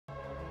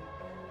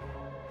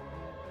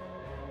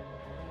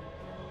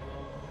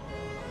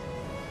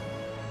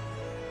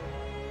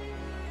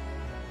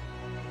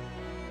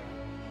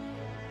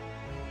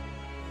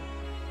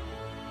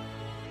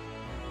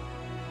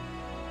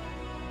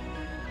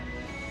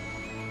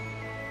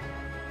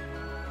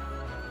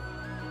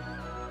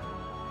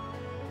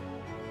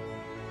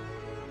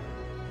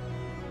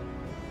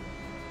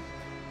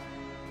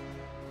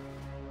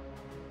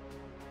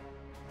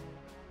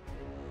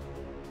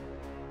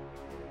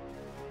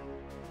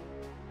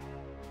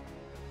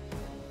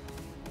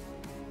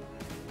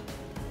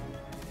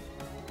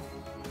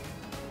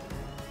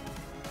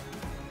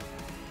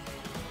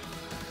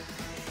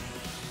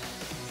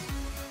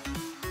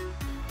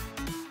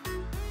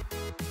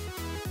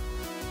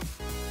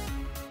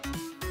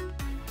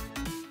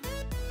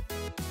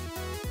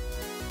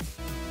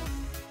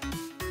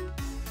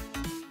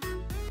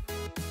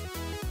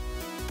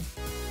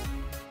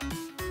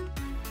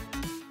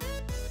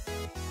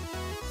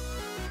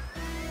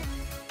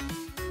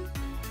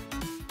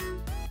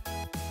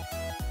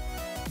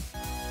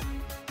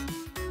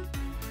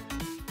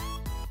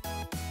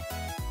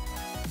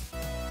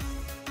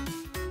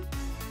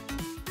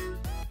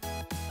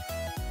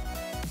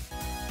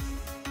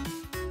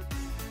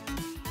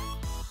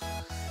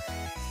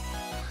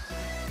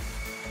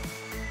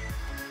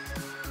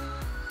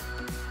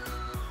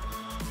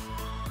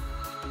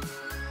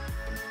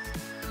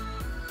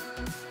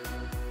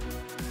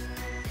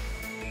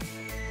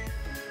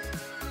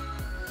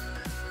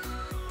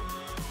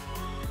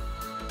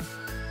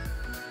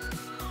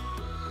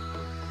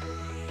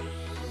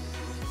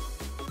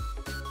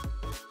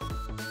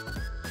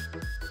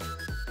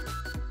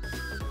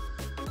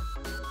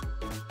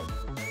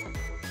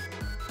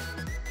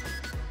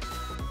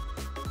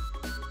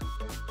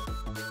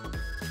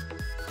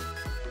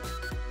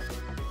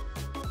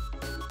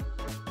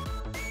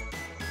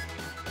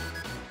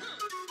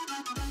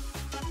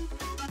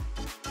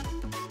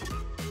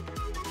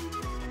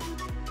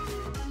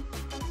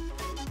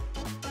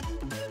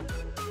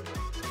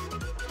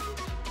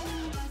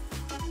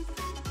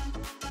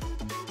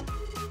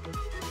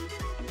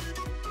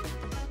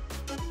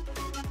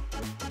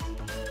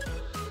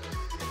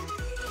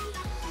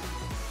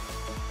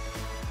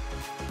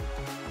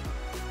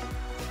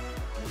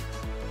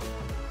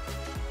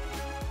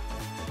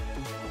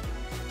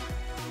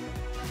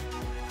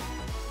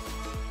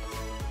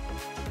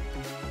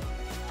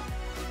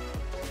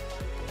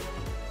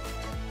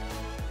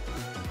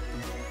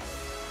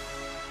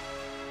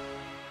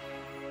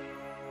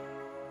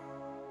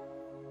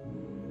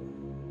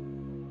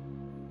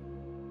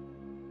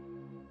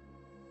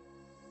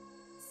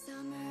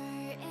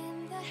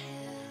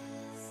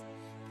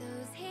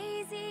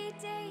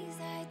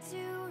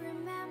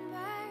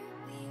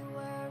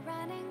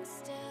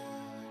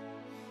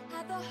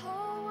had the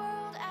whole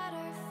world at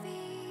our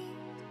feet,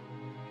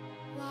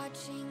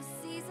 watching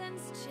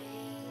seasons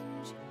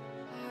change.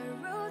 Our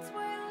roads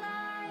were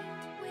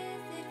lined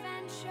with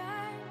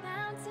adventure,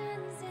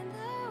 mountains in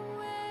the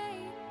way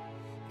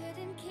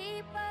couldn't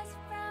keep us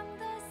from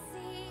the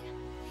sea.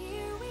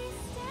 Here we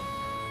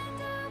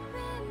stand,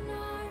 open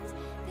arms.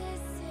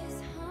 This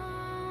is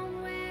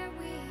home where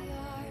we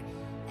are,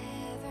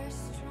 ever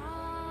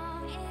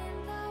strong in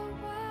the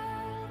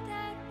world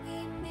that we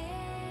made.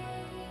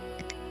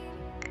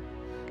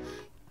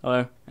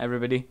 Hello,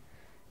 everybody,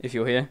 if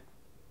you're here,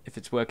 if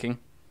it's working.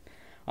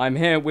 I'm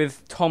here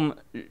with Tom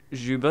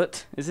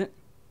Jubert, is it?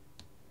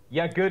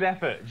 Yeah, good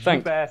effort.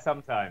 Thanks. Jubert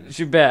sometimes.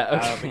 Jubert,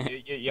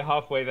 okay. But you're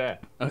halfway there.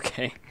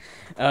 Okay.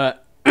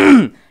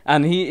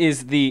 And he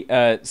is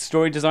the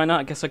story designer,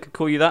 I guess I could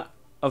call you that,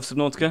 of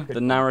Subnautica,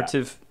 the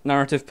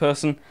narrative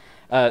person.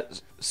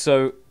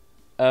 So,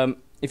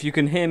 if you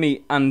can hear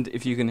me and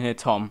if you can hear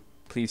Tom,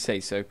 please say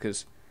so,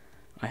 because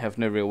I have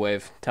no real way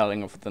of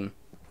telling other than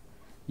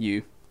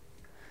you.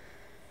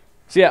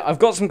 So yeah, I've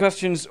got some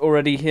questions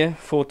already here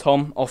for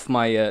Tom off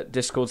my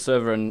Discord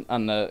server and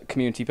the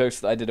community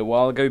post that I did a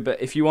while ago,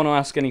 but if you want to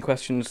ask any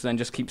questions, then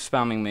just keep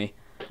spamming me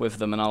with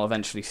them and I'll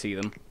eventually see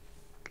them.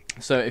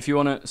 So if you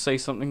want to say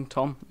something,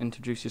 Tom,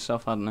 introduce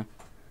yourself, I don't know.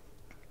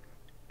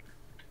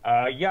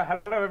 Yeah,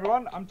 hello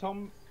everyone, I'm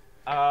Tom.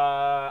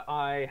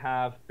 I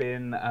have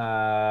been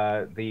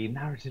the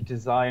narrative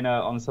designer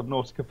on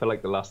Subnautica for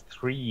like the last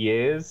 3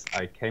 years.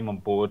 I came on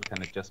board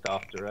kind of just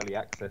after early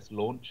access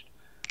launched.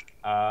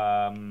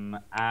 Besides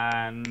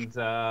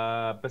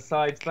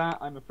that,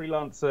 I'm a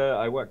freelancer.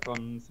 I work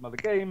on some other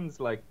games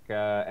like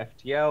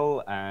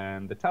FTL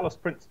and the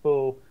Talos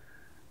Principle.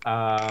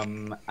 Yeah,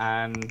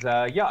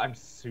 I'm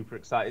super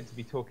excited to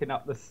be talking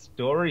up the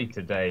story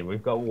today.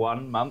 We've got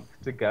 1 month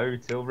to go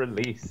till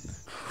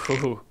release.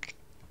 Ooh.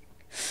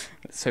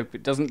 Let's hope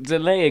it doesn't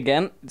delay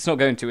again. It's not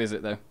going to, is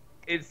it, though?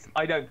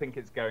 I don't think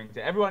it's going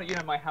to. Everyone, you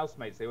know, my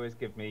housemates, they always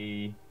give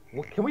me...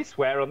 Well, can we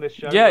swear on this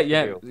show? Yeah,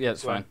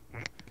 it's fine.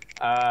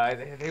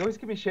 They always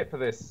give me shit for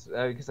this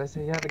because I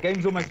say, yeah, the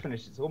game's almost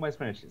finished. It's almost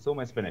finished. It's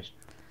almost finished.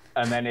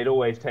 And then it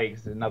always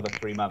takes another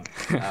 3 months.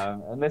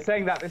 And they're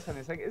saying that this time.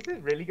 They're saying, is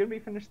it really going to be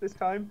finished this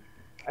time?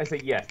 I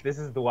say, yes, this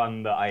is the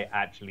one that I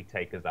actually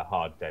take as a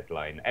hard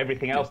deadline.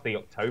 Everything else, the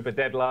October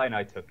deadline,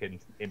 I took in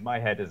my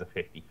head as a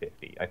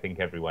 50-50. I think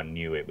everyone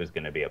knew it was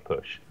going to be a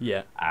push.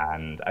 Yeah.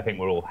 And I think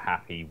we're all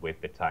happy with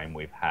the time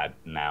we've had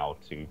now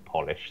to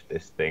polish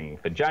this thing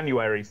for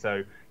January.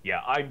 So,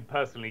 yeah, I'm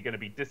personally going to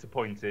be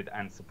disappointed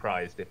and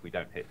surprised if we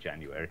don't hit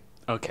January.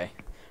 Okay.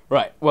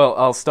 Right, well,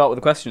 I'll start with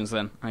the questions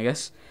then, I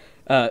guess.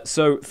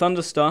 So,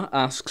 Thunderstar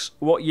asks,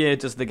 what year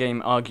does the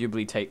game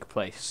arguably take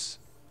place?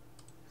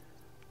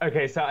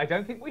 Okay, so I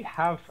don't think we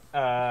have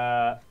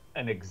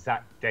an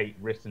exact date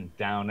written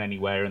down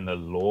anywhere in the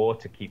lore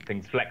to keep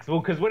things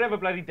flexible, because whatever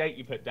bloody date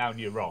you put down,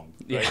 you're wrong.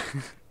 Right?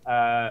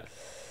 Yeah.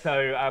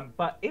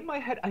 But in my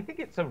head, I think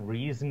it's a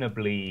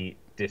reasonably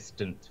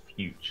distant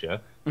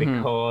future,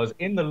 because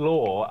in the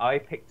lore, I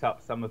picked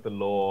up some of the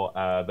lore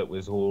that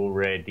was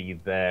already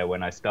there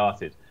when I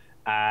started,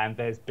 and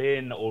there's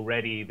been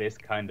already this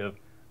kind of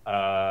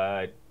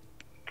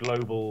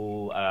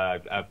global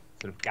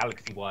sort of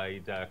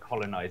galaxy-wide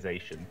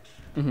colonization.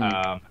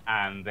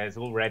 And there's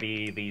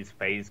already these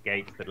phase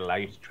gates that allow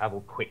you to travel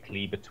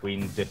quickly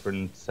between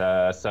different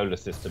solar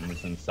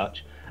systems and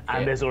such.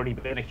 And there's already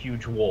been a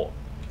huge war.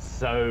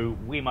 So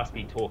we must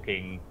be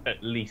talking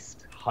at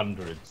least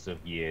hundreds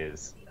of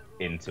years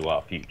into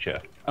our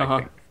future, I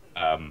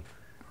think.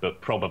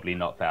 But probably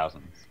not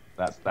thousands.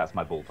 That's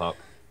my ballpark.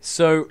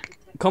 So,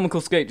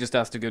 Comical Skate just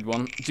asked a good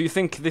one. Do you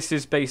think this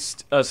is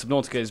based,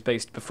 Subnautica is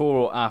based before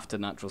or after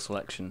Natural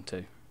Selection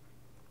too?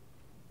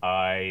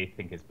 I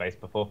think it's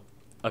based before.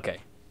 Okay.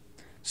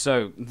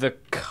 So the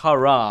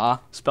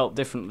Kara, spelt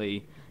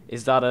differently,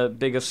 is that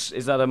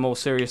a more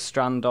serious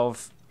strand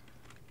of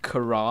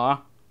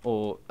Kara,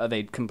 or are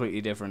they completely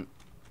different?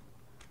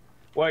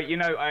 Well, you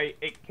know,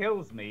 it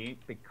kills me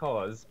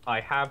because I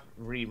have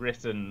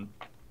rewritten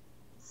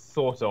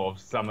sort of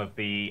some of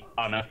the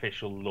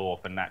unofficial lore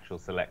for Natural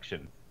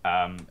Selection.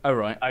 Oh,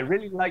 right. I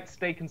really like to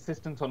stay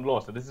consistent on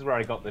lore, so this is where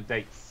I got the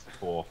dates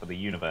for the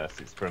universe.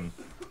 It's from,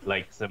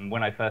 like,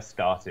 when I first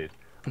started,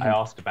 I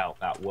asked about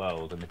that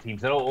world, and the team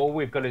said, oh, all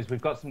we've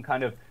got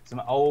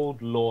some old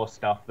lore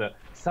stuff that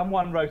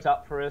someone wrote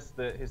up for us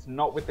that is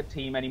not with the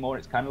team anymore.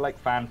 It's kind of like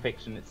fan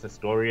fiction. It's the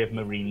story of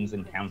Marines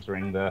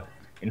encountering the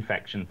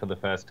infection for the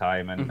first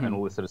time and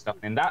all this sort of stuff.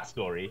 In that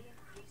story,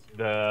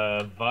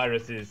 the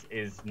virus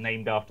is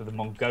named after the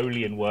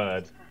Mongolian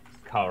word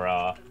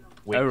Kara,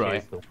 which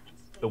is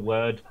the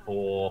word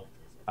for,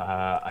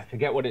 I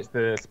forget what it's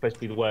supposed to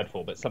be the word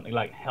for, but something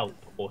like help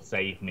or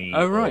save me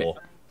or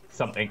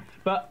something.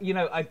 But, you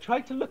know, I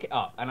tried to look it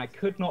up and I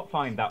could not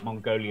find that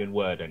Mongolian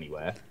word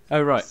anywhere.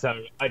 Oh, right.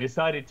 So I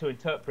decided to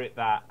interpret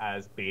that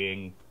as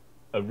being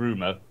a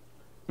rumor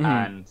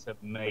and to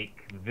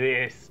make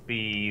this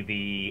be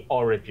the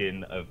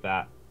origin of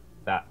that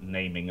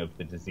naming of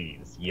the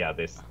disease. Yeah,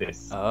 this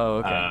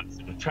sort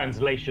of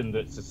translation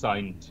that's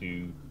assigned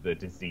to the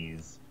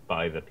disease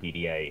by the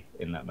PDA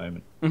in that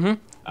moment.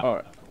 All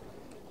right.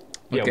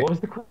 Yeah, Okay. what was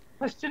the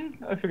question?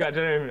 I forgot. I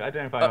don't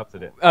know if I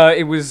answered it.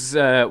 It was,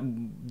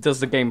 does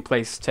the game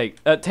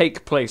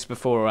take place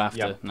before or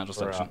after natural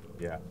selection?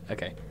 Yeah.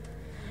 Okay.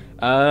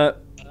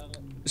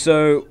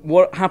 So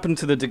what happened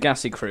to the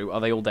Degassi crew?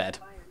 Are they all dead?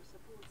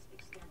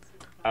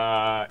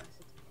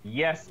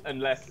 Yes,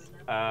 unless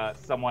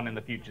someone in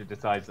the future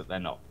decides that they're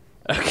not.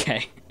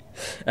 Okay.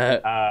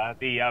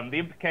 The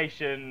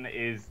implication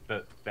is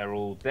that they're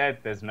all dead.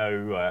 There's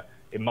no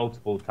in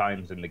multiple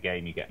times in the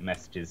game you get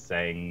messages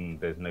saying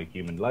there's no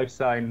human life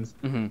signs,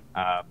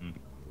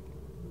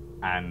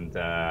 and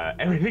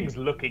everything's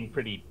looking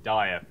pretty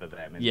dire for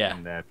them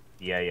in their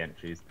PA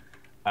entries.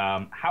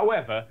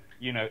 However,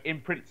 you know,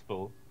 in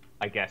principle,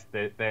 I guess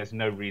there's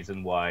no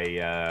reason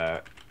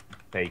why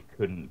they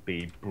couldn't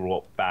be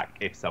brought back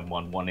if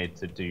someone wanted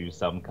to do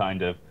some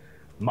kind of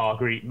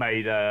Marguerite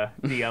made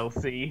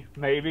DLC,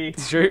 maybe.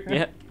 True,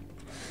 yeah.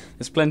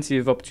 There's plenty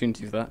of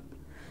opportunity for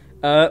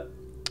that.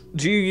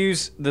 Do you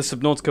use the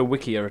Subnautica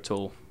wiki at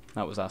all?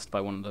 That was asked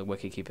by one of the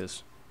wiki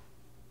keepers.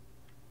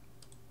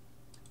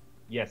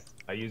 Yes,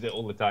 I use it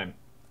all the time.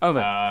 Oh,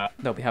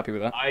 they'll be happy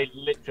with that. I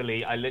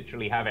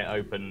literally have it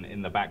open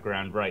in the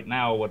background right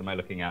now. What am I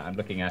looking at? I'm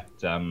looking at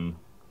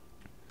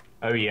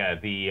oh yeah,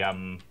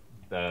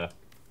 the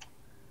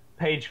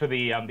page for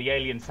the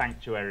alien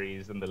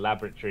sanctuaries and the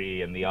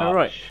laboratory and the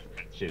arch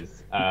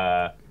patches,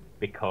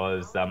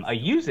 because I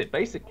use it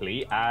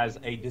basically as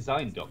a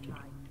design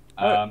document.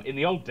 In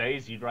the old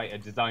days, you'd write a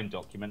design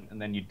document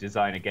and then you'd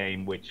design a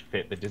game which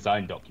fit the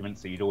design document,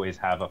 so you'd always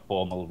have a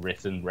formal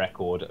written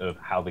record of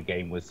how the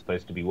game was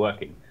supposed to be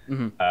working.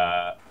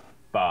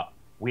 But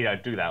we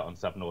don't do that on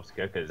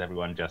Subnautica because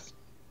everyone just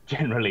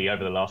generally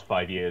over the last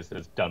 5 years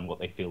has done what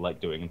they feel like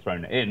doing and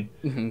thrown it in.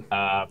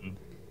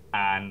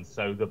 And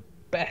so the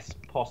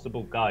best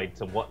possible guide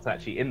to what's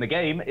actually in the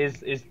game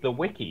is the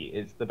wiki.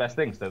 It's the best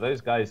thing. So those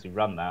guys who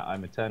run that,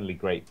 I'm eternally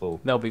grateful.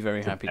 They'll be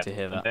very happy to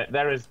hear that.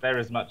 They're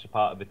as much a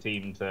part of the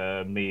team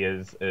to me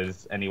as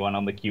anyone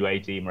on the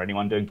QA team or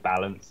anyone doing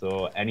balance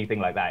or anything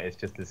like that. It's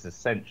just this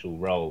essential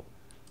role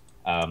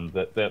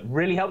that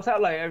really helps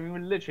out. Like, I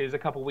mean, literally, it was a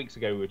couple of weeks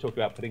ago we were talking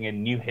about putting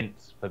in new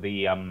hints for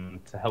the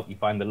to help you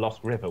find the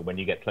lost river when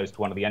you get close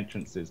to one of the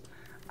entrances,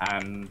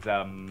 and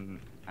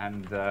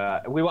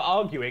we were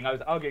arguing. I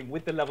was arguing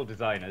with the level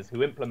designers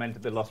who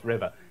implemented the Lost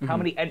River how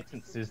many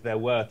entrances there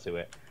were to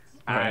it,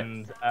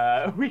 and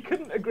we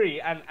couldn't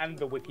agree. And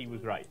the wiki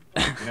was right.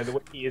 You know, the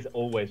wiki is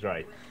always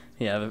right.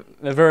 Yeah,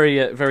 they're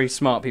very very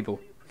smart people.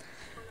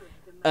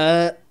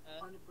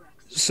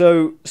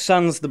 So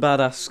Sans the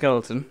Badass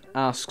Skeleton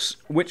asks,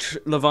 which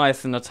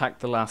Leviathan attacked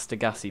the last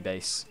Degassi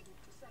base?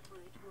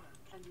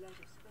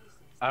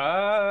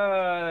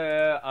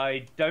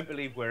 I don't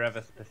believe we're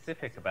ever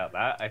specific about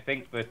that. I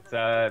think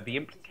that the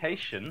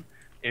implication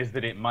is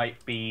that it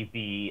might be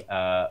the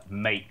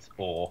mate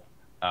or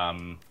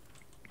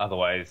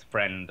otherwise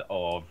friend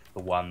of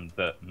the one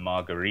that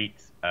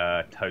Marguerite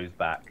tows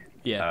back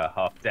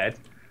half dead.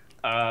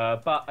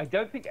 But I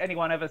don't think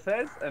anyone ever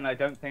says, and I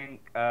don't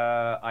think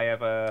I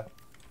ever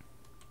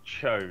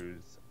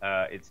chose.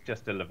 It's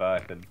just a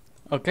Leviathan.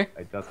 Okay.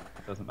 It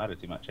doesn't matter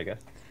too much, I guess.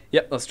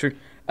 Yep, that's true.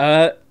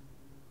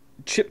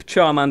 Chip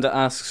Charmander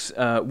asks,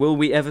 will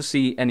we ever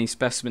see any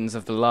specimens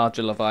of the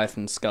larger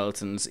Leviathan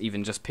skeletons,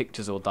 even just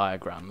pictures or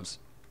diagrams?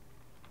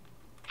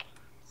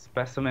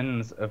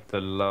 Specimens of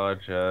the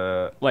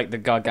larger... Like the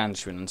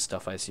gargantuan and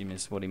stuff, I assume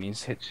is what he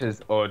means.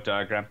 Pictures or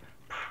diagram?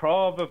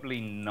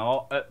 Probably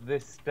not at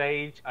this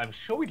stage. I'm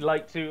sure we'd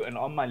like to, and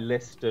on my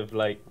list of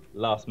like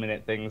last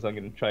minute things I'm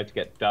going to try to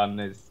get done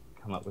is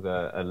come up with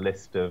a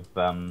list of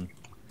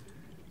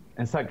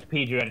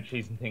encyclopedia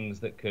entries and things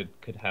that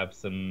could have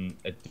some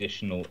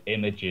additional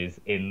images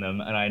in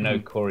them. And I know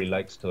Corey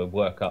likes to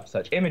work up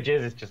such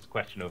images. It's just a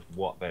question of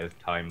what there's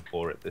time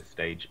for at this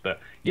stage. But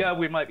yeah,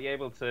 we might be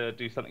able to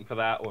do something for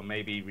that, or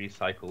maybe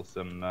recycle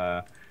some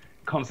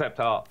concept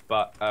art.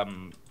 But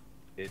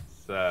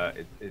it's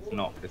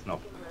not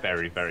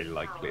very, very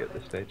likely at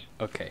this stage.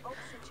 Okay.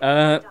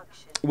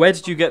 Where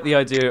did you get the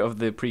idea of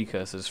the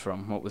precursors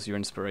from? What was your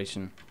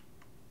inspiration?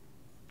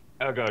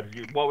 Oh god,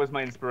 what was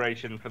my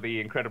inspiration for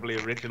the incredibly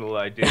original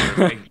idea of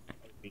things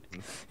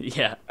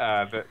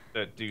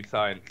that do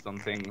science on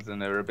things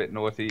and they're a bit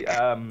naughty?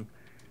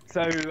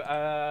 So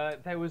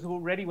there was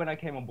already, when I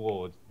came on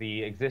board,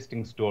 the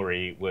existing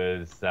story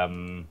was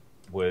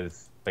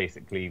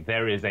basically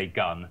there is a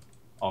gun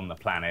on the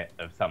planet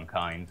of some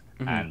kind,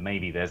 and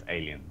maybe there's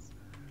aliens.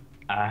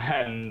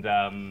 And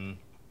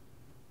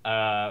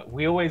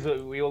we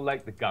all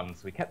liked the gun,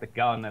 so we kept the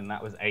gun, and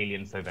that was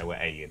aliens, so there were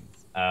aliens.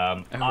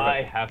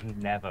 I have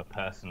never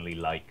personally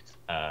liked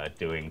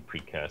doing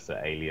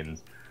precursor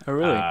aliens. Oh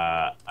really?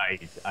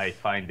 I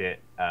find it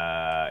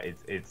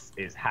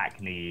it's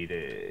hackneyed.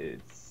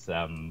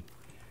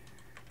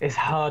 It's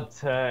hard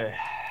for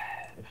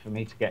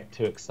me to get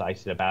too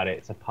excited about it.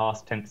 It's a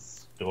past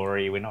tense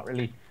story. We're not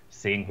really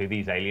seeing who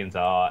these aliens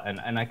are,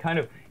 and I kind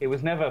of, it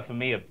was never for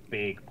me a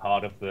big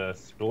part of the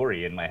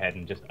story in my head,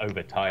 and just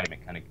over time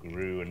it kind of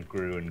grew and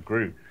grew and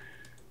grew.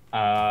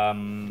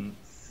 So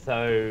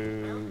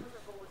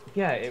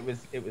yeah, it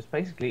was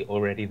basically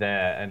already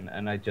there,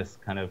 and I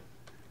just kind of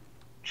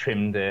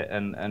trimmed it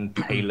and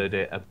tailored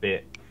it a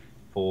bit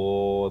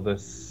for the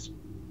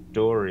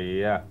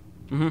story. Yeah.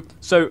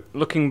 So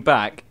looking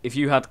back, if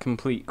you had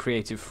complete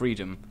creative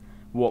freedom,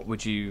 what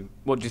do you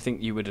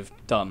think you would have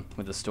done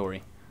with the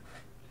story?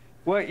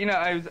 Well, you know,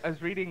 I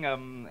was reading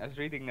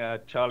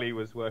Charlie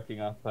was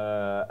working up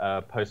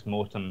a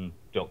post-mortem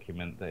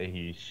document that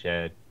he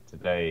shared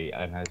today,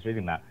 and I was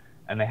reading that,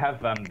 and they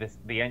have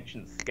the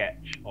ancient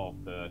sketch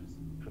of the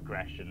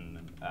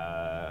progression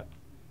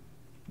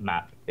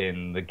map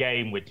in the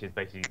game, which is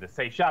basically the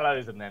safe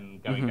shallows and then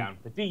going down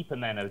to the deep,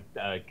 and then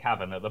a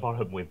cavern at the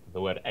bottom with the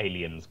word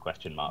aliens ?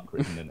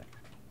 Written in it.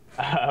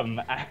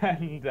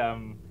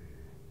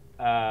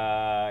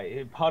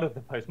 Part of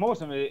the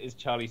post-mortem is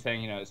Charlie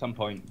saying, you know, at some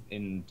point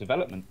in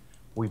development,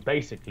 we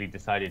basically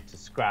decided to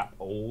scrap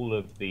all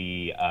of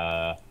the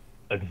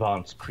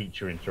advanced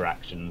creature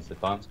interactions,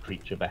 advanced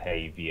creature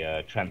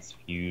behavior,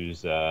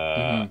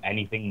 transfuser,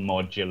 anything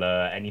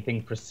modular,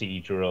 anything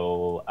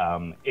procedural,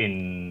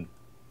 in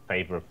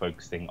favor of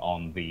focusing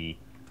on the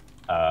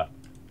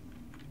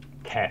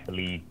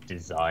carefully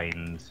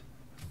designed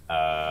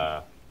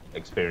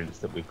experience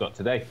that we've got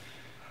today.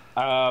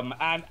 And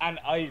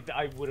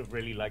I would have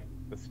really liked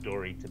the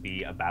story to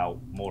be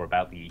more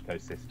about the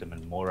ecosystem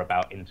and more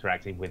about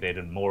interacting with it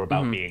and more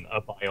about being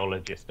a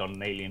biologist on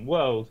an alien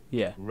world,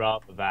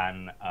 rather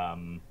than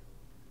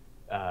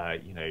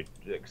you know,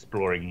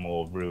 exploring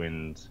more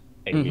ruined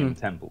alien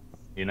temples.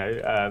 You know,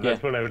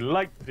 that's what I would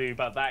like to do,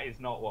 but that is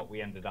not what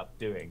we ended up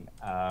doing.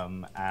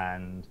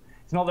 And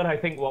it's not that I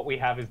think what we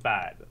have is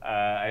bad.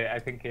 I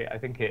think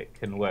it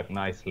can work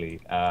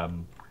nicely.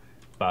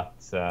 But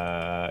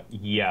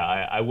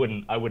yeah, I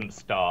wouldn't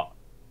start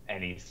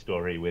any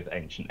story with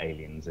ancient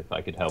aliens if I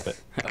could help it.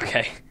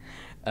 Okay.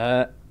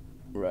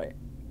 Right.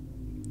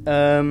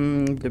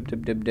 In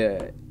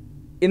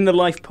the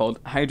life pod,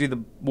 how do the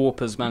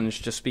warpers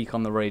manage to speak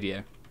on the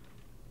radio?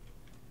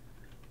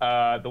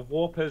 The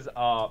warpers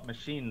are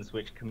machines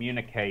which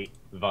communicate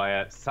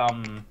via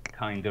some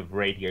kind of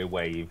radio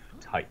wave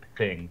type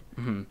thing,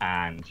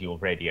 and your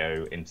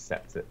radio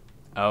intercepts it.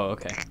 Oh,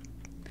 okay.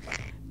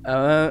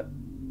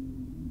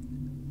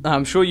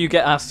 I'm sure you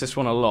get asked this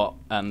one a lot,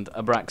 and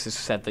Abraxas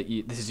said that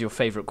this is your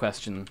favourite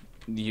question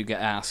you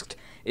get asked,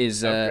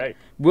 is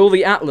will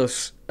the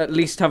Atlas at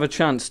least have a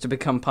chance to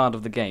become part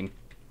of the game?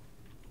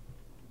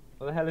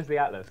 What the hell is the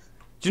Atlas?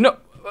 Do you know...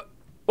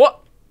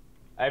 what?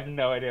 I have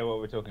no idea what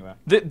we're talking about.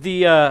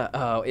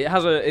 It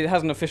has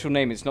an official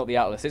name, it's not the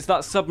Atlas. It's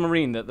that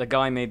submarine that the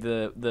guy made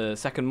the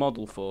second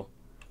model for.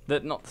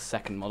 Not the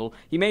second model.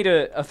 He made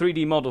a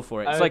 3D model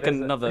for it. It's like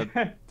another...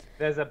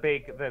 There's a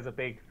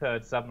big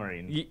third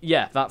submarine.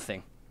 Yeah, that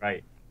thing.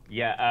 Right.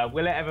 Yeah.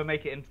 Will it ever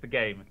make it into the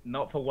game?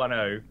 Not for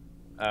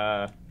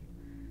 1.0.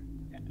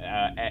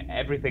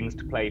 Everything's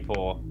to play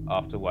for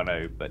after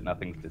 1.0, but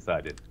nothing's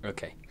decided.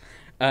 Okay.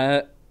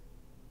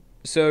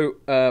 So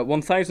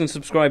 1,000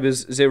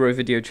 subscribers 0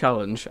 video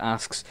challenge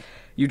asks,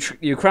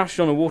 you crashed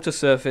on a water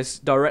surface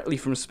directly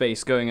from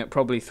space, going at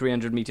probably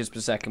 300 meters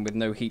per second with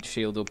no heat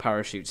shield or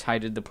parachutes. How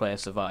did the player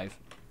survive?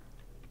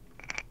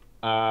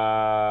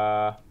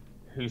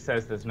 Who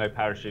says there's no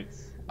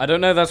parachutes? I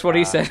don't know, that's what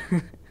he said.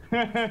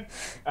 I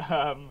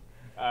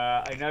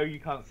know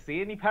you can't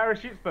see any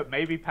parachutes, but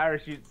maybe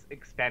parachutes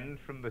extend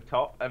from the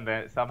top and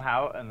then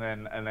somehow and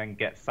then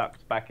get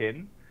sucked back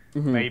in.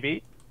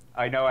 Maybe.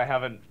 I know I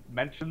haven't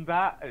mentioned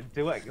that.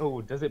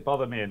 Does it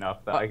bother me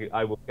enough that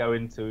I will go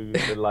into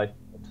the life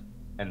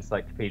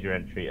encyclopedia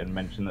entry and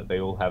mention that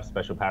they all have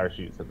special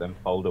parachutes that then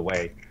fold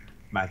away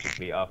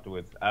magically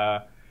afterwards?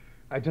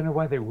 I don't know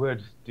why they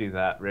would do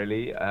that,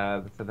 really.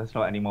 So that's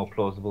not any more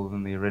plausible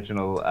than the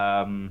original.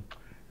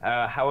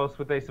 How else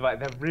would they survive?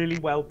 They're really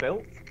well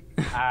built,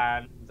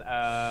 and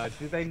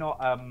do they not?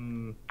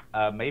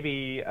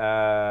 Maybe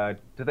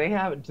do they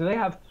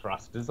have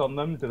thrusters on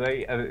them? Do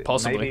they?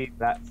 Possibly. Maybe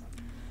that's.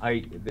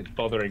 It's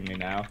bothering me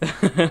now.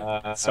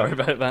 Sorry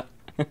about that.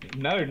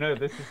 No,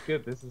 this is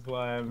good. This is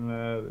why I'm.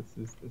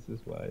 This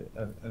is why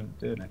I'm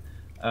doing it.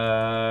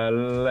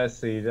 Let's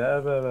see.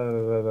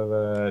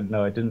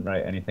 No, I didn't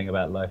write anything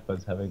about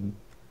lifeboats having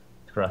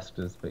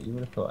thrusters, but you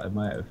would have thought I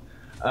might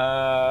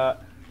have.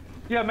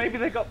 Yeah, maybe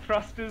they got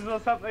thrusters or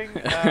something.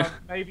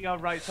 Maybe I'll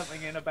write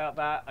something in about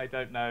that. I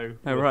don't know.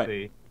 We'll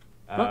see.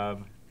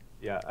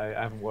 Yeah, I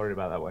haven't worried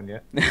about that one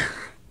yet.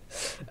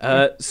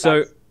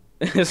 So,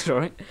 that's all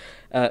right.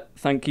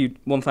 Thank you,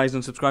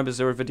 1,000 subscribers,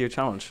 0 video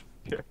challenge.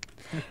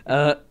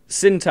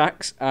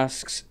 Syntax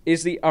asks,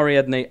 is the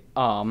Ariadne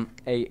arm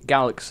a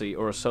galaxy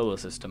or a solar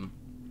system?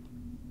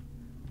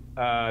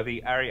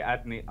 The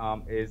Ariadne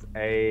arm is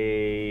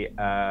I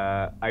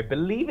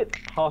believe it's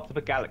part of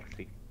a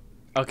galaxy.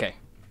 Okay.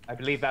 I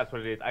believe that's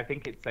what it is. I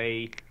think it's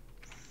a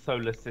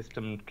solar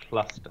system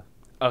cluster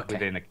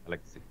within a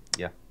galaxy.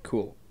 Yeah.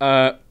 Cool.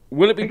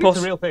 Will it be possible? It's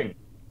a real thing.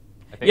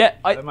 Yeah,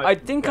 I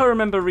think I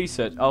remember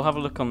research. I'll have a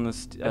look on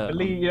this. I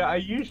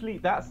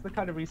believe, that's the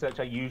kind of research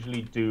I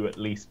usually do, at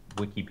least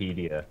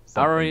Wikipedia.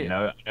 Alright. You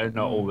know, I know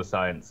not all the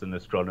science and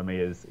astronomy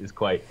is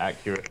quite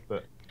accurate,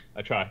 but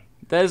I try.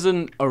 There's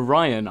an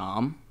Orion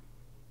arm.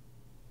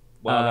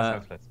 Well, that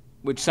sounds close.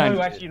 Which sounds...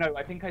 No, actually, no.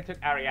 I think I took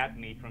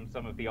Ariadne from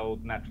some of the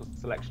old natural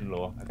selection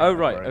lore. Oh,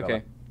 right,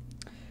 okay.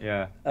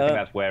 Yeah, I think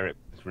that's where it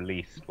was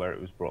released, where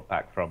it was brought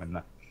back from in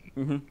that.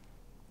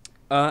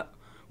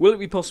 Will it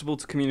be possible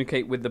to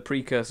communicate with the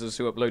precursors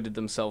who uploaded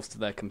themselves to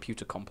their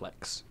computer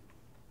complex?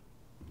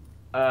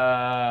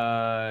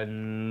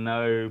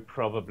 No,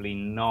 probably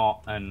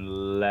not,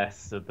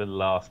 unless at the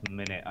last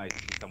minute I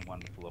see some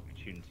wonderful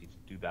opportunity to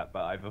do that.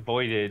 But I've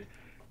avoided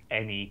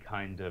any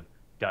kind of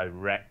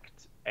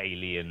direct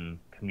alien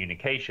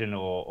communication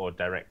or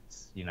direct,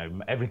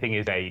 everything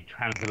is a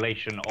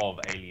translation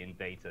of alien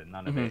data.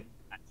 None of it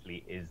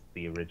actually is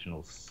the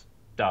original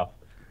stuff.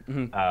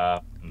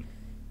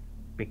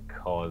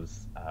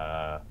 Because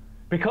I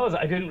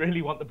didn't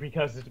really want the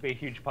precursors to be a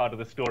huge part of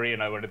the story,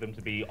 and I wanted them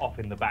to be off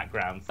in the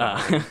background. So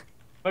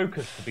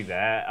focus to be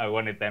there. I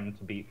wanted them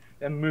to be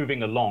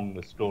moving along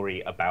the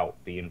story about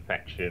the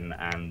infection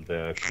and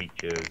the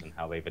creatures and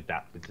how they've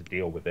adapted to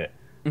deal with it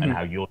and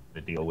how you're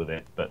going to deal with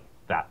it. But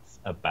that's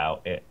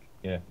about it.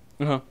 Yeah.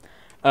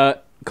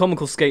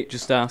 Comical Skate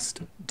just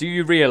asked, do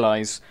you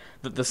realise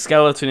that the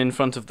skeleton in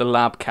front of the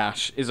lab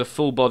cache is a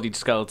full-bodied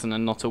skeleton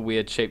and not a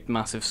weird-shaped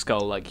massive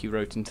skull like you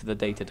wrote into the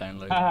data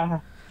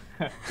download?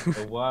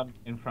 The one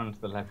in front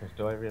of the lab cache,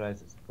 do I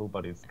realise it's a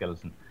full-bodied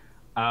skeleton?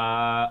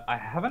 I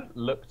haven't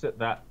looked at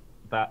that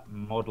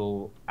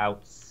model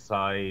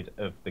outside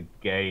of the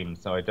game,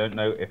 so I don't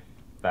know if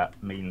that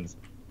means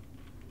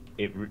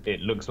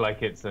it looks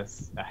like it's a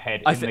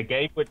head in the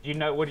game. But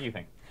what do you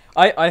think?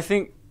 I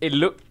think it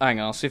looked... Hang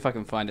on, I'll see if I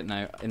can find it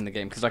now in the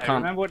game, because I can't... I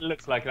remember what it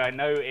looks like, and I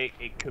know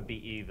it could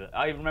be either.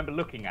 I remember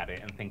looking at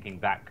it and thinking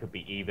that could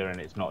be either, and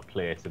it's not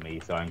clear to me,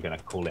 so I'm going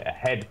to call it a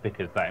head,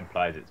 because that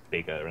implies it's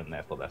bigger, and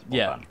therefore that's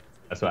more fun.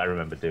 That's what I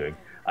remember doing.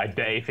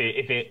 If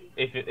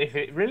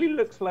it really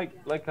looks like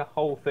a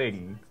whole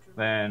thing,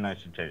 then I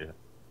should change it.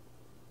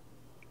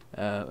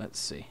 Let's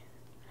see.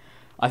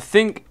 I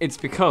think it's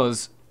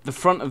because the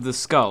front of the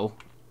skull,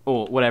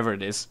 or whatever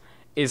it is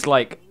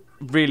like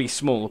really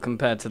small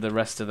compared to the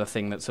rest of the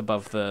thing that's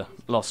above the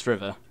Lost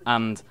River,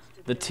 and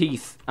the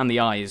teeth and the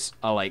eyes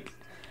are like...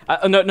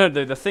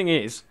 the thing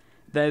is,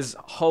 there's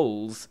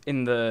holes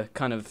in the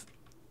kind of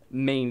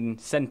main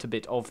centre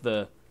bit of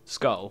the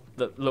skull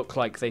that look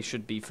like they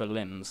should be for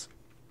limbs,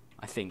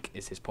 I think,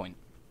 is his point.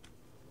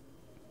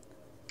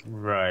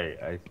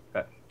 Right,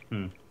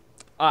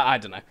 I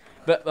don't know,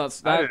 but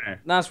that's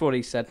what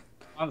he said.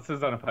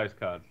 Answers on a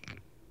postcard.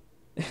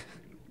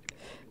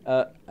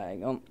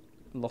 Hang on.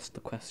 Lost the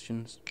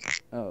questions.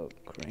 Oh,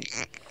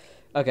 great.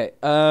 Okay,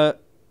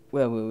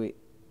 where were we?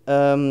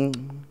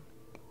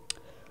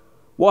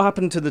 What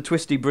happened to the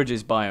Twisty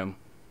Bridges biome?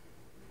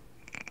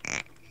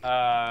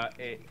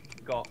 It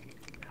got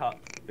cut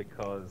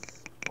because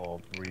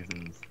of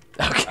reasons.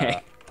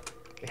 Okay.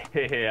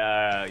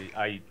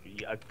 I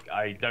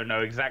don't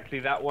know exactly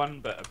that one,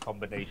 but a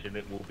combination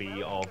it will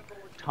be of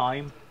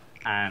time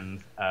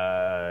and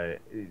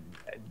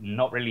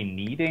not really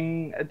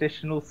needing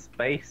additional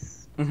space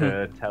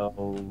to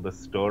tell the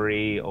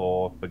story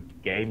or for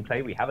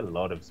gameplay. We have a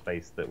lot of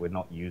space that we're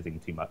not using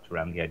too much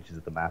around the edges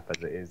of the map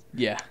as it is.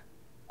 Yeah.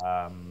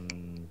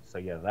 So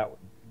yeah,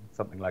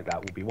 something like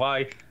that will be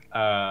why.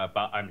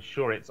 But I'm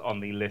sure it's on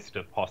the list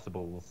of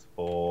possibles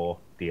for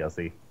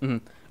DLC.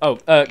 Oh,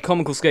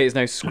 Comical Skate is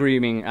now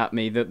screaming at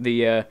me that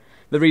the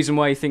reason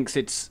why he thinks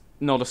it's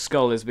not a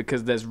skull is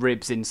because there's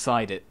ribs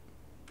inside it.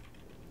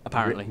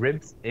 Apparently.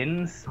 Ribs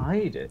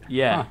inside it?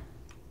 Yeah. Huh.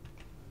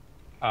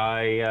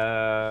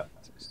 I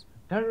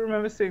don't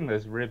remember seeing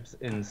those ribs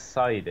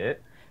inside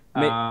it.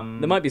 There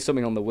might be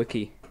something on the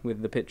wiki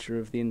with the picture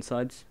of the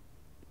insides.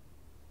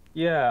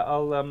 Yeah,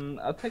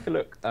 I'll take a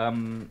look.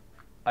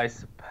 I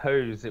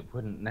suppose it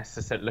wouldn't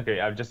necessarily look at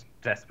it. I'm just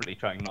desperately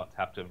trying not to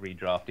have to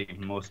redraft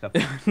even more stuff.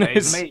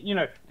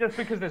 Just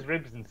because there's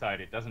ribs inside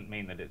it doesn't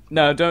mean that it's...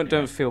 No,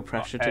 don't feel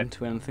pressured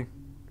into anything.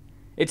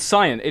 It's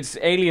science. It's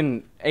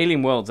alien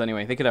worlds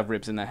anyway. They could have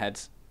ribs in their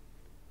heads.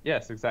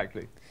 Yes,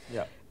 exactly.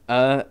 Yeah.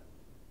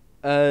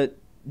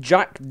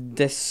 Jack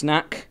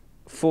Desnack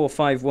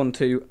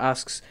 4512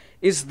 asks,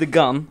 is the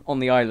gun on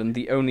the island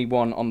the only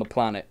one on the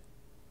planet?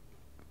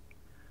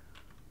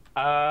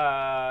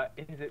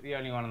 Is it the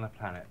only one on the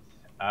planet?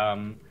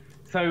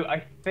 So I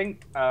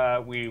think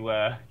we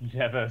were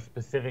never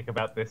specific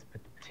about this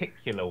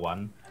particular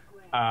one.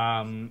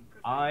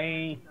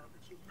 I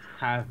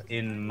have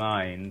in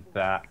mind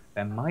that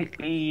there might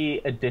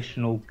be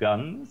additional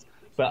guns,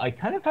 but I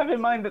kind of have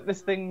in mind that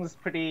this thing's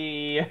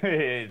pretty...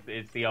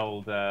 it's the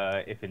old,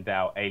 if in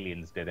doubt,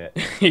 aliens did it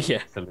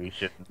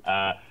solution.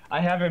 I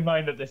have in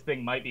mind that this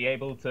thing might be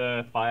able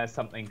to fire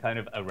something kind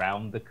of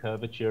around the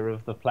curvature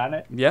of the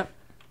planet. Yeah.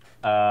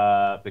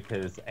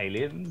 Because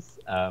aliens.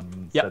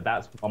 So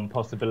that's one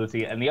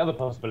possibility. And the other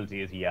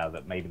possibility is,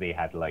 that maybe they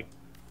had,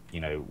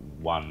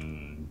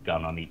 one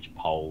gun on each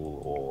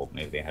pole, or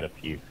maybe they had a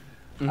few.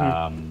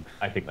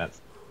 I think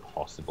that's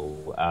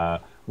possible.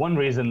 One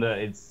reason that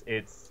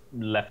it's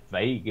left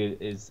vague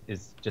is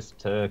just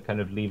to kind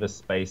of leave a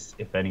space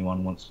if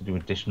anyone wants to do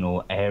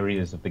additional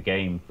areas of the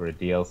game for a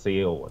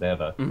DLC or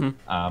whatever.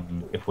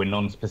 If we're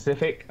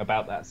non-specific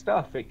about that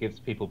stuff, it gives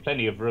people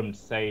plenty of room to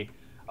say,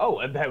 oh,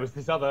 and there was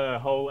this other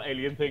whole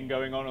alien thing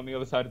going on the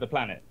other side of the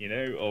planet, you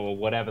know, or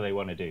whatever they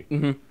want to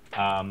do.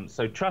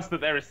 So trust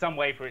that there is some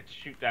way for it to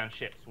shoot down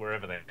ships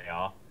wherever they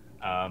are,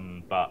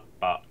 but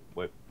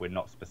we're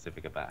not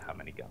specific about how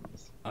many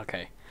guns.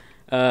 Okay.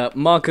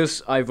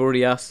 Marcus, I've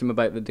already asked him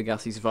about the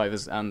Degassi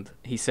survivors, and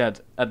he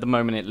said at the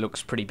moment it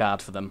looks pretty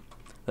bad for them,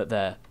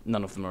 that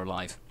none of them are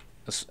alive,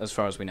 as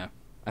far as we know.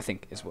 I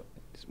think is what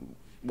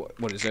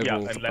is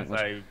overall. Yeah, unless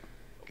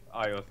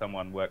I or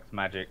someone works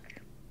magic.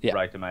 Yeah.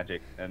 Writer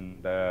magic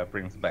and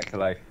brings them back to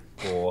life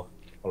for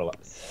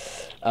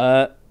follow-ups.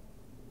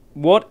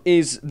 What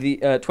is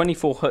the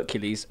 24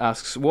 Hercules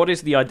asks, what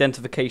is the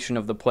identification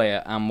of the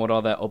player and what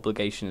are their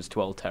obligations to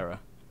Alterra?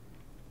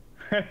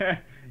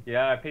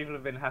 Yeah, people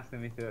have been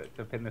hassling me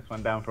to pin this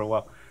one down for a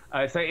while.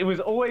 So it was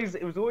always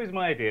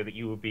my idea that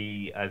you would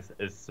be, as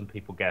some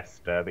people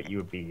guessed, that you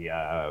would be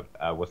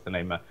what's the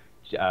name,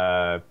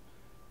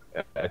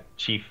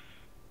 chief.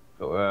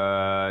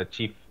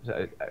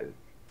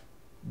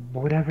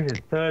 Whatever it is,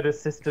 third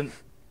assistant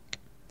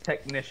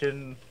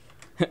technician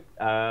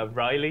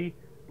Riley,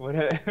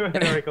 whatever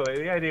I call it.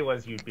 The idea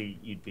was you'd be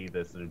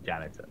the sort of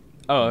janitor.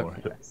 Oh, more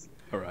or less.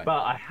 All right.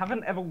 But I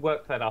haven't ever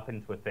worked that up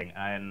into a thing,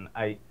 and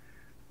I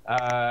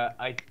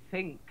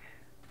think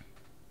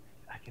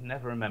I can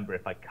never remember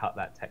if I cut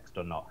that text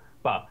or not.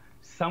 But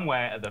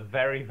somewhere at the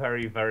very,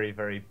 very, very,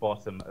 very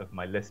bottom of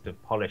my list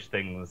of polished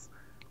things.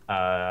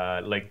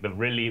 Like the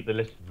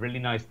list of really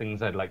nice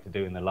things I'd like to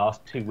do in the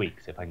last 2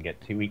 weeks, if I can get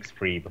 2 weeks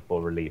free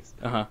before release,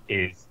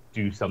 is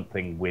do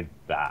something with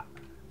that.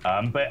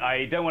 But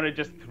I don't want to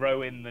just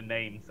throw in the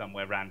name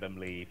somewhere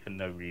randomly for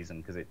no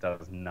reason, because it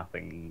does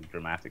nothing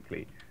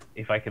dramatically.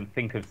 If I can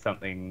think of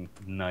something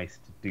nice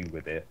to do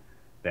with it,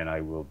 then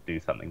I will do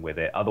something with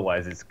it.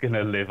 Otherwise, it's going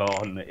to live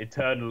on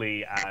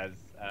eternally as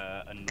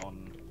a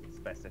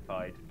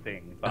non-specified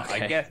thing. But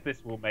Okay. I guess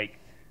this will make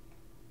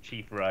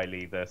Chief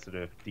Riley the sort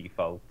of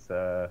default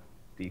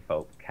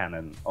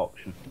canon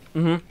option.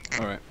 All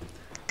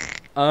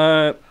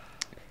right.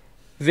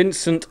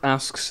 Vincent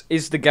asks,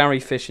 is the Gary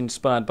fish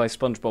inspired by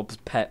SpongeBob's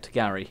pet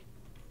Gary?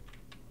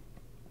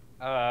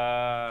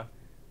 I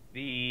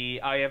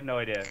have no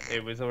idea.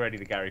 It was already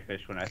the Gary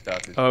fish when I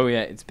started. Oh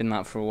yeah, it's been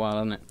that for a while,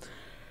 hasn't it?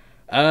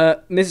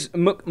 Ms.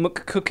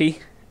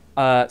 McCookie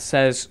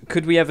says,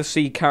 could we ever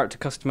see character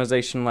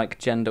customization like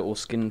gender or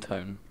skin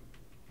tone?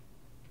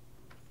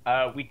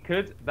 We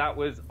could. That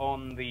was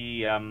on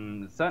the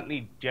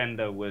certainly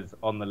gender was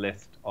on the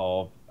list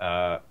of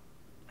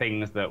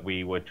things that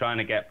we were trying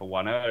to get for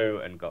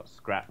 1.0 and got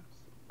scrapped,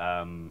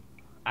 and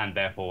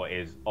therefore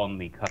is on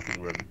the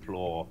cutting room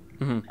floor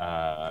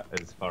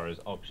as far as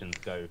options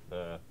go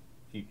for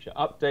future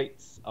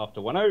updates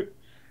after 1.0.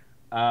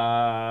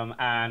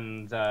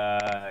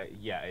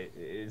 Yeah,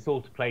 it's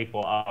all to play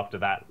for after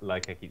that.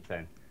 Like I keep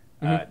saying,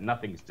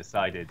 nothing's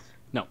decided.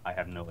 No. I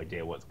have no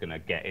idea what's going to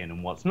get in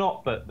and what's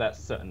not, but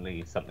that's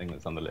certainly something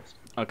that's on the list.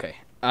 Okay.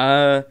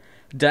 The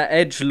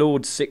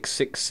Edgelord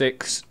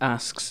 666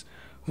 asks,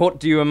 what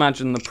do you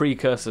imagine the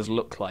precursors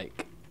look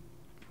like?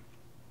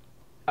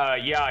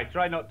 Yeah, I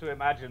try not to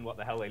imagine what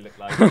the hell they look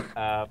like.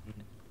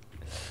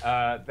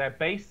 Their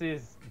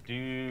bases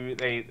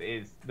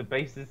the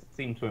bases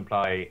seem to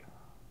imply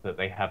that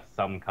they have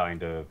some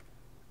kind of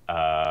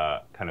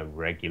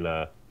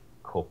regular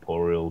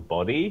corporeal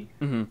body,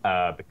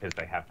 because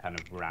they have kind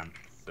of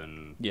ramps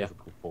and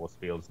physical force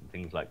fields and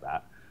things like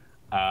that.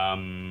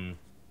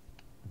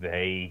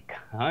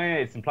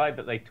 It's implied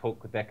that they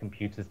talk with their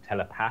computers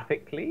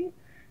telepathically,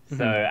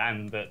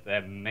 and that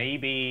they're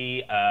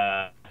maybe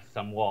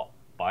somewhat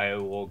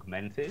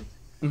bio-augmented.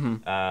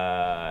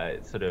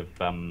 Sort of,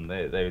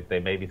 they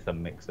may be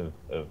some mix of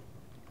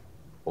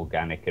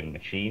organic and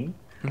machine.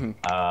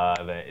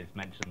 It's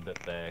mentioned that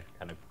they're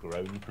kind of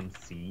grown from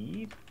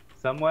seed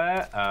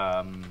somewhere,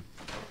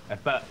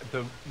 but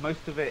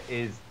most of it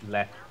is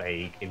left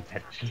vague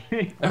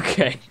intentionally.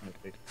 Okay.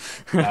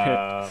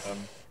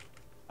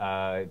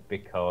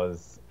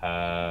 Because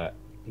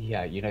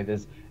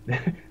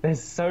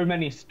there's so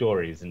many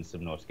stories in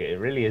Subnautica. It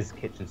really is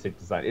kitchen sink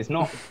design. It's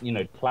not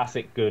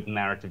classic good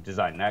narrative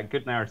design. Now,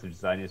 good narrative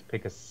design is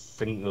pick a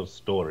single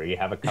story,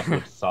 have a couple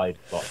of side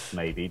plots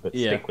maybe, but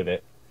stick with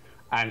it.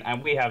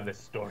 And we have this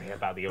story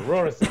about the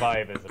Aurora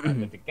survivors, about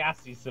the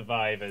Degassi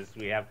survivors.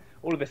 We have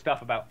all of this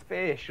stuff about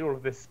fish, all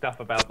of this stuff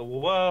about the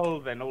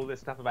world, and all this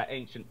stuff about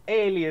ancient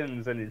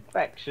aliens and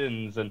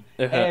infections, and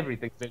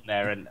everything's in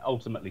there, and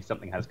ultimately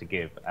something has to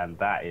give, and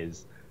that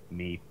is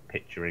me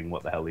picturing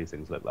what the hell these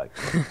things look like.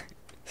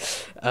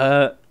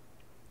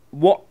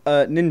 What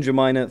Ninja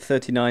Miner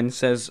 39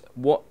 says,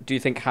 what do you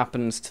think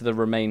happens to the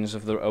remains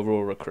of the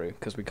Aurora crew?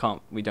 Because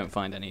we don't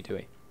find any, do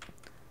we?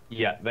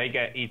 Yeah, they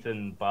get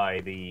eaten by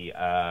the,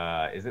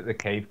 is it the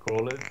cave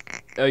crawlers?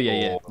 Oh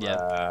yeah, or,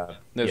 yeah.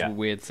 Those yeah, were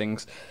weird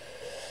things.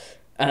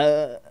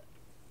 I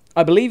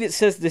believe it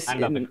says this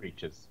and other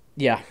creatures.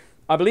 Yeah,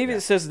 I believe Yeah.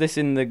 it says this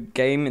in the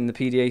game, in the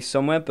PDA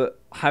somewhere, but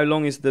how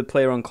long is the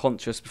player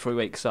unconscious before he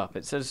wakes up?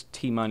 It says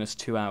T-minus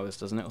 2 hours,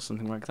 doesn't it, or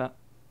something like that?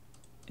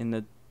 In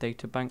the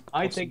data bank,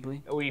 possibly? I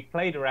think we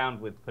played around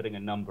with putting a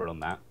number on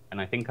that,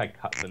 and I think I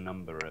cut the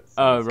number at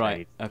Oh, some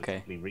right, stage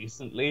okay.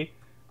 recently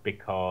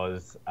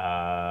because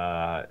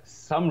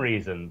some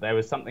reason there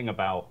was something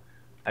about.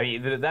 I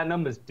mean, that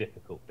number's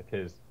difficult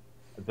because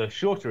the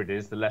shorter it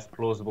is, the less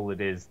plausible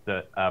it is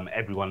that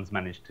everyone's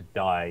managed to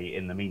die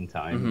in the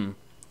meantime.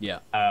 Yeah.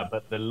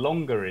 But the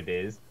longer it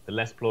is, the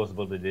less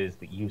plausible it is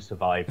that you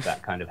survived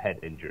that kind of head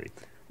injury.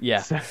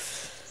 Yeah.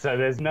 So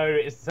there's no.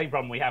 It's the same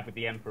problem we have with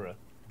the Emperor,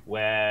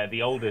 where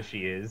the older she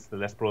is, the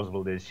less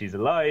plausible it is she's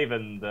alive,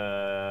 and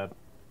the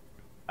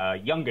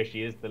younger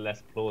she is, the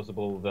less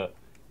plausible that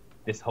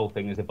this whole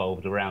thing has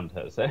evolved around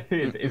her. So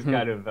it's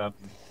kind of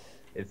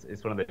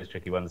it's one of those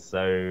tricky ones.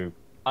 So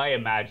I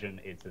imagine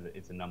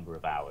it's a number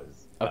of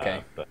hours.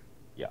 Okay. But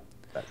yeah,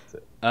 that's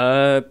it.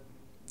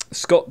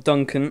 Scott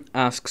Duncan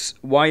asks,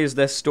 why is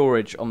there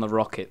storage on the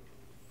rocket?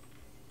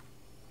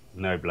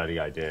 No bloody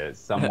idea.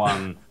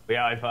 Someone,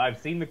 yeah, I've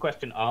seen the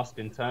question asked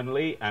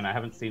internally, and I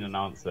haven't seen an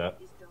answer.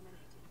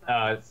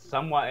 At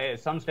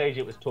some stage,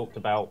 it was talked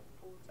about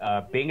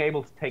being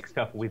able to take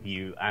stuff with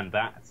you, and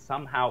that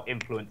somehow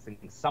influencing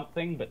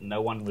something, but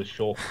no one was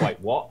sure quite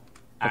what.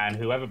 And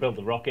whoever built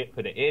the rocket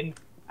put it in,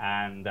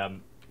 and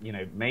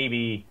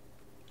maybe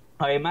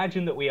I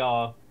imagine that we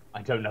are.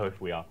 I don't know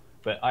if we are,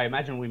 but I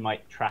imagine we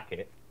might track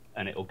it,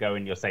 and it'll go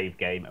in your save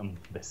game, and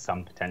there's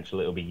some potential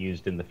it'll be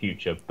used in the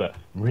future. But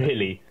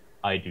really,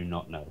 I do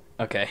not know.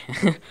 Okay.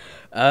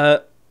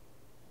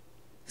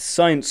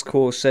 Science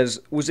Core says,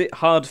 was it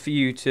hard for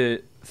you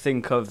to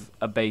think of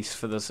a base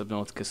for the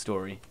Subnautica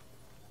story?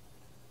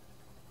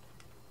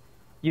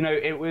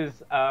 It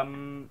was a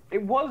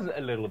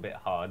little bit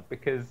hard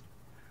because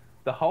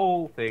the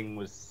whole thing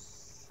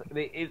was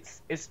it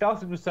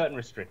started with certain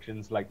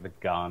restrictions like the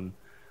gun,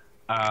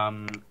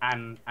 and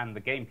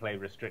the gameplay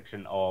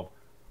restriction of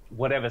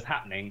whatever's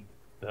happening,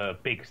 the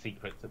big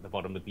secrets at the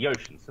bottom of the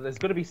ocean. So there's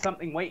got to be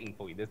something waiting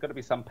for you. There's got to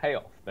be some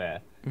payoff there.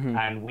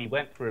 And we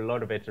went through a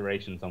lot of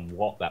iterations on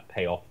what that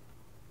payoff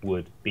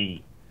would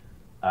be.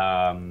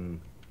 And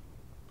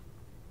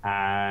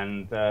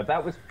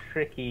that was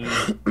tricky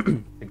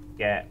to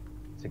get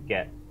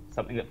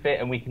something that fit.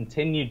 And we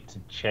continued to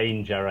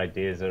change our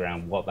ideas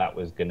around what that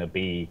was going to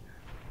be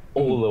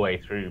all the way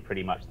through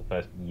pretty much the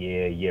first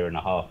year and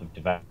a half of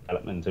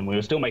development. And we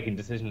were still making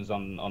decisions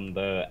on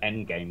the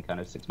end game kind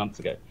of 6 months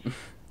ago.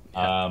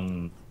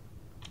 It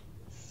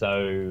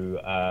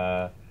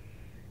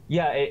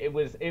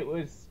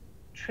was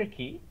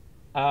tricky,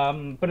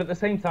 but at the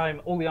same time,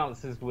 all the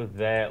answers were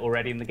there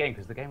already in the game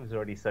because the game was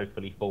already so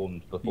fully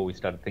formed before we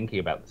started thinking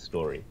about the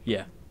story.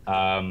 Yeah.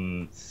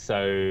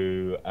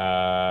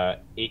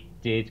 It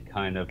did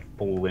kind of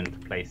fall into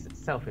place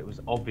itself. It was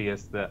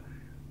obvious that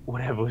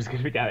whatever was going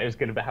to be done, it was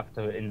going to have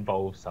to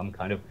involve some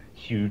kind of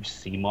huge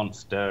sea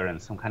monster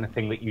and some kind of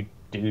thing that you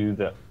do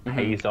that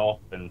pays off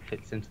and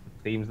fits into the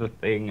themes of the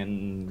thing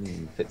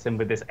and fits in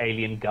with this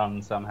alien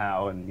gun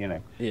somehow. And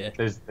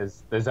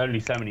there's only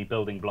so many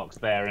building blocks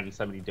there and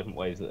so many different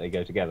ways that they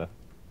go together.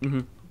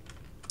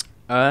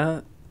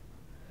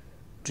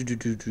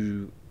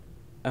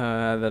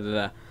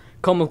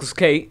 Comicals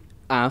Kate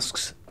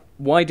asks,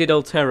 why did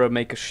Altera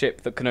make a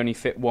ship that can only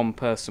fit one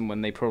person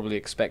when they probably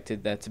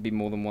expected there to be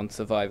more than one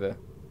survivor?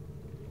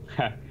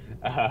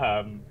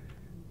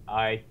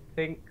 I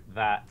think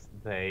that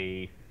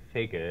they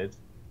figured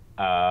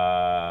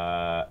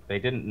they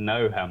didn't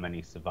know how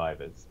many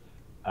survivors.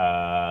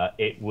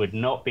 It would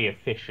not be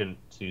efficient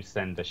to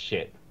send a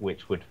ship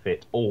which would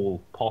fit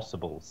all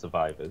possible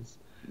survivors.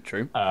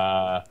 True.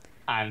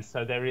 And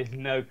so there is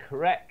no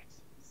correct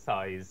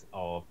size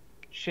of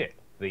ship.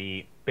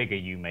 The bigger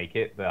you make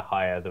it, the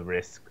higher the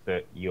risk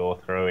that you're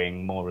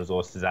throwing more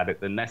resources at it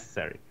than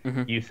necessary.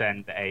 You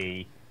send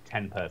a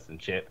 10-person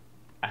ship,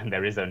 and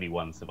there is only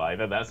one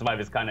survivor. That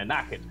survivor's kind of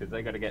knackered because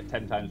they've got to get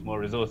 10 times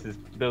more resources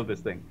to build this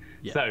thing.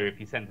 Yeah. So if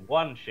you send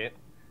one ship,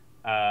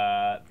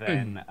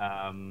 then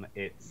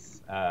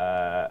it's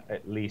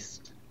at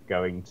least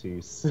going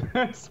to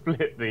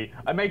split the...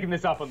 I'm making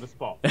this up on the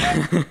spot.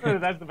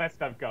 That's the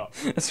best I've got.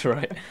 That's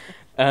right.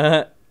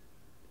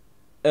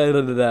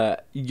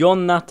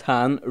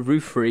 Jonathan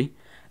Rufri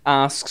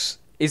asks,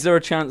 is there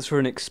a chance for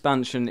an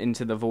expansion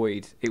into the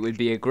void? It would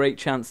be a great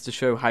chance to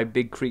show how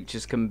big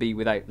creatures can be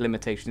without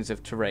limitations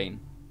of terrain.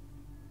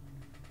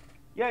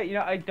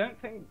 Yeah, I don't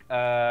think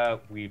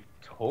we've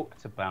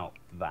talked about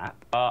that,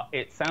 but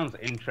it sounds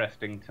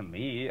interesting to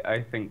me.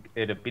 I think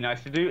it'd be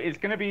nice to do.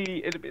 It'd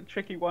be a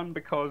tricky one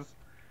because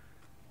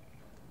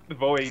the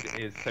void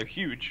is so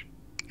huge.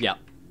 Yeah,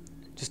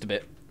 just a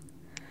bit.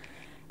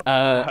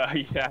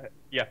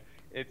 Yeah.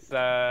 It's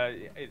I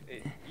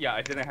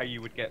don't know how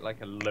you would get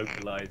like a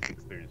localized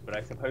experience, but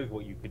I suppose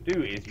what you could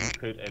do is you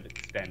could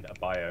extend a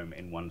biome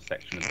in one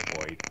section of the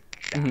void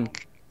down,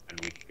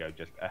 and we could go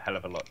just a hell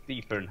of a lot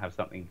deeper and have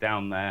something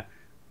down there.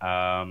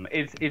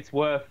 It's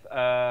worth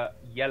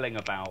yelling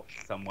about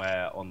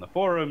somewhere on the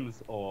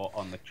forums or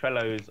on the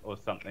Trellos or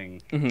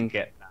something to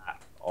get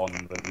that on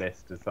the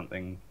list as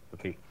something for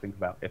people to think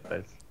about if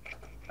there's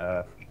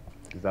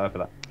desire for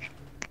that.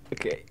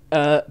 Okay.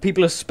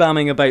 People are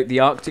spamming about the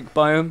Arctic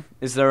biome.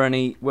 Is there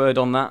any word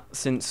on that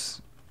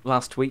since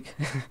last week?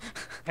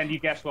 Can you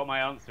guess what my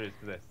answer is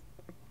to this?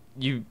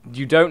 You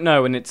don't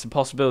know, and it's a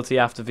possibility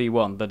after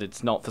V1, but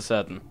it's not for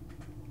certain.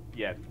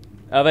 Yes.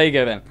 Oh, there you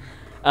go then.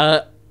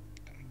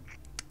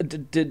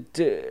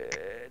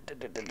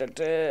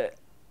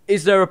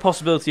 Is there a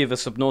possibility of a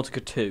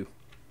Subnautica 2?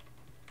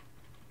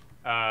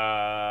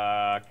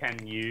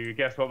 Can you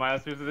guess what my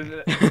answer is?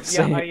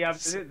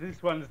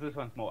 This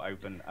one's more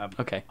open.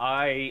 Okay.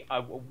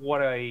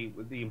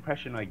 The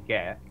impression I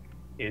get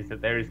is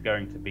that there is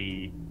going to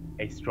be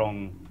a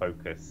strong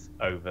focus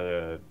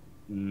over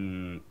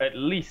at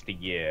least a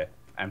year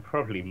and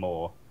probably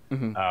more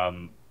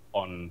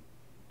on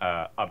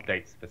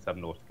updates for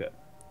Subnautica.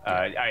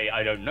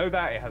 I don't know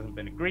that, it hasn't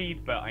been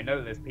agreed, but I know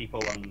that there's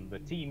people on the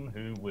team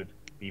who would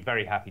be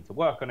very happy to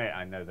work on it.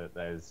 I know that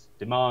there's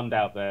demand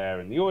out there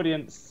in the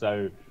audience,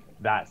 so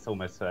that's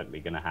almost certainly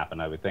going to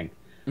happen, I would think.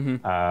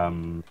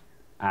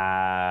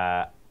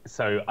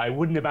 So I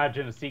wouldn't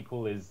imagine a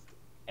sequel is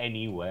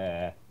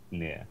anywhere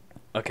near.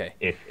 Okay.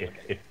 If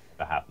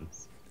that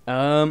happens.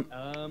 How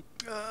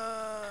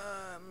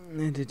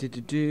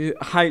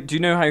do you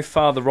know how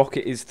far the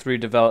rocket is through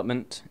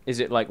development? Is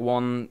it like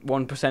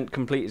 1%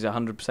 complete? Is it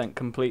 100%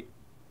 complete?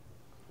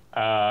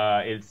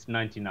 It's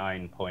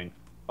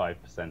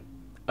 99.5%.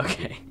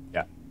 Okay.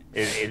 Yeah,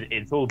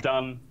 it's all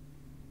done.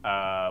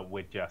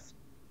 We're just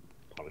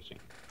polishing.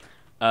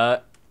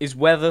 Is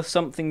weather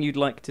something you'd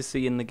like to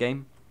see in the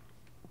game?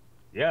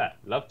 Yeah,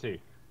 love to.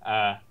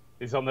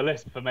 It's on the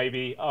list for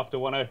maybe after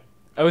 1.0.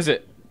 Oh, is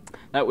it?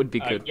 That would be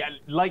good. Yeah,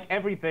 like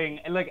everything,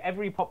 like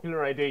every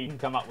popular idea you can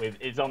come up with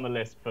is on the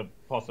list for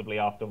possibly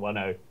after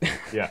 1.0.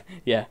 Yeah.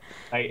 Yeah.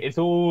 It's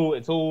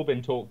all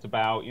been talked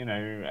about. You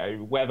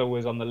know, weather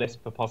was on the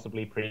list for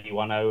possibly pre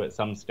 1.0 at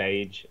some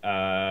stage.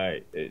 So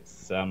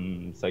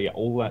yeah,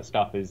 all that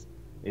stuff is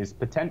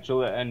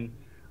potential, and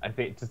I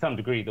think to some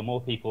degree, the more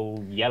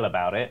people yell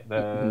about it,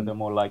 the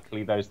more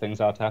likely those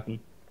things are to happen.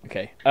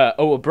 Okay.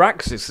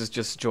 Abraxas has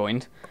just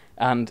joined,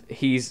 and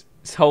he's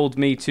told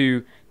me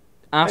to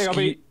ask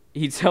you.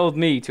 He told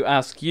me to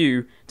ask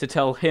you to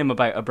tell him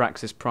about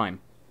Abraxas Prime.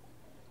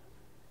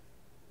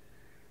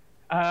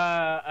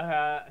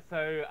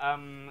 So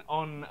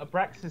on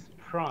Abraxas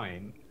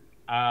Prime,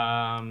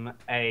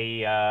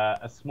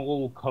 a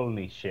small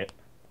colony ship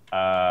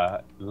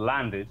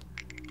landed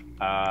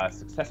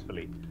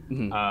successfully.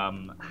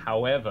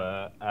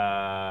 However,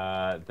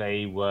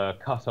 they were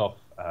cut off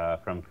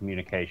from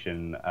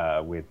communication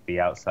with the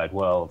outside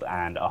world,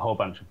 and a whole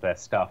bunch of their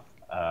stuff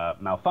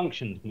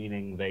malfunctioned,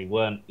 meaning they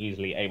weren't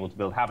easily able to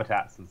build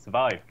habitats and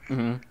survive.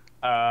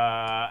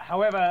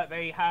 However,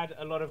 they had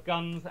a lot of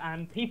guns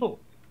and people,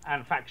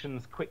 and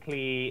factions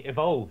quickly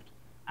evolved,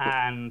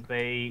 and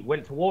they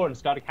went to war and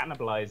started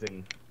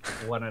cannibalizing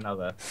one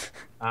another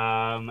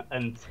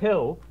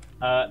until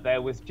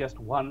there was just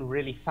one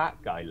really fat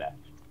guy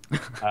left.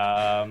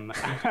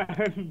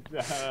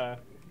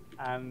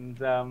 And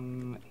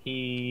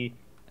he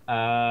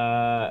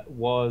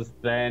was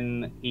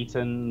then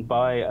eaten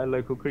by a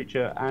local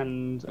creature,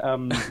 and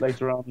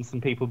later on some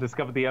people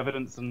discovered the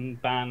evidence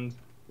and banned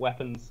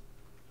weapons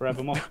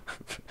forevermore.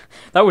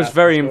 That was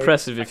very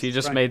impressive if you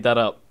just made that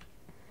up.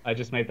 I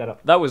just made that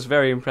up. That was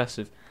very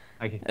impressive.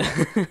 Okay.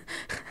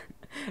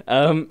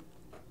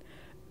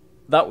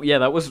 That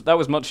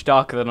was much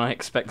darker than I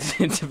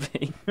expected it to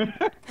be.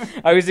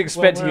 I was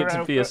expecting it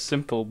to be a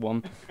simple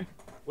one.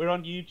 We're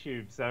on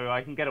YouTube, so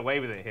I can get away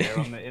with it here.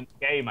 In the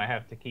game, I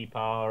have to keep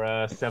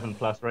our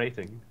 7+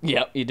 rating.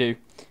 Yeah, you do.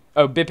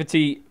 Oh,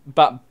 Bippity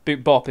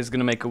Bop is going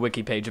to make a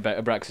wiki page about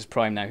Abraxas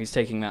Prime now. He's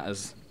taking that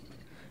as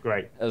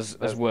great as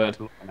word.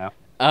 Now.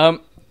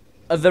 Are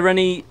there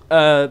any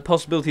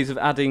possibilities of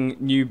adding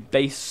new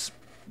base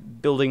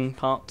building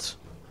parts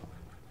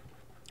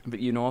that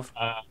you know of?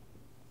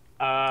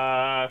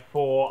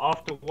 For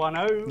after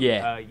 1.0?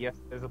 Yeah. Yes,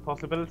 there's a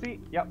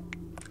possibility. Yep.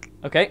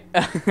 Okay.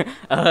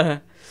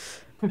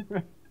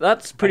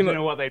 That's pretty much. I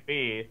don't know what they'd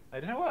be.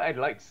 I don't know what I'd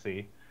like to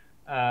see.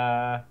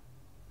 I'd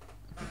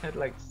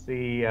like to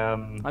see.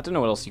 I don't know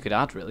what else you could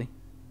add, really.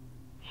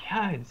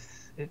 Yeah,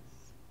 it's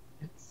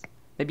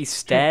maybe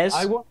stairs.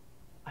 I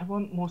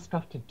want more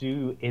stuff to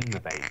do in the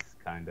base,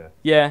 kind of.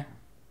 Yeah.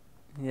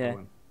 Yeah.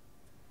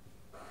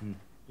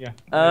 Yeah.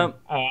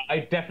 I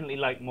definitely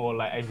like more.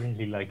 Like I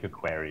really like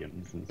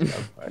aquariums and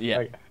stuff.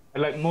 Yeah.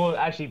 Like more.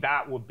 Actually,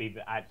 that would be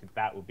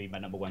my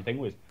number one thing.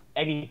 Was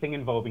anything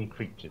involving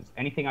creatures,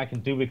 anything I can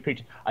do with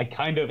creatures.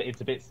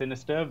 It's a bit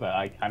sinister, but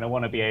I kind of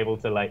want to be able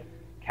to like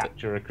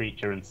capture a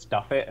creature and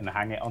stuff it and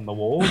hang it on the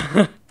wall.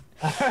 You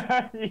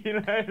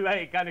know, like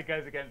it kind of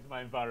goes against my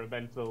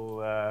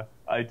environmental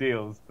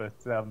ideals, but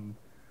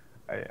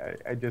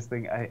I just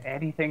think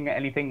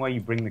anything where you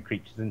bring the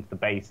creatures into the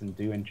base and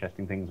do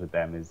interesting things with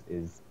them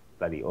is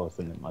bloody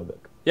awesome in my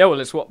book. Yeah,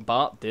 well, it's what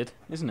Bart did,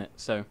 isn't it?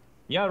 So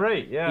Yeah,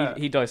 right. Yeah.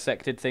 He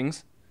dissected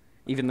things,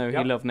 even though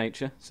he loved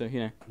nature. So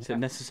it's a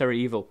necessary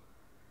evil.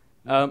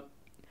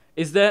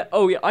 Is there?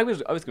 Oh yeah, I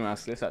was going to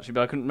ask this actually,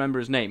 but I couldn't remember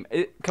his name.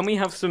 Can we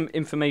have some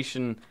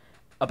information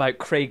about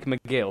Craig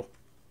McGill?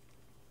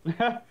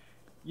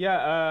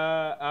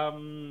 Yeah.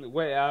 Wait.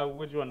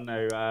 What do you want to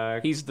know?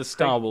 He's the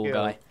Star Wars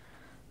guy.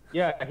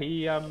 Yeah.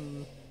 He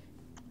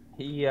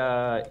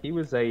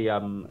was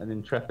an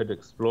intrepid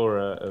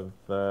explorer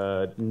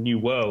of new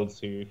worlds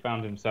who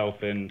found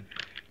himself in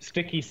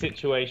sticky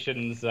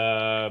situations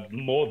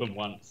more than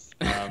once.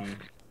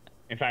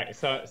 In fact,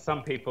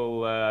 some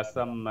people,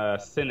 some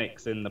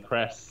cynics in the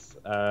press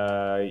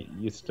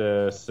used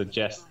to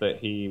suggest that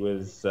he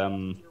was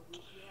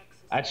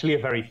actually a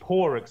very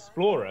poor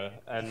explorer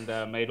and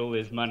made all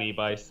his money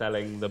by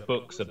selling the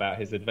books about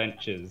his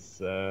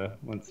adventures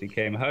once he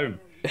came home.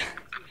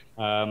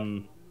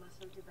 Craig,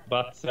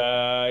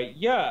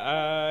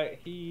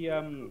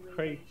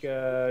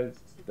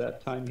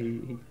 that time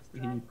he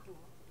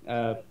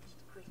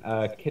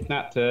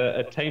kidnapped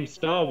a tame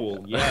Star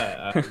Wars.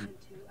 Yeah.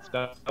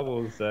 Star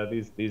Wars,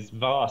 these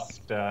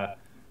vast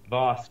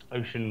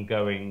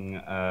ocean-going,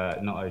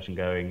 not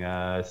ocean-going,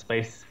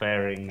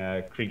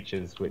 spacefaring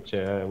creatures, which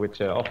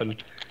are often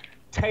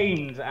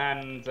tamed,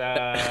 and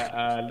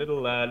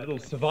little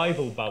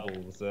survival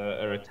bubbles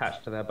are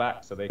attached to their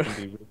back, so they can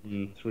be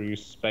ridden through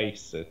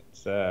space at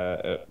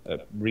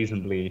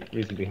reasonably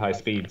high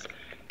speeds.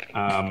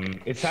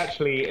 It's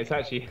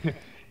actually.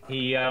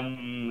 He,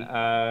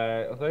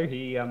 although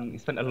he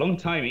spent a long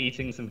time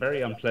eating some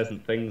very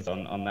unpleasant things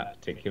on that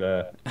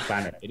particular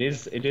planet, it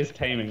is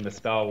taming the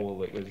Star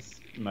Wars that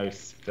was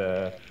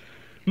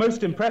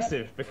most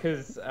impressive,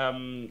 because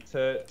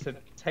to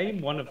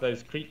tame one of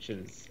those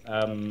creatures,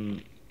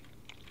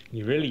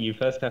 you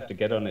first have to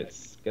get on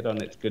its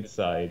good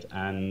side,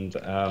 and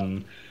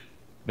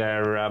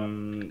they're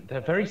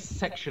very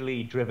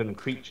sexually driven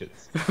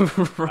creatures.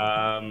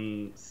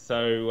 Mr.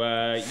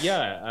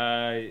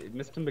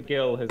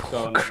 McGill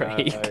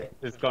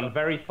has gone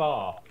very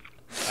far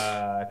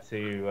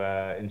to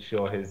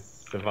ensure his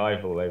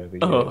survival over the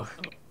years. Oh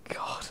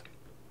God!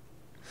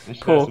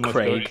 Poor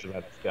Craig.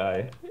 About this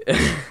guy.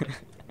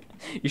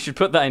 You should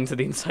put that into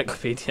the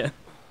encyclopedia.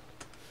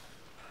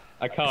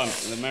 I can't.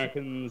 The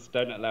Americans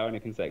don't allow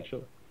anything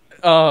sexual.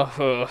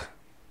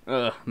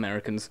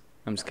 Americans.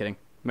 I'm just kidding.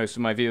 Most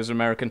of my viewers are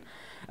American.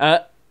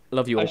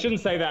 Love you all. I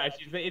shouldn't say that.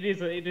 Actually,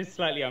 it is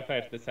slightly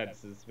unfair to the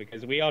censors,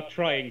 because we are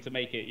trying to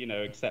make it,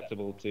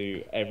 acceptable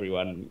to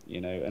everyone,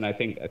 and I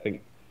think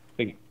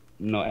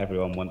not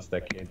everyone wants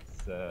their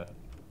kids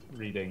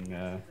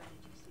reading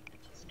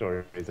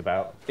stories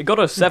about. It got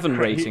a 7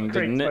 rating,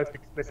 didn't it? Most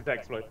explicit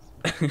exploits.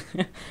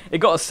 It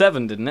got a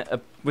 7, didn't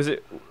it? Was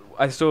it?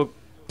 I saw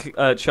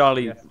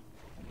Charlie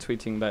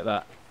tweeting about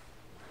that.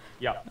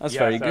 Yeah, that's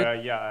very good.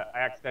 I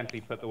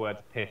accidentally put the words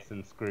piss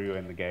and screw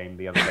in the game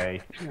the other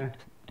day.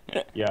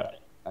 Yeah,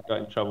 I got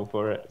in trouble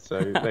for it,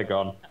 so they're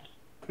gone.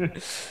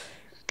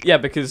 Yeah,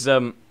 because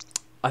I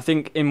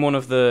think in one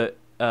of the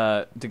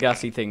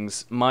Degassi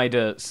things,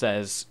 Maida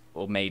says,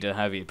 or Maida,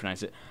 however you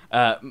pronounce it,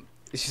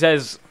 she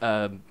says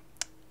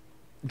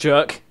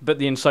jerk, but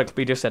the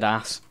encyclopedia said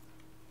ass.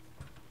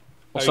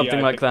 Or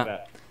something like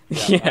that.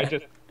 Yeah.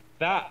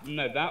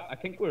 I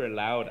think we're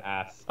allowed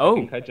ass. Oh. I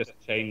think I just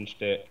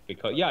changed it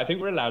because I think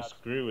we're allowed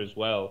screw as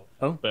well.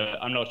 Oh.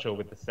 But I'm not sure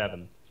with the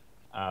 7.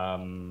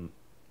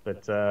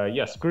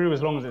 Screw,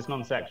 as long as it's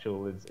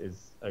non-sexual,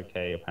 is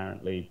okay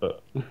apparently.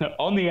 But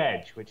on the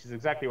edge, which is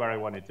exactly where I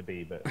wanted to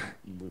be, but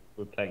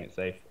we're playing it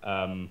safe.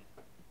 No,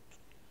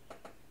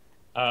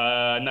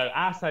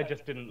 ass I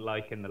just didn't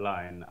like in the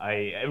line.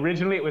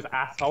 Originally it was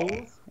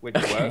assholes, which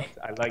worked.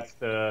 I liked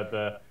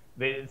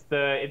it's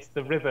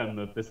the rhythm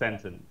of the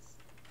sentence.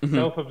 Mm-hmm.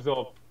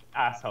 Self-absorbed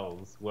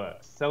assholes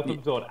works.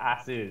 Self-absorbed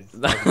asses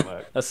doesn't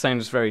work. That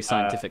sounds very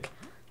scientific.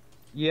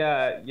 So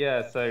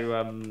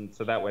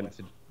that went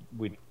to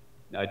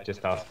I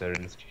just asked her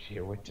in the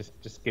studio,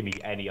 just give me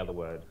any other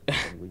word,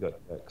 and we got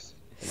works.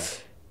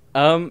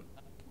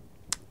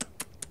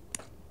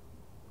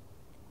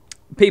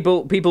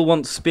 People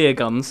want spear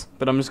guns,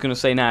 but I'm just going to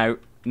say now,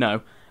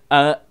 no.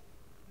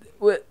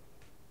 Will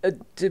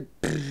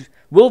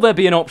there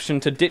be an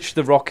option to ditch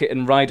the rocket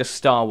and ride a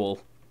Star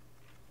Wall?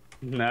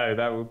 No,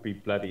 that would be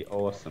bloody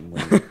awesome.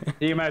 Can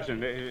you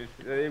imagine?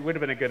 It would have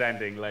been a good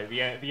ending. Like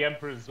the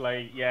Emperor's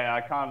like, I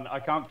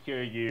can't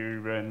cure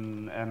you,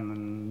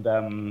 and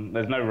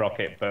there's no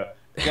rocket, but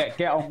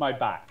get on my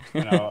back,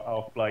 and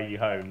I'll fly you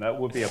home. That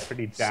would be a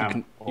pretty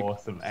damn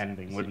awesome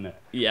ending, wouldn't it?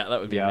 Yeah, that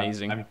would be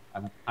amazing.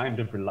 I'm kind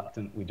of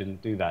reluctant we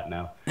didn't do that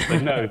now.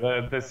 But no,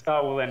 the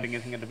Star Wars ending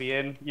isn't going to be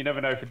in. You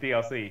never know for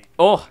DLC.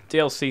 Oh,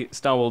 DLC,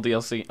 Star Wars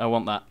DLC. I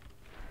want that.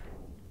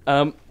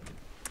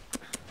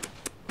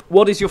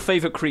 What is your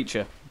favourite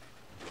creature?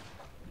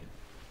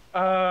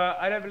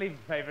 I don't believe in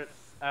favourites,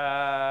 but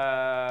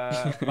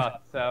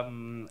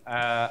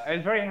I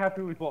was very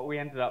happy with what we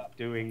ended up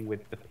doing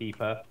with the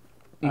Peeper,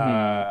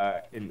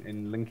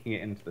 in linking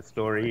it into the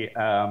story.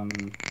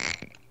 And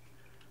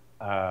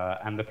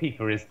the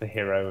Peeper is the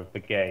hero of the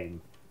game.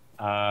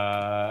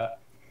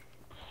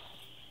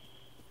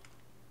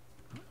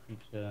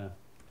 creature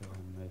do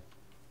I most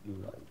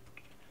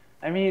like?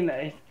 I mean,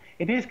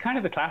 it is kind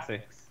of the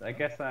classics. I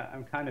guess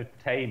I'm kind of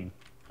tame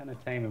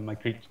in my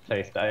creature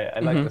taste. I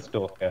like the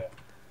stalker.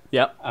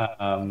 Yep.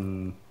 I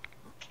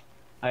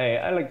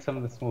like some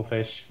of the small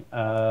fish,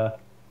 but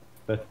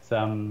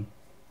and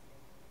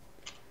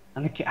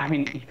I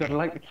mean, you've got to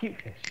like the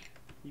cute fish.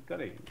 You've got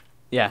to.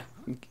 Yeah.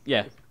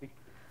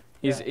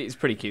 He's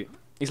pretty cute.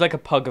 He's like a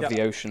pug of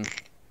the ocean.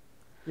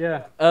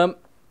 Yeah.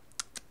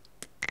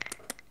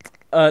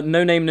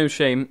 No Name, No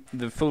Shame.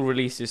 The full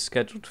release is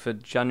scheduled for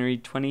January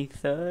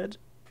 23rd.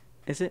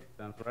 Is it?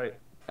 Sounds right.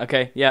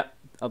 Okay. Yeah.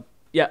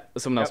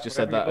 Someone else just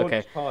said that.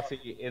 Okay.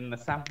 Party in the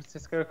San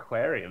Francisco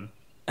Aquarium,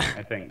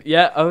 I think.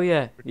 Yeah. Oh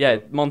yeah. Yeah.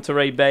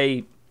 Monterey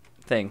Bay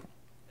thing.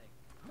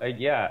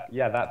 Yeah.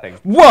 That thing.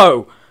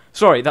 Whoa!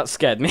 Sorry, that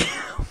scared me.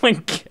 Oh my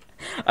God.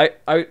 I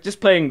was just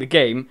playing the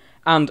game,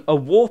 and a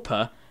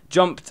warper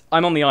jumped.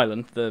 I'm on the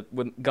island, the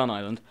gun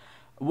island.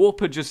 A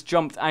warper just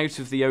jumped out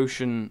of the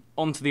ocean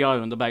onto the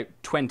island about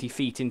 20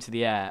 feet into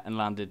the air and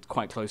landed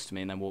quite close to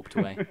me and then walked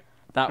away.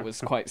 That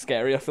was quite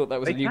scary. I thought that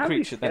was a new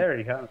creature. They can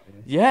be scary, can't they?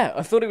 Yeah,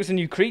 I thought it was a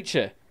new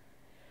creature.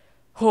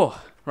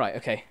 Oh, right,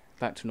 okay.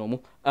 Back to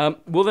normal.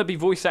 Will there be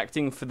voice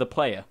acting for the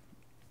player?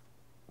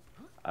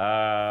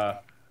 I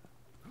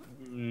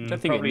don't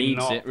think it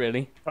needs it,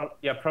 really.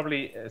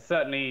 Probably.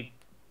 Certainly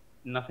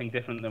nothing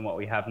different than what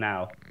we have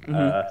now.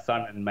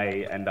 Simon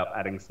may end up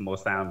adding some more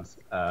sounds.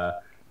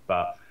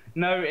 But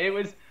no, it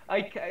was...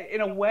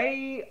 in a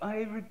way,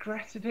 I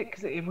regretted it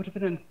because it would have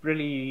been a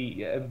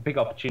really big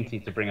opportunity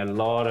to bring a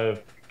lot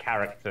of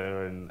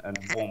character and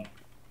warmth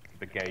to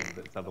the game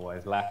that's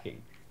otherwise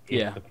lacking.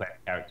 If the player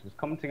character was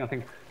commenting on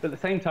things. But at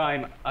the same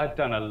time, I've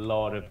done a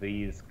lot of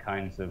these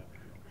kinds of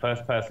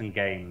first-person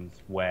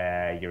games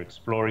where you're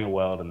exploring a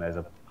world and there's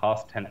a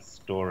past tense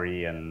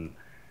story, and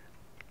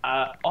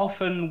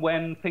often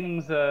when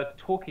things are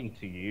talking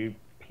to you,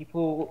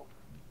 people,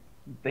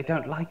 they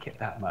don't like it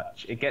that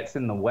much. It gets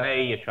in the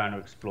way. You're trying to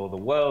explore the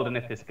world, and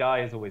if this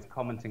guy is always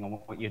commenting on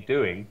what you're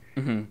doing,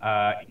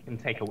 it can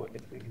take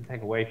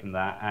away from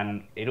that,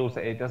 and it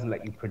doesn't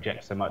let you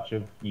project so much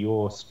of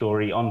your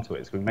story onto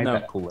it. So we made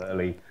that call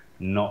early,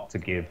 not to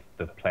give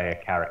the player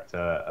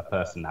character a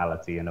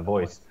personality and a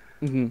voice.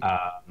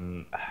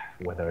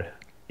 Whether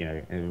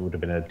it would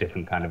have been a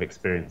different kind of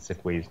experience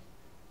if we'd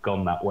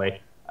gone that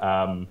way,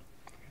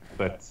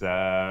 but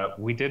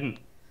we didn't.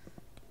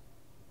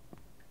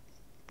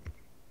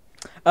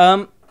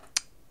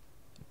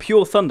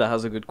 Pure Thunder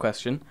has a good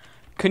question.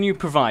 Can you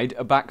provide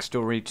a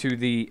backstory to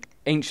the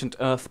ancient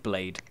Earth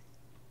Blade?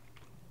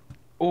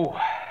 The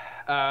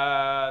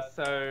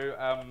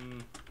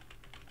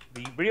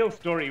real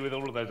story with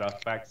all of those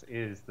artifacts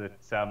is that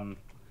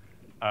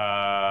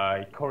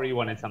Corey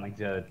wanted something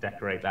to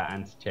decorate that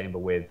antechamber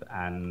with,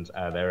 and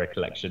they're a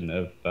collection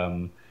of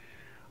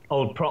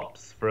old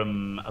props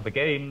from other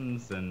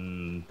games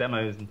and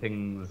demos and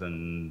things,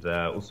 and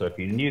also a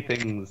few new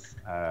things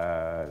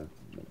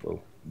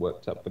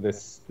worked up for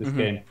this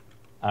game.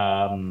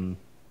 And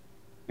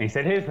he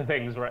said, "Here's the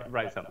things.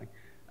 Write something."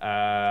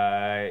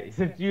 He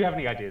said, "Do you have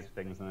any ideas for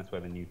things?" And that's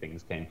where the new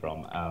things came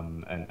from.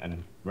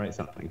 And write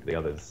something for the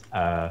others.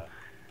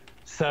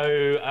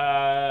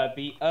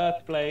 The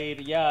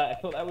Earthblade, I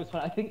thought that was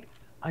fun.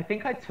 I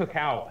think I took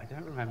out. I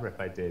don't remember if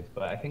I did,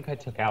 but I think I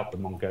took out the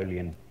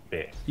Mongolian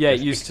bit. Yeah, it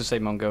used to say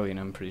Mongolian.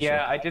 I'm pretty sure.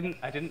 Yeah, I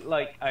didn't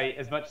like.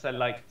 As much as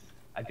I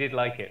did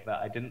like it,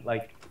 but I didn't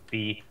like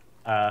the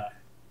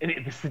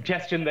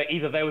suggestion that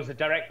either there was a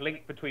direct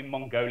link between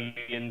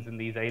Mongolians and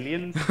these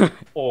aliens,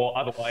 or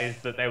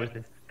otherwise that there was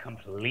this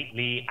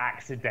completely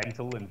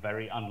accidental and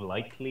very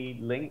unlikely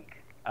link.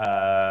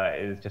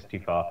 It was just too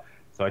far.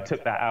 So I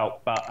took that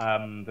out, but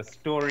the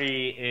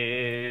story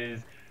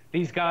is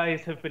these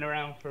guys have been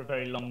around for a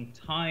very long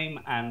time,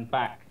 and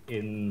back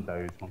in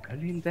those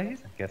Mongolian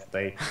days, I guess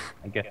they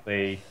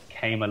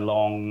came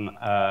along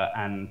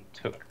and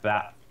took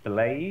that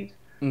blade.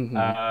 It's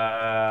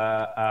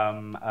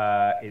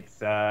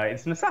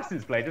an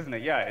assassin's blade, isn't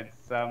it? Yeah,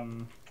 it's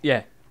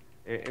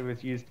It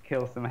was used to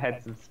kill some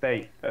heads of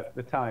state at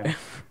the time.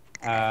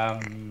 I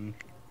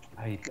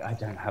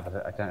don't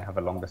have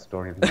a longer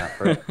story than that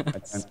for it.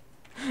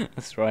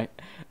 That's right.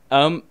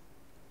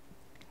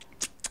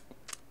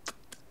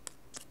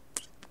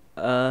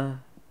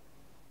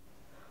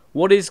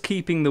 What is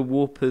keeping the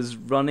warpers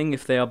running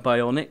if they are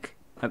bionic?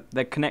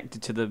 They're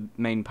connected to the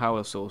main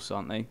power source,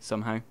 aren't they?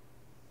 Somehow.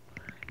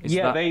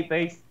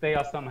 They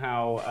are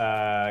somehow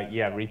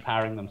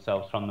repowering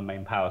themselves from the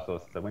main power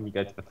source. So when you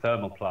go to the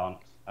thermal plant,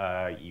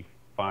 you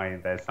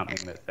find there's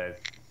something that says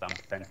some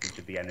percentage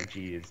of the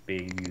energy is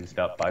being used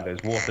up by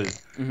those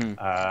warpers.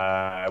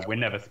 We're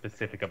never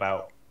specific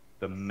about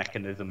the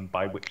mechanism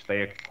by which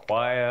they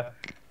acquire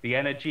the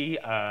energy.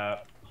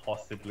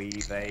 Possibly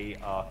they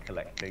are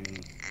collecting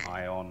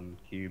ion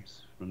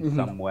cubes from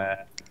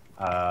somewhere.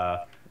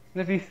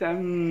 Maybe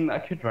I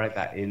could write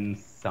that in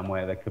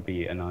somewhere. There could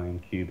be an ion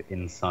cube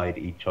inside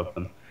each of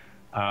them.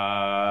 They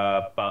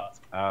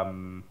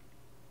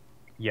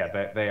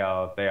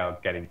are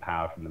getting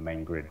power from the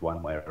main grid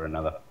one way or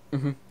another.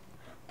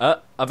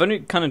 I've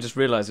only kind of just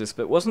realised this,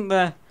 but wasn't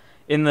there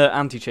in the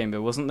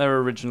antechamber? Wasn't there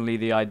originally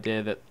the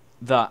idea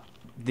that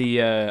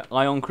the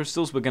ion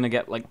crystals were going to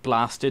get like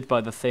blasted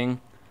by the thing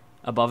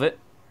above it,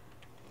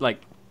 like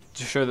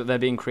to show that they're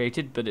being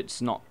created? But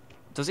it's not.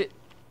 Does it?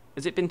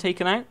 Has it been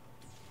taken out?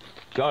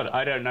 God,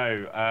 I don't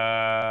know.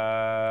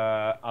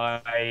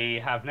 I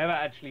have never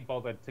actually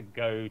bothered to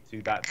go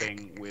to that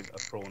thing with a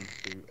prawn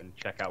suit and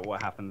check out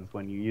what happens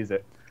when you use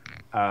it.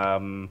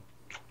 So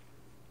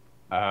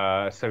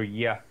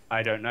yeah,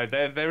 I don't know.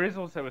 There is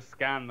also a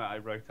scan that I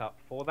wrote up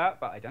for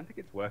that, but I don't think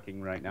it's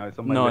working right now. It's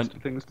on my list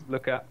of things to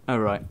look at. Oh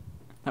right,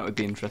 that would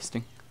be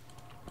interesting.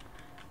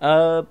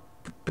 How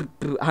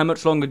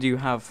much longer do you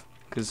have?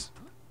 Because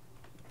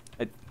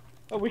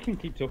oh, we can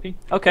keep talking.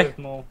 Okay,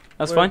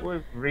 that's fine.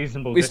 We're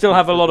reasonable. We still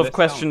have a lot of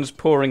questions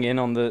pouring in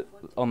on the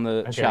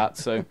chat,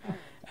 so.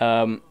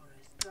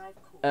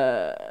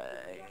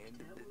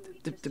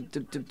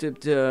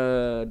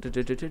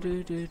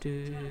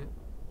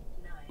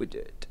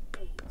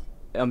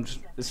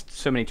 There's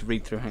so many to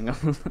read through. Hang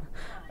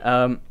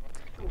on.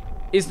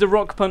 Is the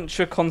rock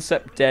puncher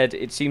concept dead?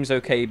 It seems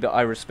okay, but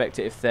I respect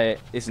it if there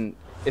isn't.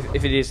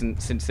 If it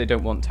isn't, since they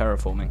don't want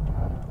terraforming.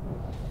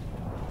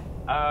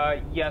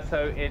 Yeah.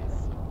 So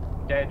it's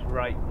dead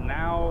right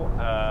now.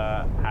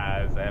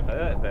 As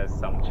ever, there's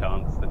some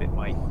chance that it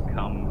might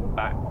come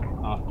back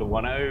after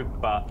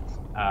 1.0, but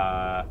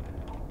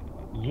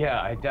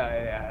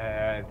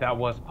yeah, that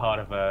was part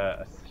of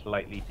a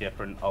slightly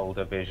different,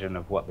 older vision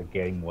of what the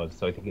game was,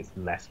 so I think it's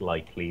less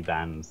likely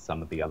than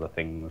some of the other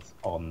things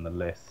on the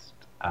list.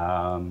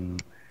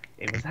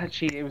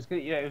 It was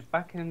good. Yeah, it was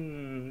back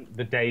in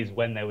the days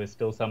when there was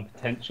still some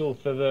potential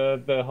for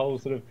the whole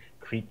sort of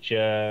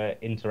creature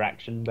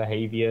interaction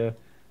behavior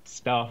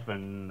stuff,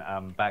 and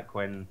back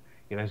when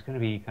there's going to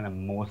be kind of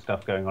more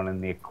stuff going on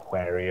in the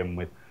aquarium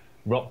with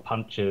rock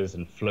punchers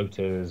and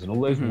floaters and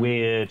all those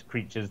weird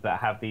creatures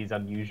that have these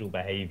unusual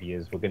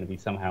behaviors. We're going to be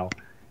somehow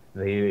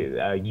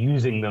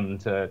using them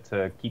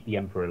to keep the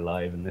Emperor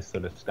alive and this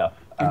sort of stuff.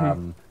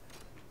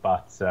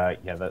 But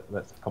yeah,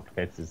 that's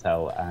complicated as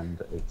hell,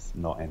 and it's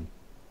not in.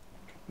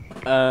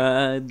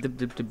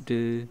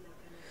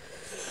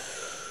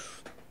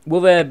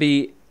 Will there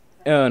be?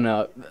 Oh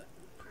no.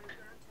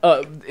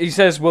 He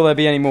says, "Will there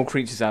be any more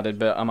creatures added?"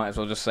 But I might as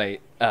well just say,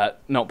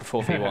 not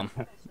before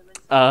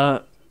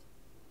V1.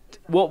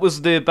 What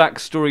was the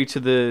backstory to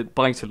the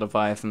Biter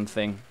Leviathan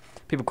thing?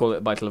 People call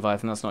it Biter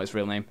Leviathan. That's not its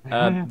real name.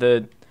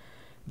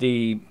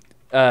 The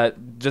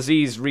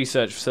disease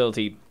research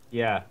facility.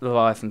 Yeah.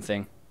 Leviathan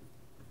thing.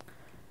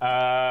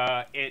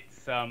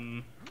 It's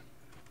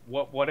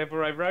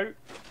whatever I wrote.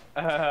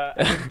 I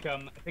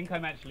think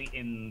I'm actually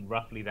in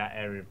roughly that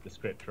area of the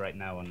script right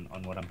now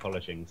on what I'm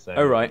polishing. So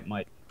oh right.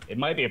 It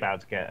might be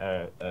about to get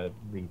a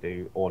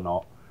redo or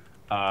not.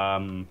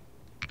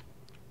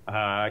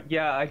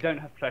 Yeah, I don't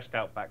have fleshed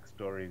out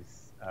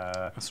backstories.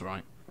 That's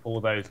right.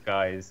 For those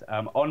guys.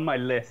 On my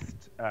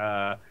list,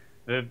 the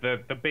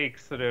big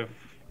sort of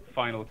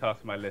final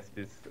task on my list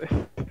is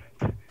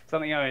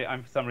something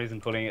I'm for some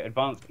reason calling it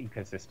advanced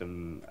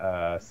ecosystem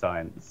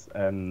science,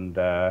 and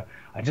I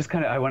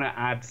want to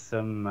add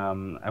some.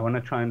 I want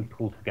to try and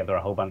pull together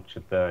a whole bunch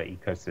of the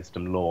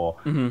ecosystem lore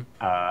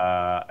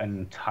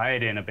and tie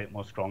it in a bit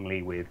more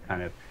strongly with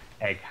kind of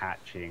egg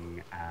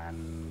hatching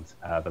and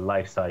the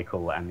life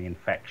cycle and the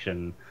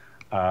infection,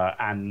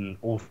 and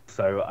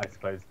also I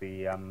suppose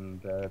the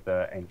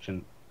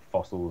ancient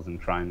fossils, and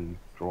try and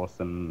draw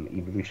some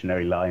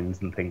evolutionary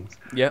lines and things.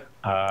 Yep.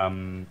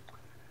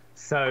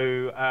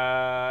 So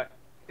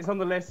it's on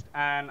the list,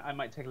 and I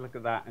might take a look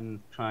at that and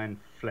try and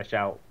flesh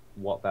out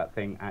what that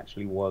thing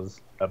actually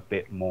was a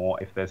bit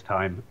more if there's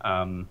time.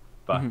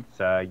 But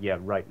yeah,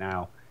 right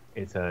now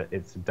it's a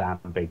damn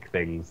big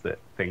thing that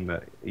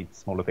eats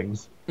smaller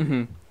things.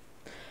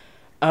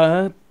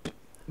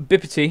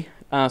 Bippity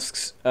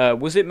asks,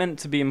 was it meant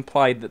to be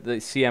implied that the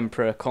Sea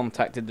Emperor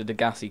contacted the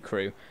Degassi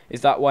crew?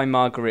 Is that why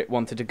Margaret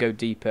wanted to go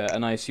deeper?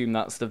 And I assume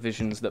that's the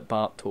visions that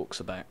Bart talks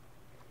about.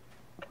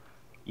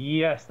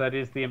 Yes, that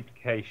is the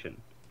implication.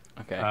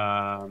 Okay.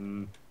 Yeah.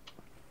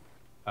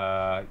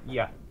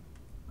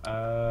 Do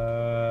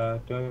I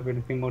have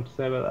anything more to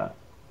say about that?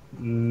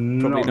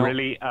 Not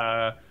really.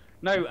 No,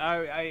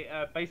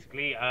 I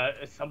basically,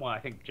 someone, I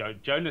think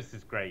Jonas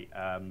is great,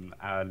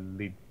 our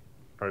lead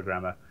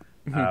programmer.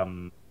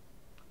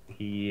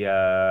 He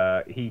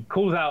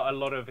calls out a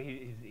lot of,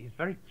 he's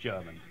very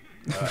German.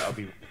 I'll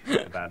be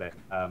about it.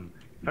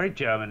 Very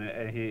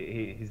German.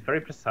 He's very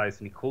precise,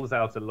 and he calls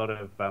out a lot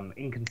of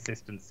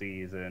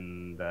inconsistencies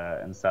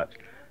and such.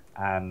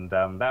 And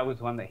that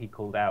was one that he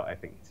called out. I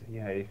think,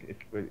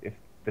 if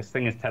this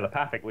thing is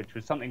telepathic, which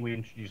was something we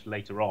introduced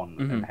later on,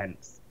 and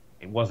hence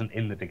it wasn't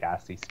in the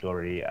Degassi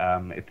story.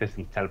 If this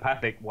thing's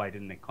telepathic, why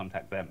didn't it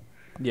contact them?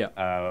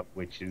 Yeah.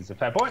 Which is a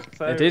fair point.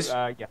 So, it is.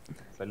 Yeah.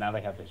 So now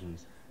they have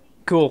visions.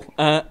 Cool.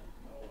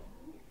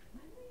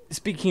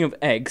 Speaking of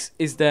eggs,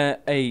 is there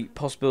a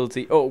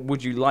possibility, or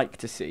would you like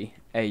to see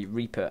a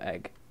Reaper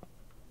egg?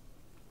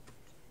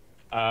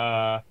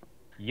 Yeah,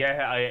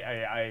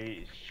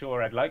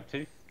 I'd like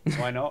to.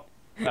 Why not?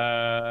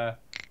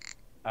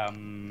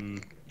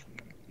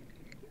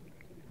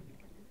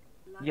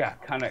 Yeah,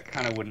 kind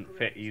of wouldn't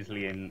fit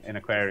easily in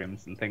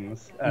aquariums and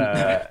things.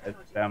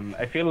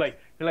 I feel like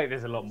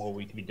there's a lot more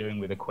we could be doing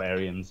with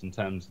aquariums in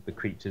terms of the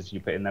creatures you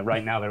put in there.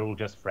 Right now, they're all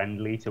just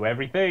friendly to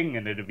everything,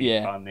 and it'd be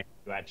fun if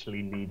you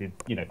actually needed.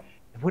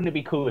 Wouldn't it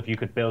be cool if you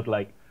could build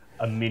like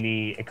a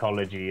mini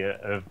ecology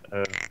of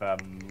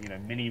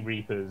mini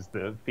reapers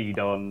that feed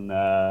on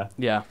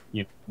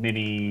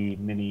mini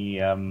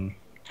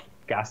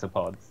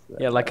gasopods.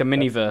 Yeah, like a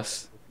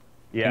miniverse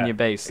in your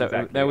base.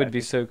 Exactly. That would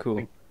be so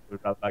cool.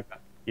 Like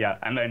that. Yeah,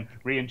 and then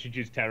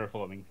reintroduce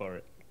terraforming for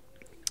it.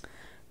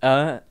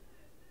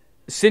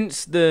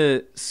 Since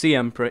the Sea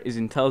Emperor is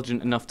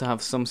intelligent enough to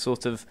have some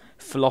sort of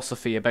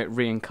philosophy about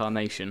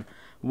reincarnation,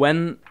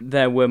 when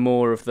there were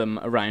more of them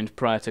around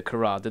prior to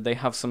Kara, did they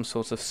have some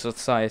sort of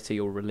society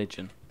or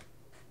religion?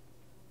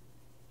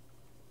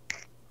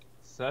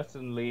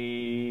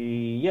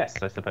 Certainly,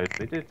 yes, I suppose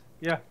they did.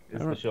 Yeah,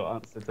 is the short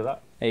answer to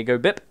that. There you go,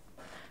 Bip.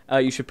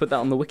 You should put that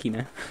on the wiki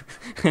now.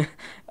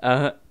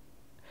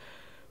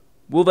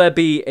 Will there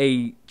be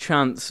a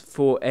chance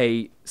for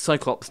a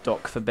Cyclops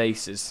dock for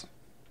bases?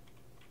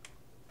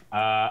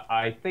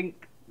 I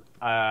think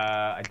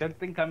I don't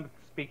think I'm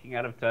speaking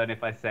out of turn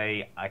if I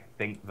say I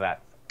think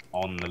that's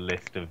on the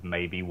list of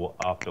maybe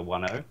after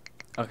 1.0.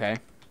 Okay.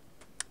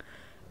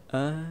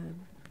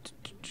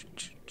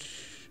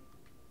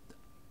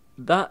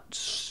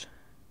 That's...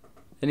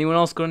 Anyone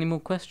else got any more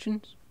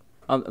questions?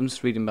 I'm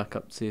just reading back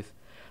up to see if...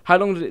 How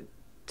long did it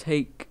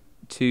take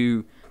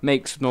to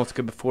make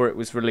Subnautica before it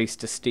was released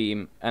to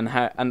Steam, and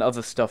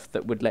other stuff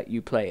that would let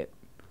you play it?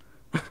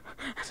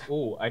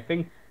 Oh, I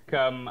think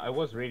I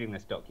was reading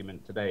this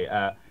document today.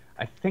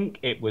 I think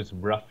it was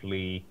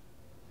roughly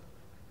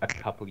a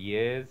couple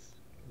years,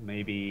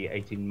 maybe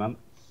 18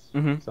 months,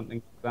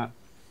 something like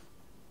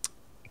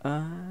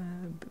that.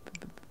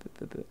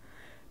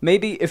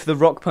 Maybe if the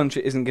rock puncher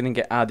isn't going to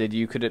get added,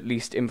 you could at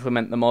least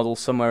implement the model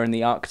somewhere in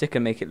the Arctic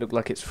and make it look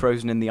like it's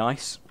frozen in the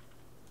ice.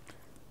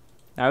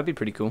 That would be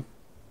pretty cool.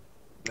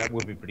 That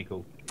would be pretty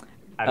cool.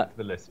 Add it to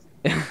the list.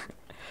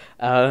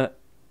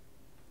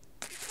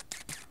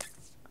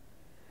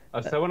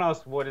 Someone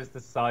asked, what is the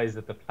size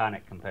of the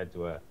planet compared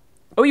to Earth?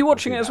 Oh, you're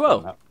watching it as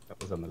well?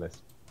 That was on the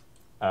list.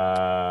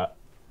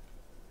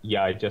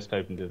 Yeah, I just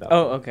opened it up.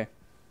 Oh, okay.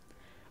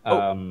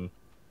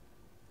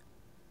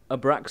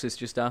 Abraxas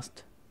just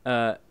asked,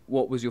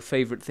 what was your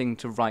favourite thing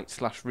to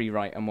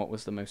write/rewrite, and what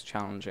was the most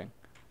challenging?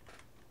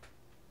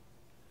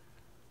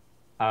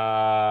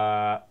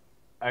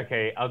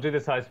 Okay, I'll do the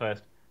size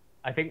first.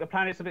 I think the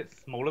planet's a bit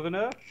smaller than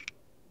Earth.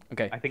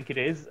 Okay. I think it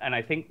is, and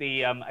I think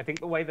the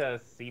way the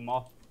sea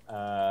moth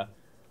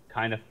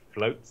kind of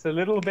floats a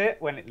little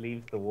bit when it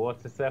leaves the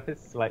water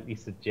surface slightly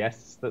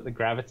suggests that the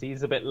gravity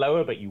is a bit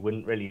lower, but you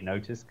wouldn't really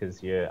notice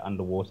because you're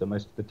underwater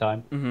most of the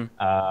time.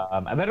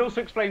 And that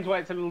also explains why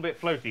it's a little bit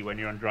floaty when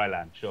you're on dry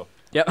land. Sure.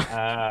 Yep.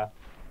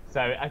 So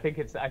I think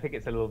it's a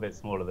little bit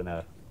smaller than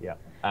Earth. Yeah.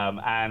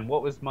 And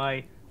what was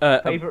my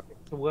favorite thing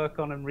to work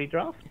on and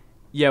redraft?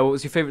 Yeah. What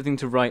was your favorite thing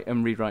to write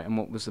and rewrite, and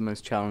what was the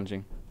most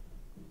challenging?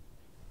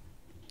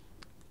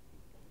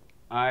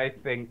 I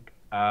think.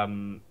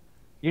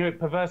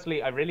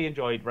 Perversely, I really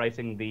enjoyed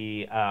writing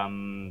the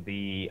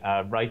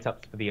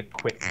write-ups for the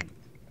equipment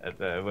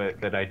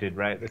that I did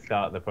right at the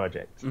start of the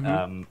project,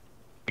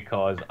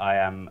 because I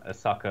am a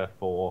sucker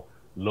for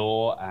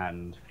lore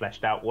and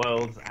fleshed out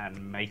worlds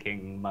and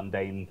making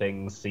mundane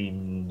things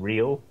seem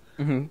real.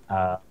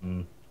 Yeah,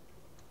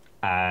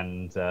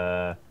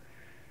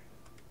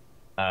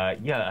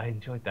 I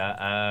enjoyed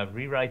that.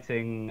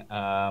 Rewriting,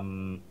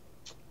 I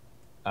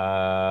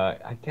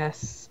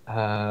guess.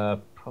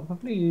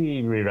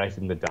 Probably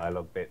rewriting the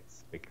dialogue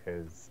bits,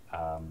 because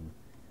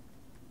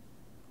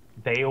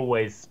they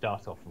always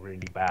start off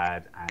really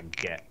bad and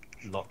get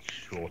lots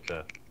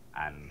shorter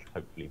and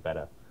hopefully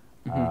better.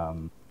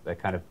 They're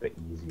kind of the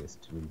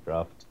easiest to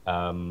redraft.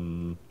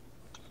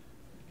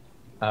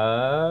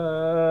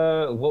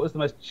 What was the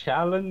most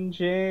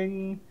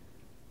challenging?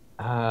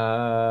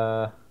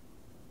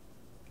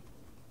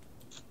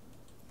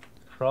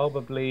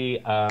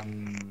 Probably. Oh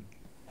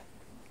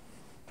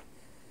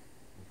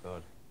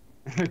God.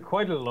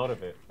 Quite a lot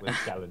of it was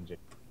challenging.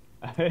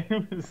 I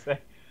would say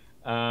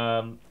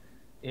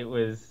it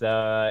was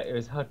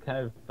hard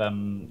kind of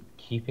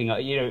keeping up.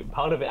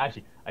 Part of it,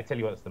 actually, I tell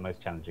you what's the most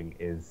challenging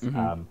is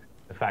the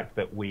fact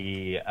that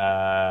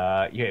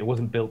it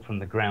wasn't built from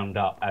the ground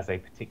up as a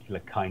particular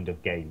kind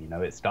of game.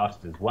 It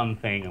started as one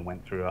thing and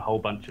went through a whole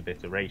bunch of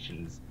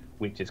iterations,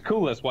 which is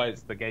cool. That's why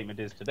it's the game it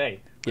is today.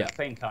 But at the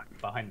same time,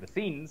 behind the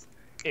scenes,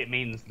 it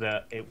means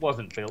that it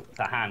wasn't built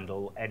to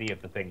handle any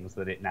of the things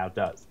that it now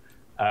does.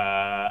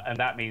 And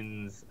that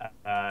means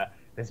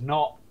there's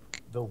not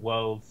the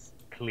world's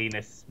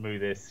cleanest,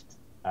 smoothest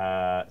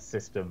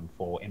system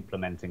for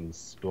implementing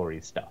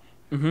story stuff.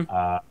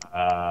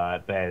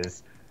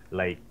 There's,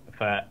 like,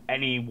 for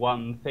any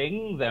one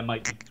thing, there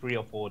might be 3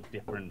 or 4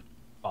 different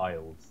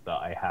files that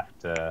I have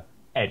to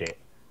edit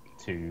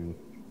to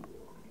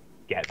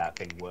get that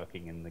thing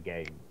working in the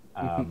game.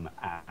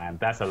 And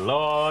that's a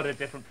lot of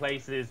different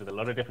places with a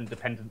lot of different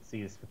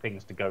dependencies for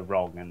things to go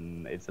wrong,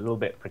 and it's a little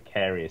bit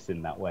precarious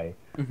in that way.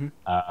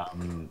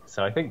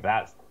 So I think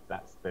that's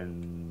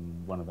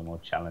been one of the more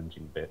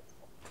challenging bits.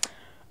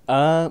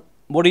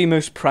 What are you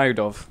most proud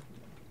of?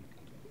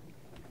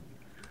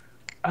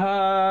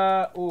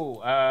 Ask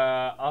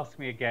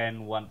me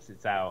again once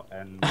it's out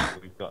and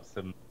we've got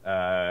some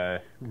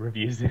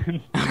reviews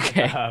in.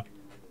 Okay.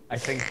 I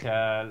think.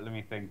 Let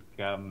me think.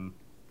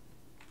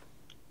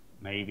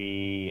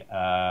 Maybe.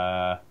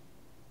 I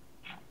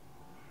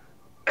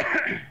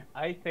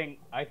think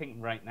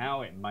right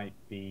now it might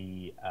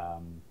be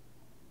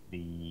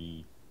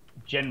the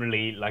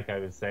generally, like I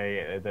would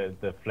say,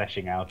 the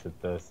fleshing out of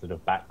the sort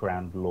of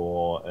background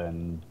lore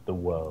and the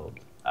world.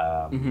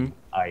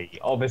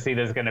 Obviously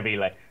there's going to be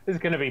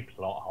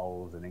plot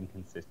holes and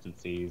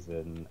inconsistencies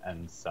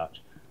and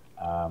such,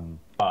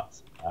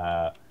 but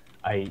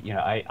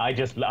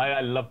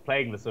I love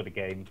playing the sort of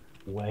game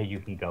where you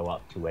can go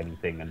up to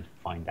anything and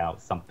find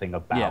out something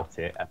about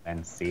it and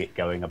then see it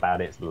going about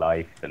its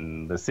life,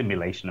 and the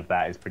simulation of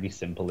that is pretty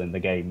simple in the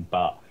game,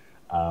 but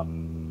for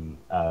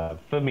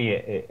me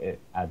it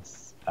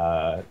adds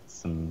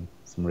some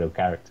real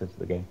character to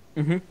the game.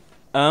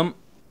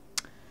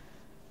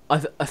 I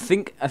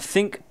think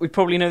we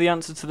probably know the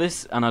answer to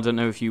this, and I don't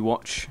know if you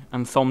watch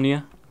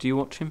Anthomnia. Do you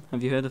watch him?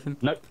 Have you heard of him?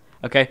 Nope.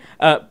 Okay.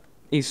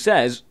 He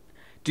says,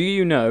 do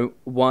you know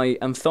why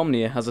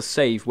Anthomnia has a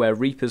save where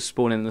Reapers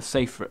spawn in the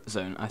safe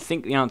zone? I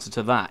think the answer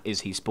to that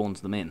is he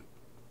spawns them in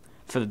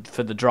for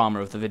the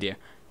drama of the video.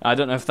 I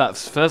don't know if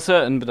that's for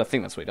certain, but I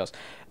think that's what he does.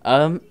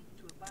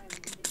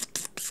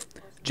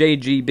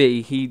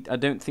 JGB, I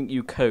don't think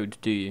you code,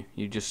 do you?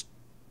 You just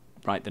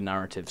write the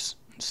narratives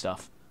and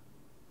stuff.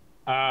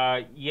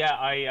 Yeah,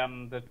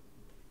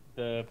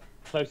 the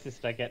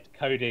closest I get to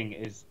coding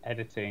is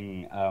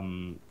editing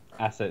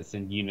assets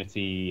in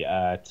Unity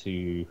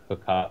to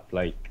hook up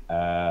like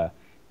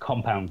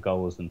compound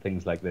goals and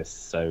things like this.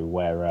 So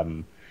where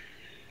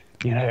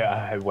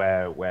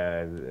where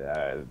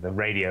the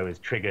radio is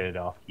triggered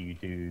after you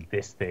do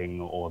this thing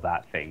or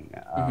that thing.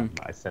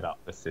 I set up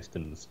the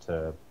systems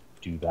to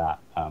do that,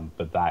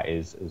 but that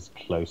is as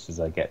close as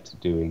I get to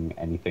doing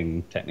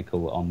anything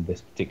technical on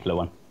this particular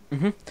one.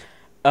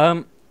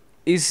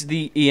 Is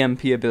the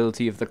EMP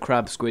ability of the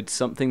crab squid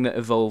something that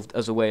evolved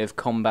as a way of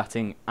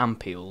combating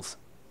ampeels?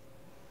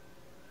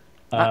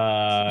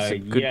 That's a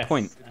good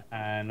point.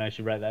 And I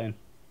should write that in.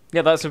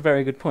 Yeah, that's a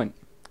very good point.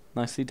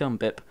 Nicely done,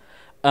 Bip.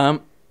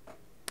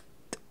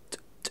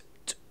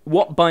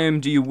 What biome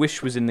do you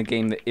wish was in the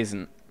game that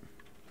isn't?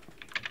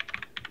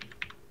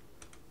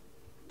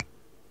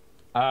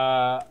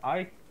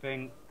 I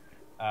think.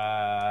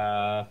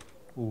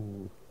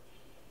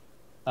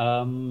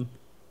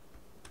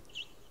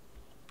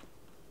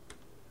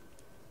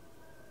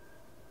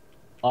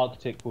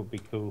 Arctic would be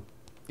cool.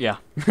 Yeah.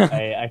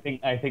 I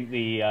think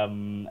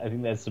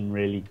there's some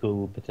really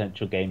cool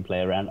potential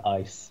gameplay around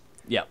ice.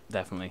 Yeah,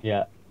 definitely.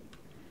 Yeah.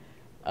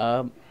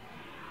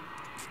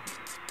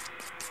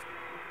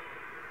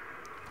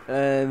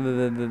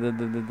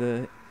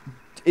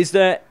 Is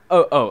there?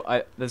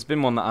 There's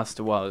been one that asked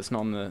a while. It's not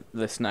on the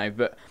list now.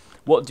 But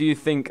what do you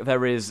think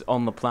there is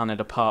on the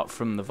planet apart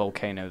from the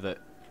volcano that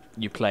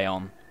you play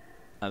on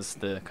as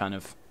the kind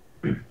of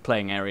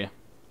playing area?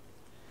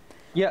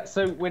 Yeah,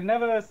 so we're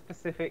never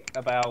specific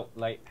about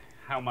like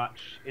how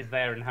much is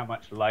there and how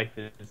much life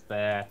is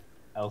there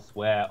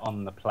elsewhere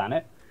on the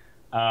planet.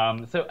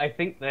 So I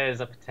think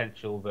there's a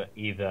potential that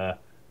either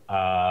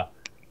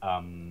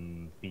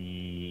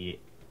the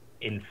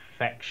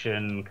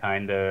infection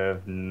kind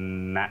of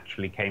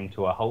naturally came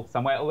to a halt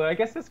somewhere, although I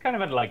guess that's kind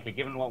of unlikely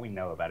given what we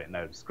know about it.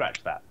 No,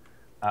 scratch that.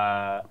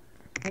 I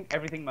think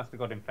everything must have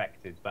got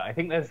infected, but I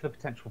think there's the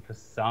potential for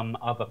some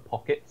other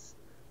pockets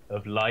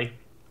of life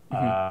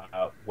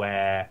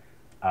where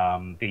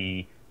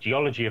the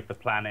geology of the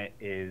planet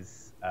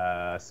is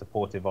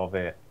supportive of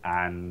it,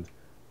 and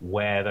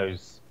where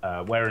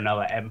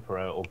another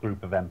emperor or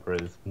group of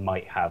emperors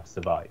might have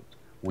survived.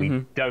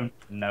 We don't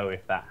know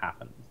if that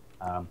happens.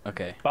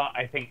 Okay. But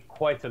I think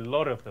quite a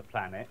lot of the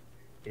planet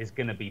is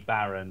going to be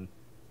barren,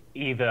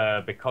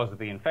 either because of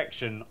the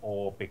infection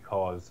or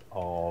because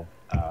of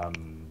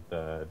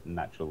the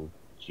natural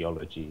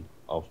geology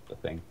of the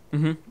thing.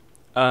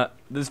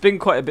 There's been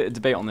quite a bit of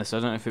debate on this. I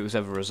don't know if it was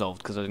ever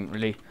resolved because I didn't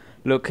really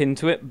look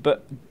into it.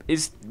 But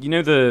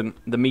the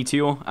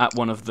meteor at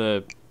one of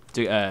the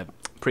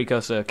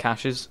precursor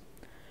caches?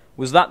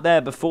 Was that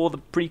there before the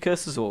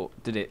precursors, or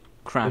did it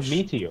crash? The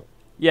meteor?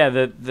 Yeah,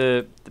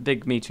 the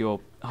big meteor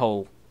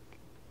hole.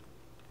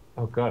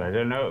 Oh god, I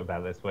don't know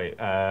about this. Wait,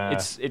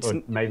 it's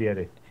maybe I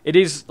do. It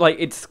is like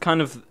it's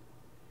kind of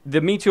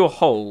the meteor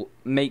hole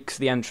makes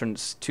the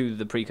entrance to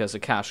the precursor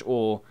cache,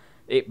 or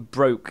it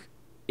broke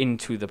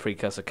into the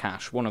precursor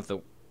cache. One of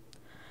the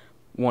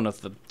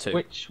two.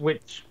 Which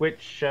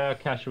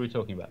cache are we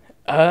talking about?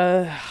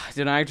 I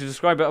don't know how to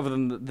describe it other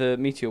than the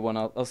meteor one.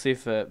 I'll see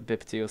if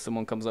Bippity or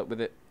someone comes up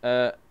with it.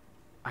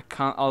 I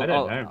can't. I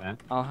don't know, man.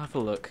 I'll have a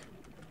look.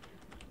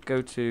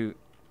 Go to.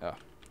 Oh,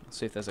 Let's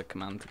see if there's a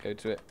command to go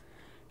to it.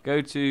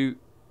 Go to...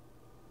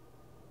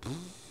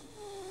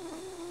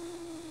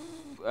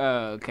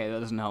 okay,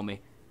 that doesn't help me.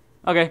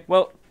 Okay,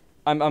 well,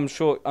 I'm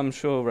sure,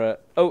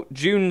 oh,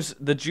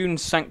 the June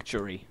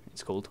Sanctuary,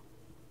 it's called,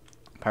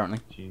 apparently.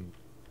 June.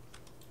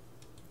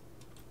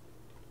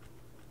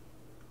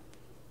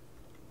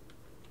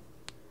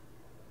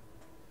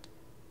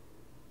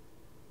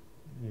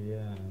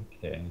 Yeah,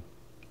 okay.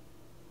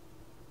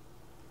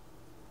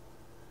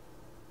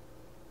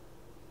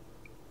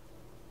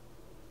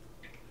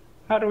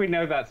 How do we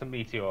know that's a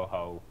meteor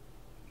hole?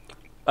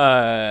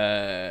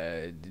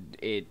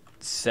 It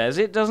says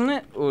it, doesn't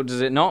it? Or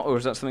does it not? Or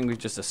is that something we've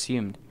just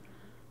assumed?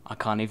 I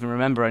can't even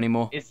remember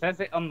anymore. It says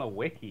it on the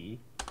wiki,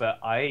 but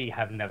I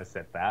have never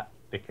said that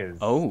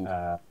because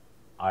I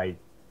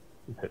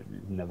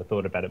never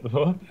thought about it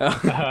before.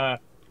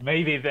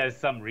 Maybe there's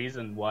some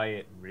reason why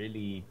it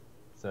really...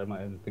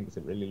 Someone thinks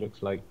it really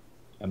looks like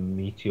a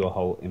meteor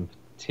hole in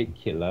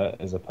particular,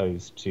 as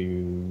opposed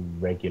to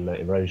regular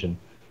erosion.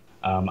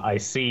 I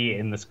see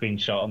in the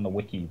screenshot on the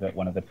wiki that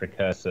one of the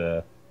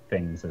precursor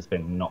things has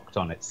been knocked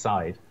on its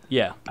side.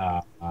 Yeah.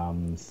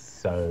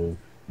 So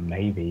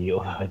maybe,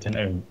 or I don't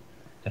know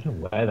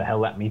where the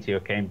hell that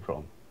meteor came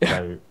from.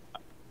 So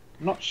I'm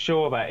not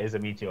sure that is a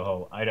meteor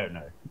hole. I don't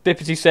know.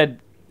 Bippity said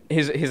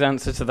his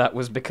answer to that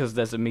was because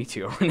there's a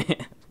meteor in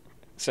it.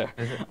 So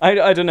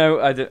I don't know.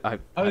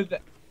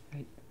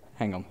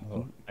 Hang on.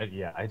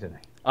 Yeah, I don't know.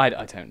 I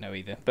don't know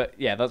either. But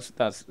yeah, that's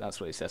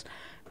what he says.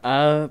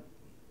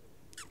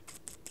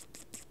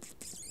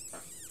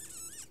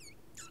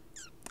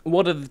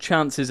 What are the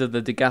chances of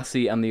the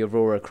Degassi and the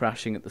Aurora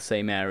crashing at the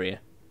same area?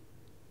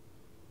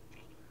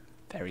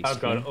 Very slim. Oh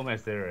god,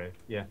 almost zero.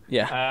 Yeah.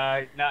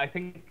 Yeah. No, I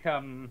think.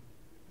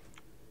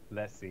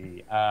 Let's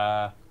see.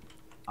 I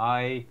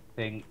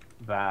think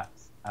that.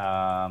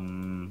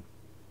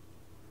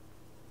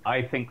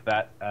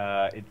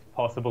 It's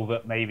possible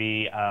that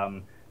maybe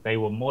they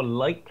were more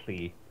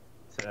likely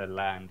to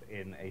land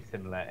in a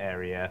similar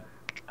area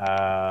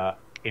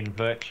in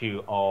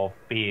virtue of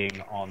being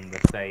on the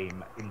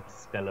same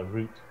interstellar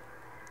route.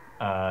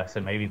 So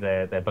maybe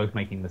they're both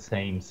making the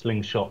same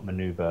slingshot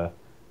maneuver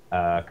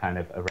kind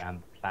of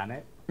around the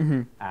planet,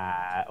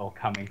 or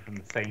coming from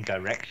the same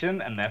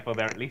direction, and therefore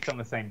they're at least on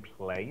the same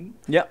plane.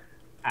 Yep.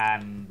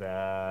 And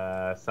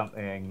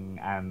something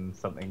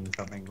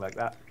like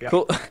that. Yep.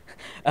 Cool.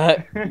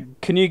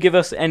 Can you give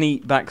us any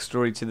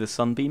backstory to the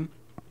Sunbeam?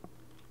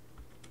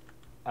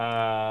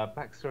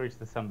 Backstory to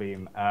the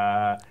Sunbeam.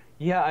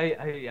 Yeah,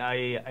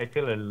 I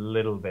feel a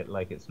little bit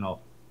like it's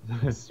not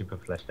super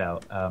fleshed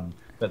out.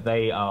 But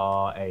they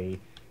are a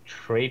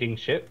trading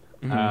ship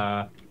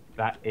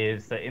that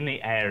is in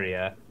the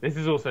area. This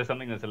is also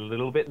something that's a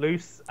little bit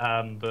loose,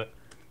 but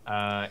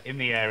in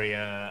the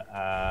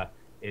area,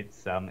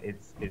 it's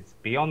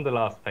beyond the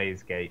last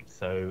phase gate,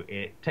 so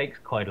it takes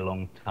quite a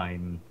long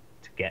time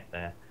to get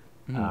there.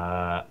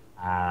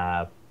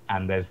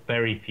 And there's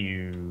very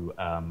few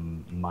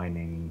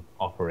mining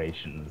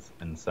operations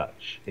and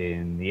such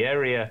in the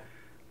area.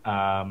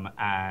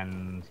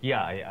 And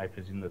yeah, I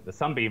presume that the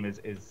Sunbeam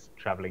is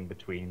traveling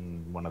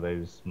between one of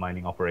those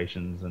mining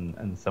operations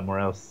and somewhere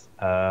else.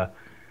 They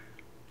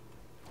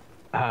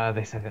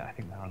said that I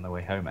think they're on their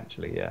way home,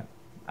 actually. Yeah,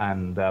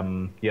 and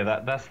yeah,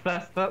 that's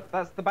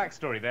the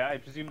backstory there. I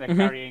presume they're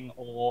carrying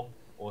ore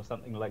or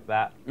something like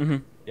that.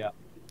 Yeah.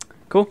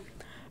 Cool.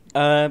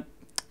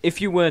 If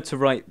you were to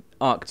write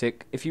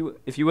Arctic, if you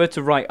were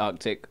to write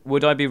Arctic,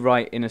 would I be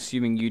right in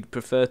assuming you'd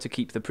prefer to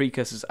keep the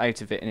precursors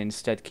out of it and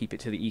instead keep it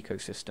to the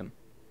ecosystem?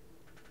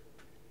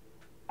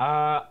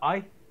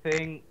 I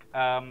think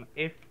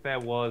if there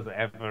was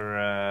ever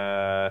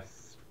a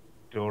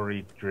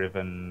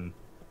story-driven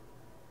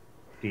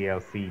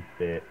DLC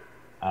bit,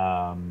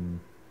 yeah,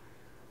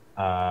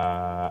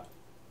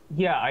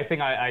 I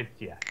think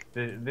yeah.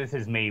 This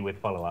is me with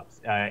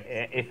follow-ups.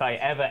 If I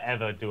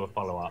ever do a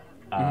follow-up,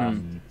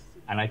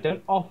 and I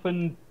don't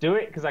often do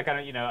it because I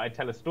kind of, I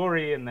tell a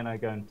story and then I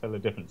go and tell a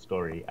different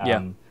story.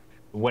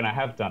 When I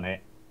have done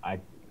it, I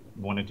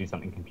want to do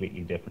something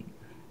completely different.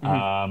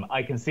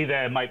 I can see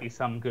there might be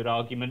some good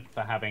argument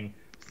for having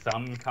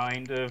some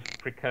kind of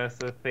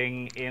precursor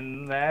thing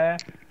in there.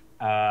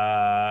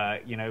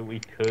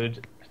 We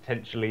could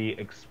potentially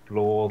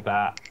explore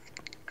that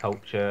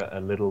culture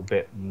a little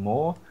bit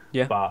more.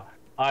 Yeah. But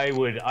I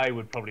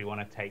would probably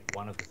want to take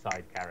one of the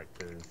side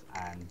characters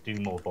and do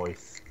more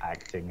voice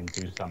acting and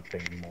do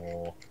something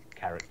more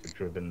character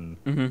driven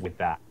with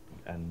that,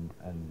 and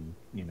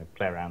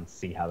play around,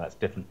 see how that's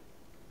different.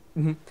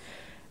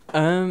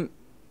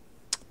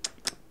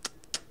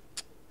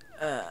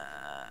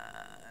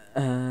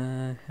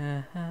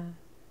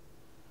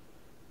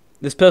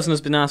 This person has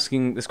been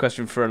asking this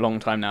question for a long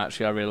time now.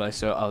 Actually, I realise,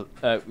 so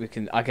I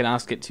can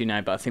ask it to you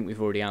now, but I think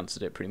we've already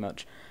answered it pretty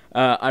much.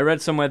 I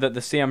read somewhere that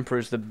the Sea Emperor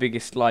is the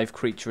biggest live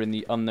creature in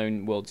the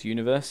Unknown Worlds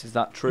universe. Is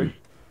that true?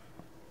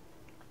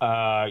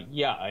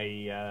 Yeah,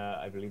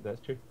 I believe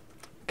that's true.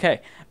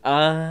 Okay.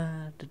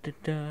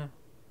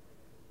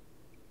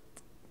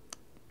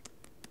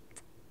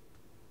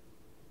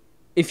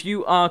 if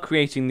you are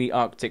creating the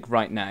Arctic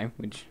right now,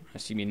 which I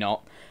assume you're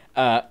not,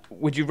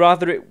 would you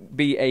rather it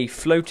be a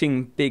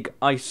floating big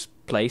ice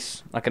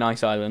place, like an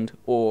ice island,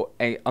 or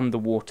a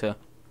underwater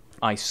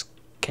ice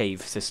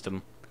cave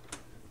system?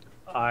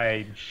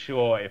 I'm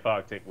sure if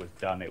Arctic was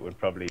done, it would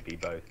probably be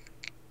both.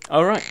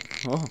 All right.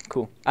 Oh,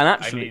 cool. And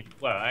actually,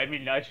 I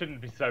mean, I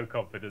shouldn't be so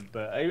confident,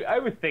 but I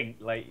would think,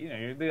 like, you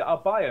know,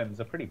 our biomes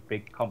are pretty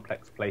big,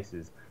 complex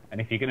places,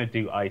 and if you're going to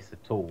do ice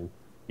at all,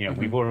 you know,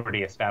 we've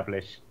already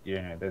established, you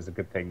know, there's a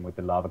good thing with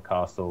the lava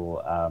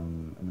castle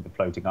and with the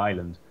floating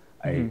island.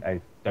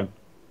 I don't,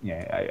 you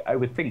know, I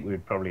would think we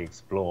would probably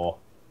explore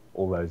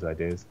all those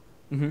ideas.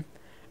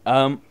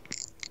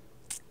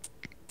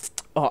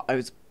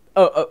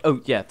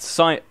 Yeah,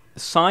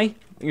 Sai,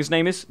 his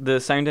name is the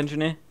sound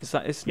engineer. Is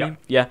that his name?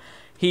 Yeah.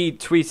 He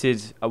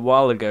tweeted a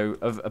while ago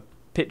of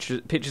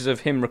pictures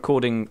of him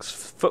recording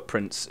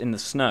footprints in the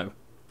snow,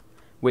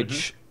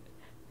 which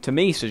to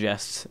me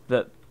suggests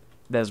that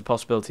there's a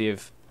possibility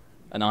of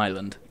an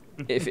island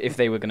if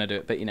they were going to do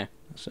it. But you know,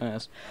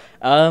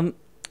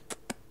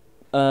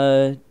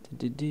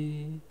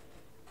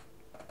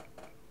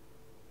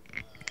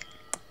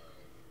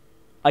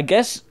 I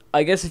guess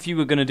if you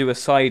were going to do a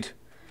side.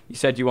 You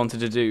said you wanted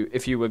to do,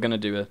 if you were going to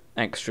do an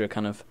extra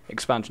kind of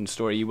expansion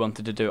story, you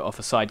wanted to do it off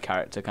a side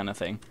character kind of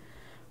thing.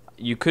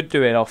 You could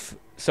do it off,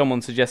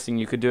 someone suggesting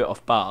you could do it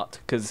off Bart,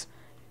 because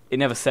it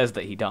never says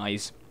that he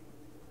dies.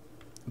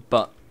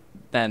 But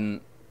then,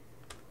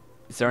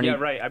 is there any... Yeah,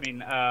 right. I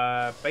mean,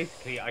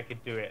 basically I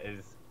could do it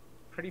as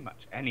pretty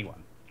much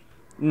anyone.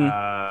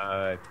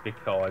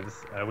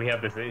 Because we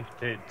have this,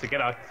 to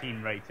get our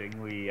team rating,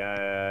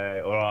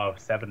 or our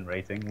 7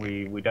 rating,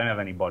 we don't have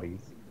any bodies.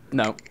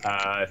 No.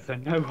 So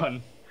no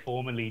one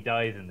formally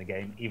dies in the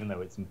game, even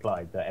though it's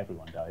implied that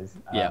everyone dies.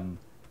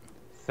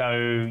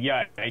 So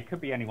yeah, it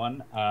could be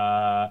anyone.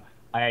 I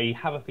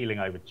have a feeling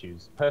I would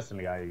choose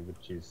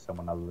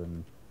someone other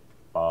than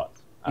Bart,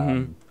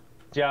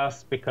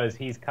 just because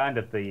he's kind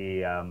of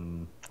the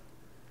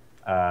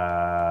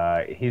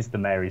he's the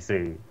Mary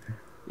Sue,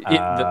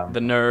 the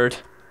nerd.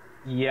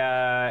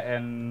 Yeah,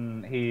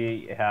 and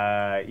he,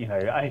 you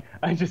know,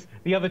 I just,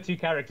 the other 2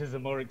 characters are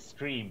more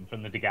extreme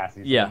from the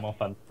Degassis, so they're more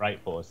fun to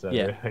write for, so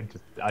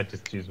I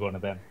just choose one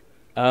of them.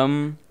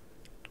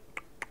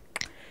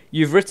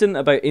 You've written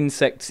about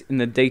insects in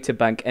the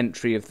databank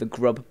entry of the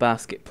grub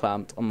basket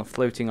plant on the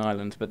floating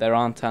island, but there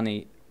aren't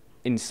any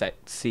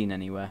insects seen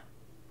anywhere.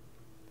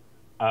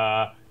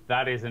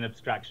 That is an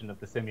abstraction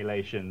of the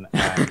simulation,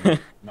 and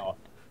not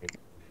a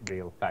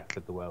real fact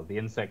of the world. The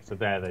insects are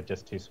there, they're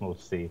just too small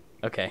to see.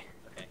 Okay,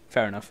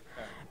 fair enough.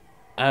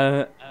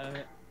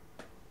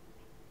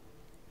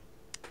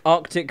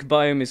 Arctic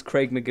biome is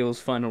Craig McGill's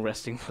final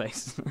resting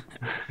place.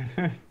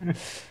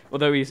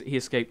 Although he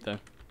escaped, though,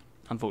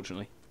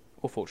 unfortunately.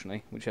 Or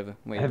fortunately, whichever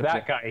way.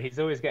 That guy, he's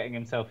always getting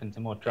himself into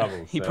more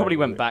trouble. He probably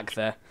went back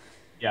there.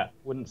 Yeah,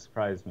 wouldn't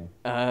surprise me.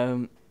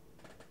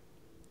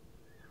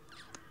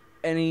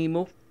 Any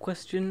more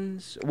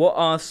questions? What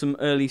are some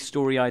early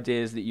story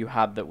ideas that you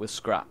had that were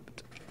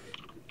scrapped?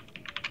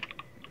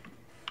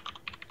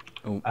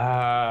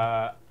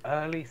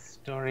 Early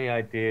story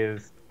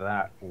ideas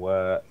that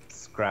were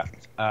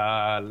scrapped.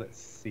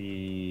 Let's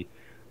see.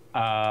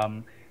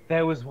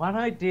 There was one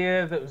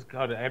idea that was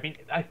I mean,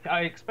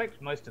 I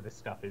expect most of this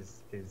stuff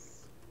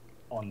is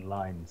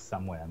online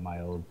somewhere in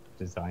my old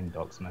design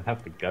docs, and I'd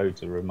have to go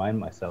to remind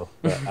myself.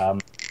 But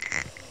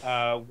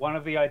one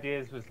of the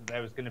ideas was that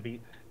there was going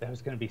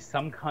to be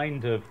some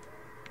kind of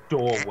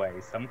doorway,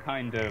 some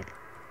kind of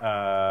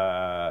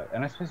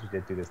and I suppose we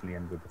did do this in the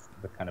end with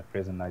the kind of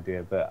prison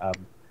idea, but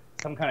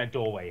some kind of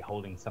doorway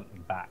holding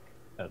something back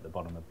at the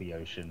bottom of the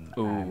ocean.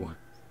 Ooh. And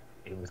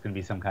it was going to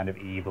be some kind of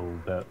evil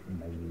that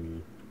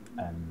maybe,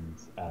 and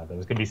there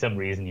was going to be some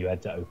reason you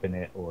had to open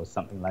it or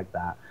something like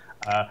that.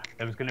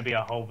 There was going to be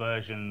a whole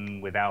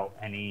version without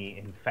any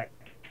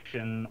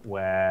infection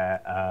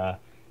where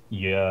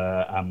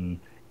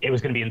it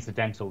was going to be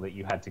incidental that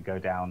you had to go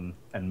down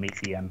and meet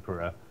the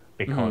Emperor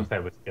because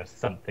there was just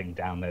something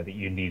down there that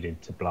you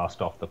needed to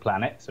blast off the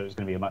planet. So it was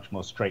going to be a much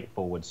more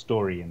straightforward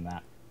story in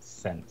that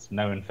sense.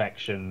 No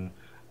infection.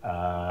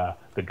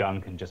 The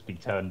gun can just be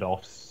turned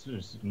off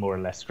more or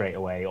less straight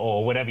away,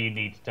 or whatever you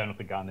need to turn off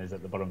the gun is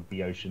at the bottom of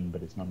the ocean,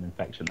 but it's not an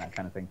infection, that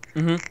kind of thing.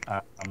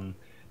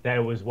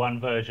 There was one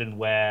version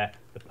where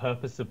the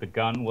purpose of the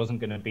gun wasn't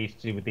going to be to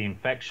do with the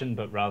infection,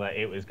 but rather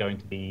it was going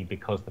to be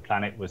because the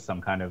planet was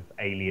some kind of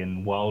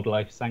alien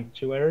wildlife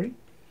sanctuary.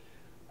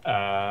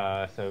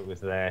 So it was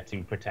there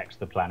to protect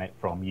the planet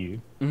from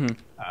you.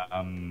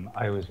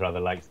 I always rather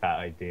liked that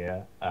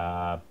idea,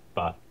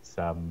 but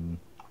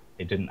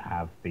it didn't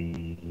have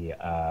the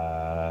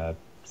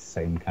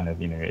same kind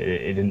of,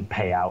 it didn't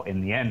pay out in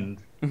the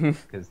end,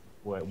 because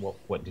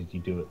what did you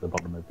do at the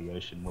bottom of the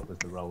ocean? What was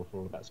the role for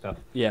all of that stuff?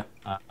 Yeah.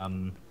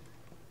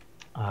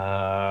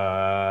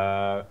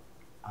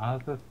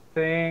 Other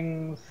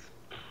things,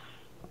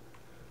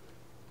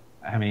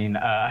 I mean,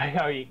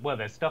 well,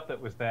 there's stuff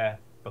that was there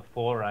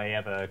before I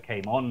ever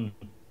came on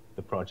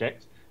the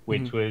project,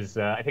 which was,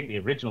 I think, the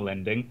original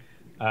ending.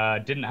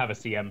 Didn't have a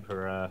sea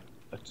emperor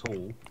at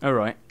all. All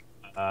right.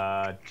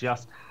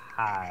 Just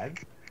had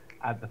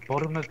at the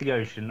bottom of the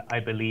ocean, I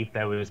believe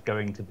there was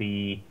going to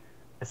be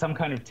some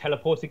kind of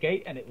teleporter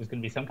gate, and it was going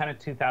to be some kind of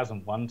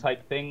 2001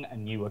 type thing,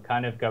 and you were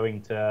kind of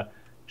going to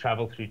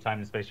travel through time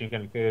and space. You're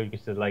going to go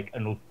to like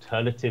an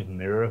alternative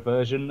mirror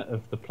version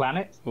of the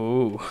planet.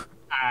 Ooh.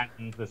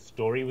 And the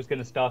story was going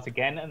to start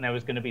again, and there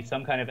was going to be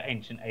some kind of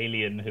ancient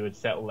alien who had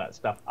set all that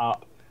stuff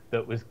up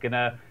that was going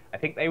to, I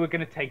think they were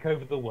going to take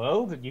over the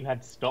world, and you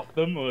had to stop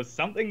them or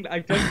something. I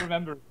don't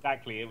remember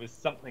exactly. It was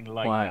something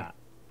like that.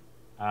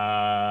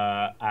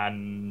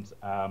 And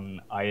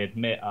I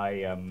admit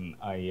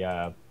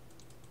I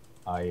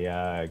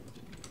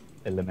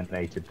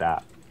eliminated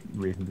that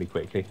reasonably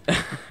quickly.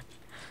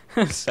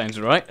 Sounds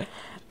right.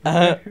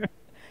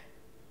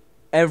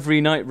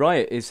 Every Night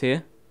Riot is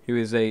here, who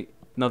is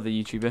another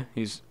YouTuber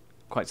who's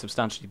quite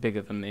substantially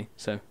bigger than me.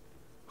 So,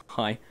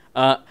 hi.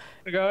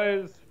 Hey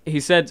guys. He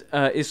said,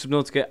 "Is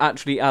Subnautica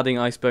actually adding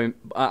Ice Biome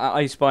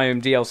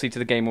DLC to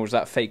the game, or is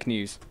that fake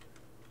news?"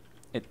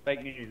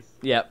 Fake news.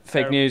 Yeah,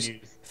 fake news.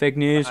 Fake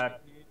news.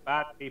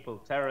 Bad people,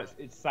 terrorists.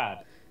 It's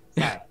sad.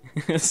 Sad.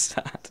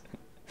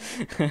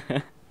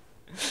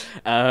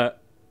 Sad.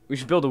 We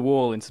should build a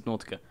wall in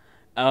Subnautica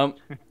to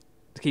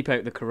keep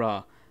out the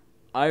Kara.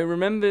 I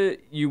remember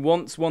you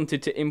once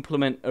wanted to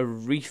implement a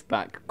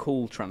reefback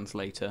call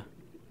translator.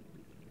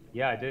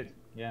 Yeah, I did.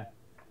 Yeah,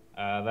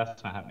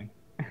 that's not happening.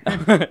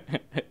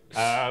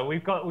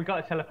 We've got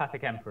a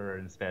telepathic emperor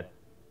instead.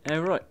 Oh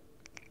right.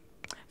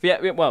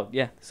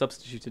 Yeah.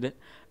 Substituted it.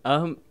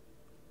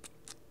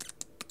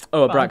 Oh,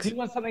 I do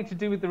want something to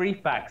do with the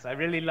reefbacks. I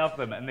really love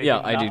them, and they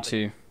yeah, I do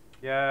too.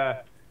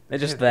 Yeah, they're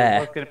just there.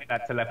 What's going to be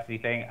that telepathy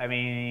thing? I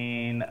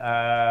mean,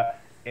 yeah,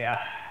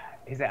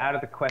 is it out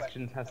of the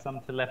question to have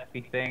some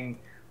telepathy thing?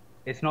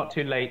 It's not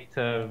too late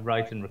to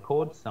write and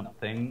record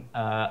something,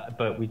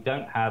 but we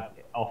don't have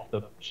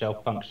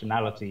off-the-shelf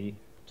functionality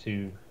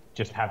to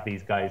just have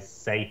these guys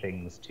say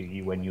things to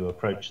you when you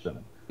approach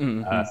them.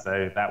 Mm-hmm.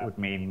 So that would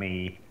mean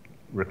me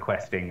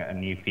requesting a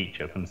new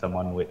feature from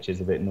someone, which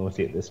is a bit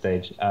naughty at this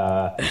stage,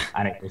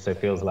 and it also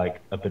feels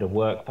like a bit of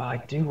work. But I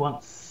do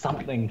want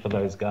something for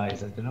those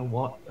guys. I don't know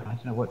what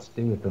to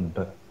do with them,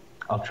 but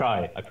I'll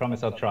try. I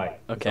promise I'll try.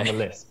 Okay. It's on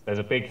the list. There's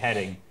a big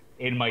heading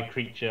in my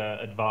creature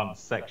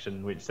advanced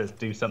section which says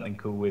do something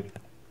cool with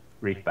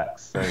reefbacks.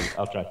 So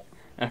I'll try.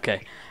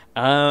 Okay.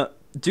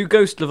 Do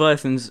ghost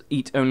leviathans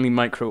eat only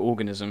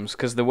microorganisms?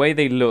 Because the way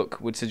they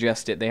look would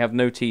suggest it. They have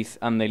no teeth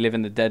and they live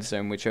in the dead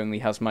zone, which only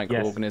has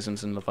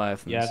microorganisms and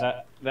leviathans.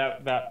 Yeah,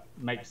 that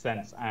makes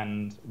sense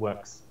and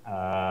works.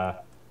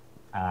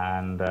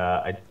 And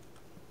I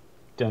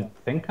don't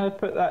think I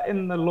put that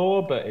in the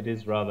lore, but it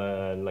is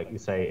rather, like you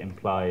say,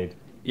 implied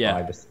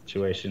by the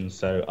situation.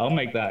 So I'll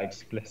make that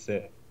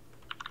explicit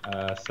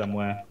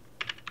somewhere.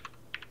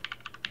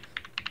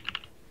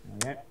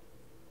 Okay.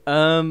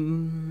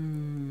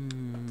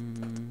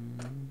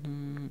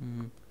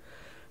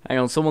 Hang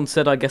on, someone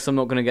said I guess I'm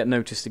not going to get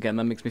noticed again.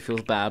 That makes me feel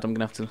bad. I'm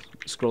going to have to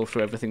scroll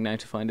through everything now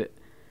to find it.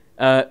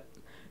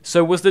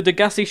 So was the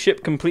Degassi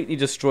ship completely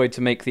destroyed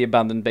to make the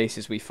abandoned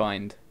bases we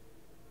find?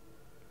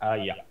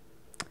 Yeah.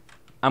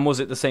 And was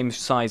it the same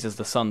size as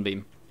the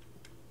Sunbeam?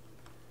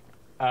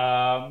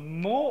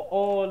 More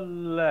or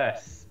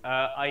less.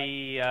 God,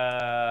 I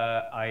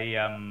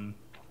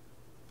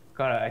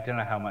don't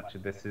know how much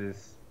of this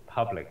is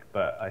public,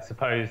 but I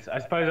suppose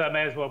I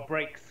may as well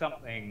break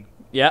something.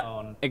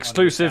 Yeah,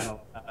 exclusive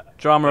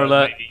drama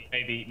alert.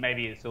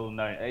 Maybe it's all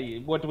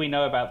known. What do we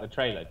know about the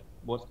trailer?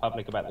 What's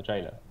public about the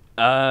trailer?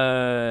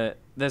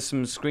 There's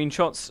some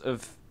screenshots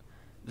of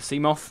the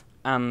Seamoth,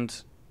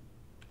 and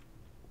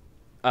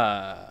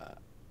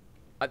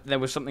there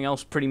was something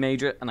else pretty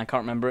major, and I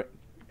can't remember it.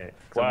 Okay.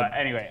 Well,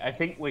 anyway, I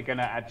think we're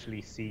gonna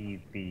actually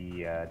see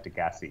the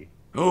Degassi.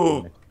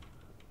 Oh.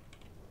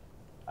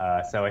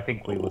 So I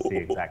think we will see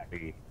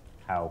exactly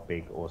how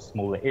big or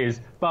small it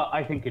is, but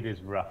I think it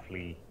is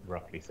roughly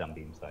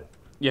Sunbeam size.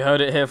 You heard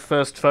it here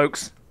first,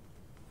 folks.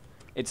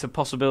 It's a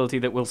possibility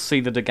that we'll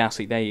see the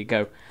Degassi. There you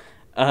go.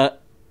 Are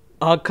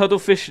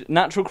cuttlefish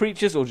natural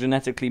creatures or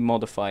genetically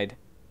modified?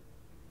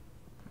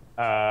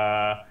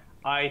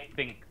 I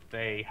think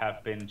they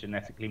have been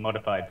genetically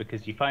modified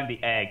because you find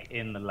the egg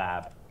in the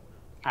lab,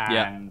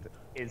 and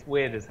it's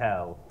weird as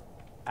hell,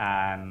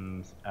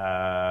 and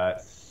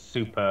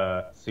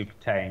super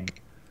tame.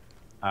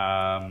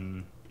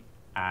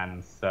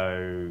 And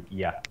so,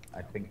 yeah,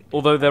 I think...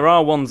 Although there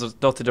are ones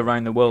dotted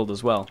around the world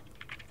as well,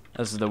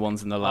 as the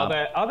ones in the lab.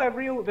 Are there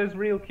real... There's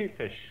real cute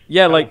fish?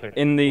 Yeah, cuttlefish. Like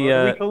in the... What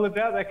do we call them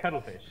now? They're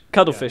cuttlefish.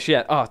 Cuttlefish,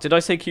 yeah. Oh, did I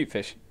say cute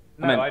fish?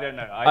 No, I don't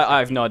know. I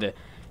have no idea.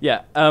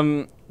 Yeah,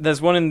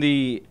 there's one in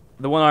the...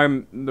 The one I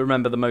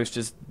remember the most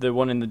is the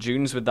one in the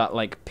dunes with that,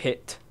 like,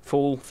 pit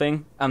fall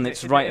thing, and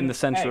it's right in the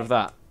centre of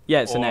that.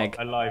 Yeah, it's an egg.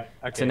 Alive.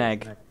 Okay, it's an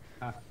egg.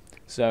 Huh.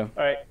 So...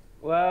 All right.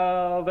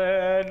 Well,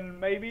 then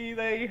maybe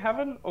they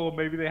haven't, or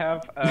maybe they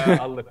have.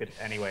 I'll look at it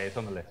anyway. It's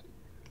on the list.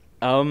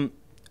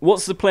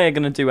 What's the player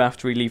going to do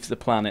after he leaves the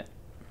planet?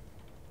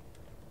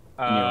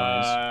 in your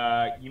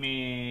eyes? You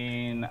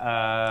mean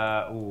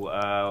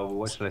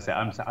what should I say?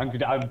 I'm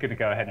gonna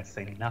go ahead and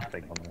say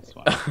nothing on this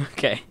one.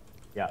 Okay.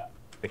 Yeah,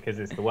 because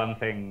it's the one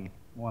thing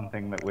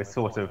that we're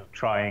sort of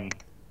trying,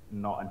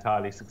 not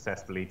entirely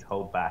successfully, to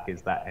hold back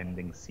is that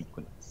ending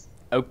sequence.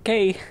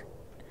 Okay.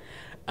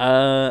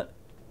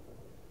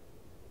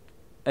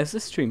 Is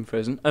this stream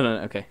frozen? Oh no,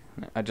 okay.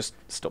 I just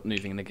stopped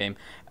moving in the game.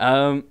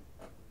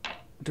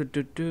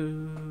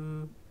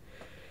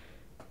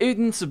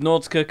 In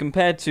Subnautica,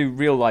 compared to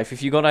real life,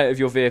 if you got out of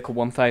your vehicle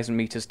 1,000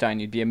 meters down,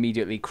 you'd be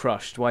immediately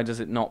crushed. Why does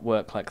it not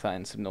work like that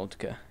in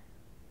Subnautica?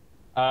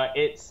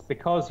 It's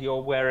because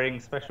you're wearing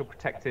special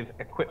protective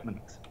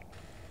equipment.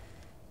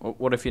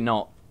 What if you're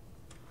not?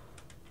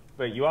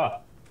 But you are.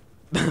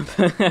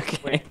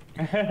 Okay.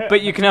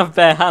 But you can have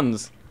bare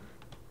hands.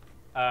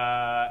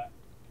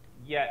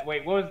 Yeah,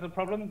 wait, what was the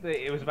problem?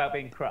 It was about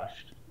being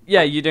crushed.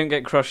 Yeah, you don't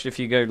get crushed if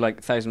you go like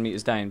 1,000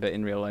 meters down, but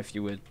in real life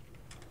you would.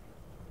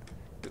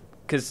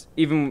 Because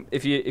even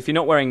if you're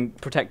not wearing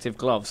protective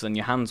gloves, then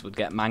your hands would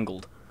get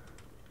mangled.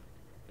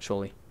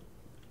 Surely.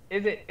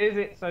 Is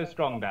it so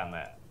strong down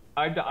there?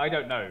 I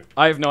don't know.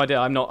 I have no idea.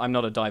 I'm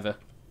not a diver.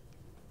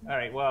 All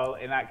right. Well,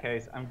 in that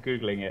case, I'm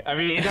googling it. I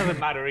mean, it doesn't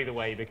matter either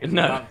way because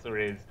No. the answer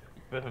is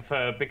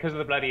because of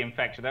the bloody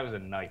infection. That was a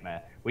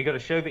nightmare. We got to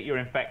show that you're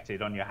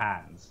infected on your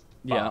hands.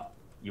 But Yeah.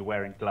 You're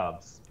wearing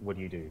gloves. What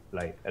do?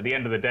 Like at the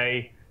end of the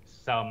day,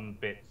 some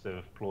bits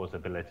of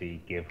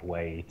plausibility give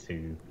way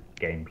to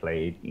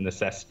gameplay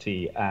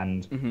necessity,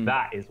 and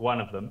that is one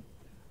of them.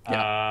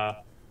 Yeah.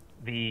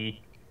 The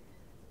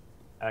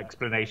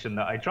explanation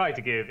that I try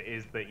to give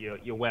is that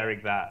you're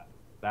wearing that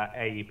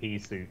AEP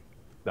suit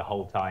the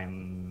whole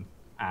time,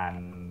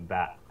 and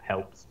that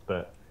helps.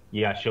 But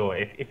yeah, sure.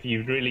 If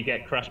you really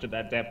get crushed at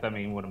that depth, I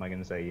mean, what am I going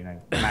to say? You know,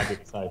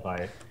 magic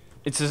sci-fi.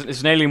 It's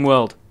an alien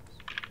world.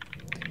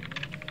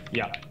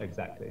 Yeah,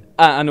 exactly.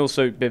 And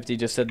also, Bibty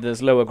just said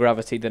there's lower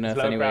gravity than Earth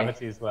Low anyway.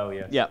 gravity as well,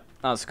 yes. Yeah,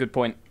 that's a good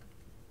point.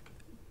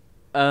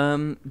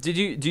 Do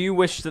you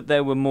wish that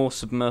there were more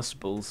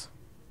submersibles?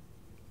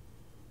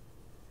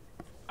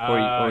 Or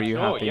are you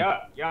sure, happy?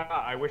 Yeah,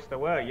 I wish there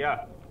were,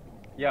 yeah.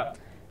 Yep.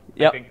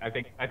 I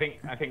think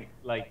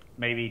like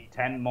maybe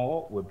 10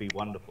 more would be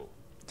wonderful.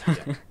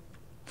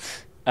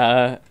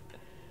 Yeah.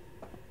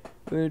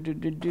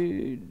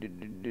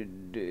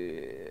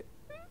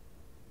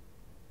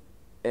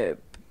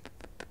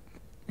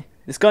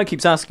 This guy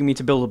keeps asking me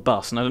to build a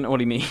bus, and I don't know what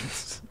he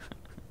means.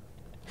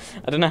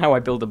 I don't know how I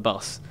build a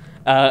bus.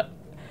 Would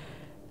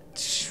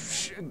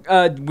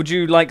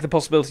you like the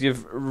possibility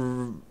of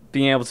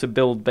being able to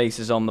build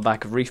bases on the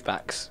back of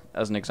reefbacks,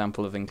 as an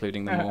example of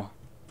including them more?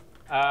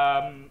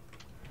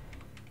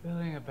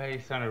 Building a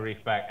base on a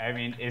reefback, I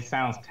mean, it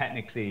sounds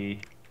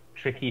technically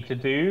tricky to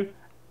do,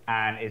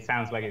 and it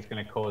sounds like it's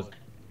going to cause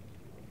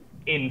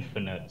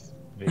infinite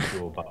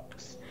visual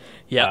bugs.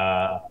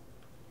 Yeah.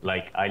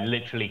 Like I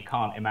literally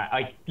can't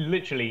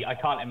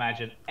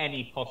imagine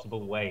any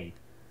possible way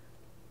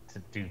to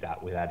do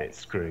that without it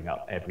screwing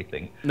up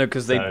everything. No,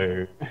 because they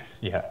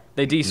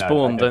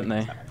despawn, don't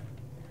they? So.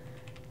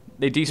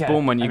 They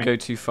despawn when you go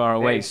too far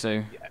away.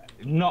 So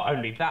not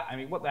only that, I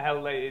mean, what the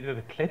hell is it?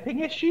 A clipping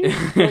issue?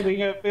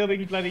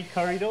 building bloody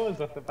corridors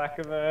off the back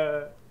of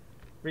a.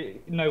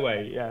 No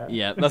way. Yeah.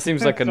 Yeah, that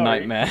seems like a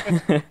nightmare.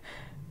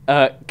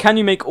 Can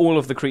you make all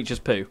of the creatures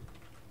poo?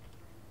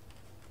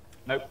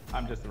 Nope,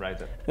 I'm just a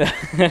razor.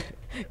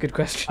 Good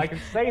question. I can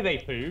say they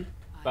poo,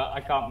 but I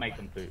can't make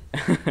them poo.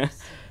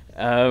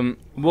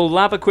 Will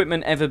lab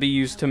equipment ever be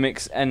used to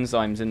mix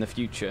enzymes in the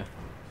future?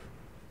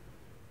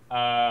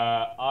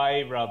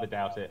 I rather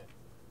doubt it.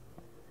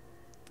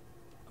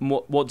 And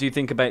what do you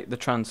think about the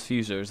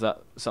transfuser? Is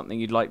that something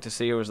you'd like to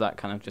see, or is that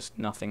kind of just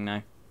nothing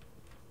now?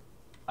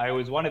 I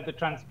always wanted the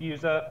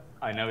transfuser.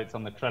 I know it's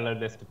on the Trello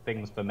list of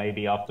things for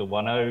maybe after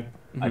 1.0.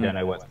 I don't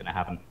know what's going to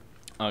happen.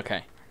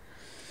 Okay.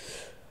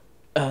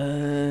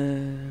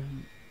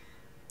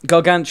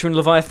 Gargantuan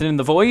Leviathan in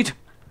the Void?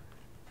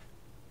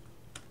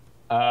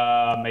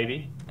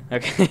 Maybe.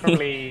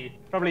 Okay.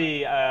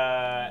 Probably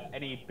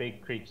any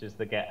big creatures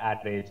that get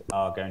added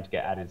are going to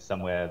get added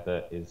somewhere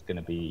that is going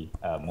to be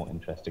more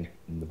interesting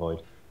in the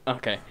Void.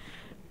 Okay.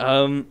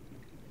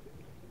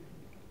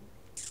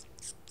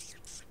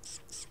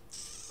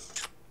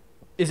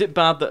 Is it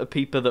bad that a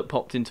peeper that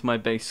popped into my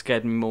base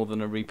scared me more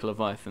than a Reaper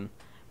Leviathan?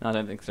 No, I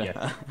don't think so. Yes.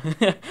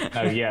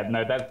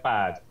 No, that's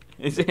bad.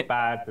 Is it's it?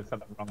 bad? There's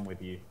something wrong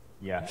with you.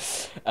 Yeah.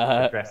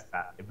 Address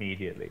that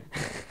immediately.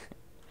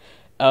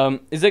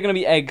 Is there going to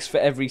be eggs for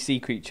every sea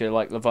creature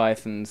like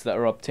Leviathans that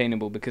are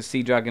obtainable? Because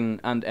Sea Dragon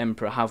and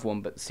Emperor have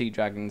one, but Sea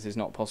Dragons is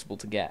not possible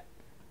to get.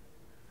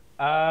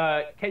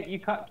 You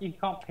can't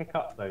pick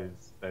up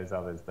those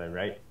others though,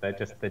 right? They're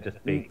just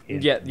big.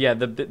 Yeah.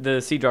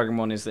 The Sea Dragon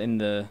one is in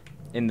the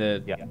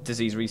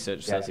disease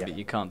research says but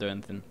you can't do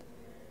anything.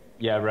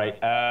 Yeah, right.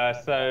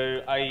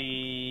 So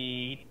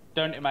I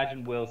don't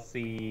imagine we'll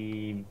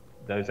see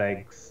those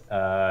eggs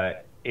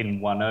in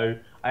 1.0.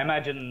 I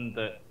imagine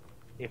that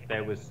if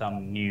there was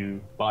some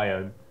new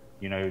biome,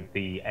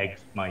 the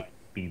eggs might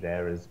be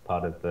there as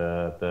part of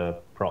the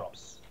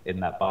props in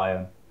that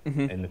biome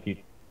in the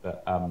future,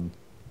 but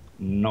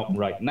not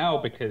right now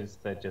because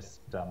they're just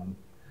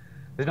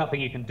there's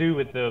nothing you can do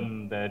with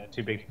them. They're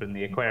too big to put in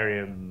the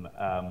aquarium,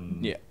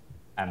 and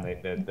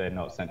they're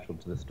not central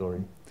to the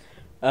story.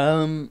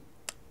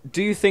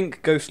 Do you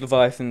think Ghost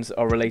Leviathans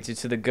are related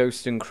to the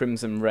Ghost and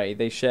Crimson Ray?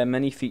 They share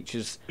many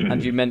features,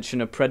 and you mention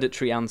a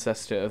predatory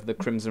ancestor of the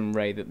Crimson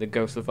Ray that the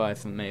Ghost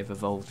Leviathan may have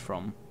evolved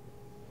from.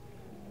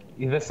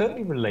 Yeah, they're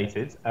certainly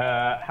related.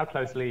 How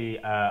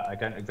closely, I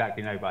don't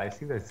exactly know, but I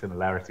see those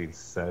similarities.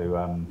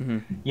 So,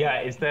 yeah,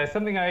 is there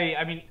something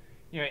I mean,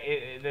 you know,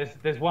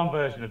 there's one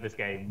version of this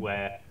game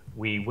where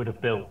we would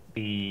have built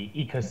the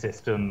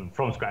ecosystem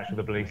from scratch with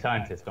a bloody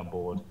scientist on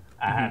board.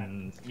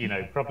 And, you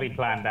know, properly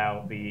planned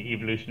out the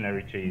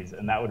evolutionary trees,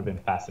 and that would have been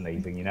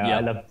fascinating. You know, I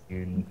love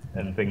Dune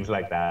and things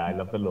like that. I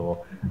love the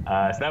lore,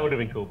 so that would have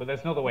been cool. But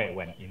that's not the way it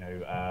went. You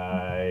know,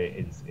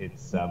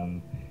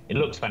 it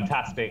looks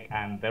fantastic,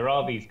 and there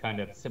are these kind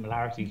of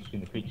similarities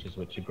between the creatures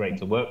which are great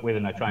to work with,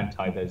 and I try and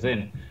tie those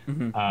in.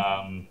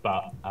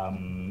 But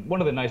one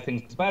of the nice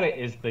things about it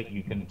is that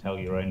you can tell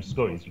your own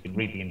stories. You can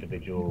read the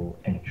individual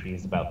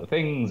entries about the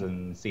things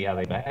and see how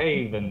they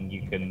behave, and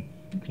you can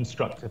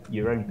construct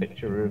your own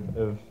picture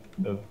of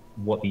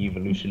what the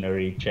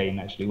evolutionary chain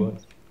actually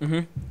was.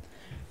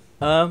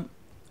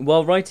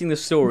 While writing the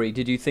story,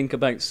 did you think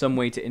about some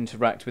way to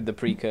interact with the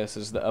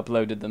precursors that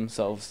uploaded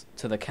themselves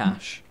to the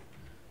cache?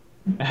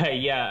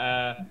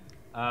 No,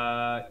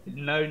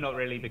 not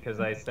really, because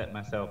I set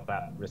myself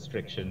that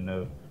restriction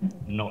of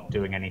not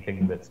doing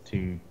anything that's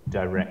too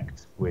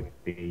direct with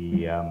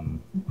the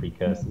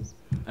precursors.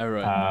 Oh,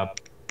 right.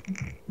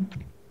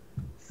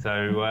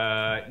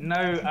 I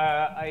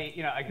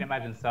can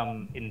imagine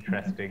some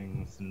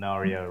interesting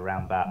scenario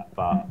around that,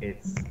 but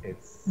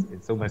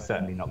it's almost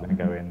certainly not going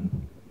to go in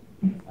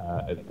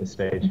at this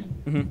stage.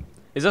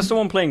 Is there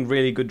someone playing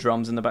really good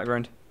drums in the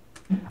background?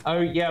 Oh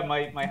yeah,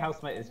 my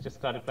housemate has just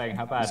started playing.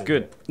 How bad? It's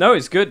good. No,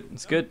 it's good.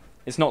 It's good.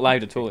 It's not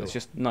loud at all. It's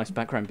just nice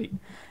background beat.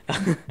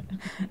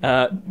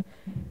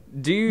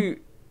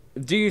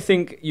 Do you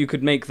think you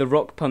could make the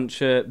rock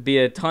puncher be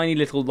a tiny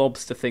little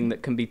lobster thing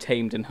that can be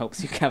tamed and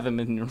helps you gather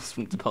minerals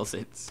from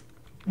deposits?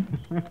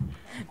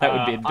 That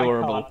would be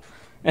adorable.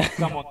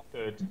 Someone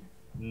could,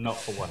 not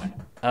for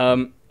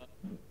one.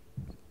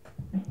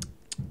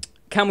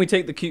 Can we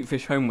take the cute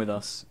fish home with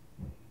us?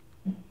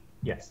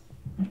 Yes.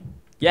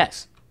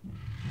 Yes.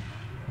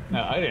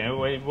 No, I don't know.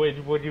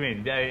 What do you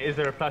mean? Is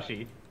there a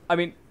plushie? I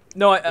mean,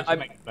 no. I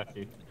make a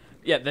plushie.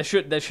 Yeah, there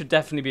should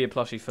definitely be a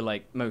plushie for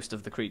like most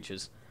of the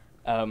creatures.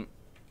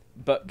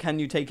 But can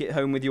you take it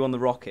home with you on the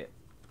rocket?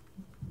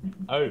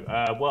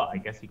 Well, I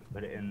guess you could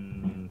put it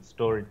in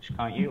storage,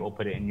 can't you? Or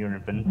put it in your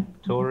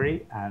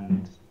inventory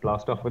and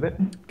blast off with it.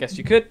 Guess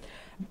you could.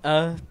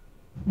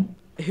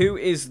 Who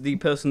is the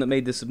person that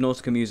made the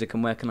Subnautica music,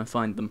 and where can I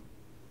find them?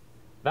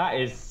 That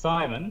is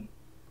Simon,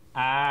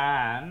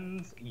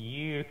 and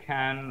you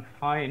can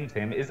find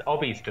him. Is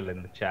Obby still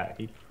in the chat?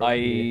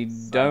 I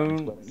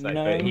don't know.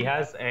 But he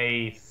has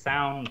a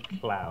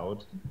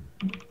SoundCloud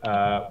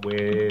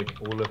with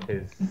all of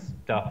his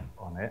stuff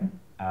on it.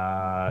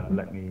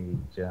 Let me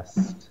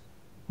just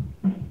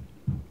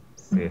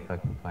see if I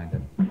can find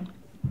it.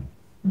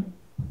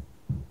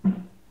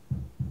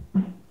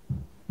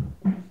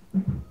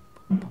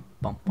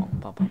 Bum, bum,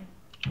 bum, bum.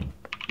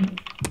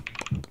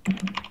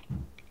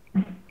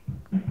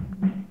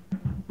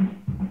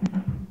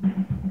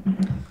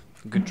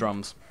 Good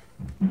drums.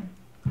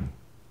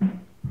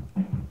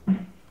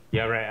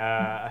 Yeah,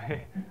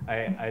 right.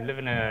 I live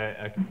in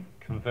a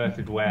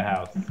converted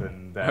warehouse,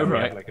 and we have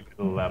like a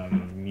little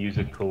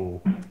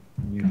musical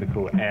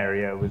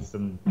area with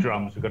some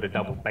drums. We've got a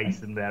double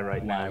bass in there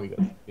right now. We've got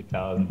some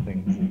guitars and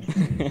things.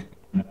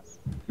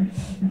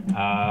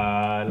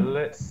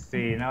 Let's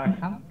see. Now I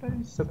can't play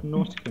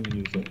Subnautica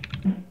music,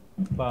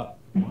 but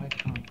why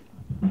can't I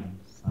find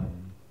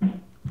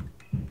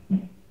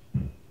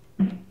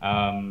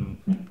Simon?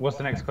 What's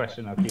the next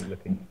question? I'll keep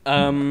looking.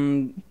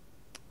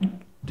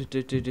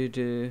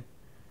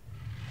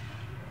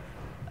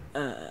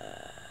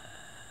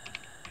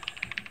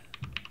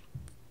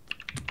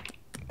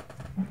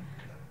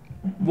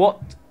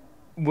 What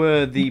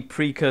were the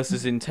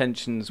precursors'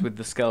 intentions with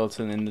the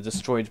skeleton in the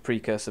destroyed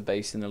precursor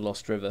base in the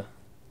Lost River?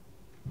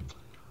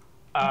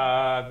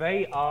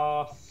 They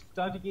are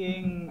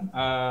studying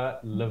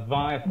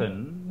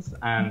leviathans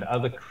and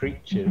other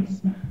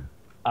creatures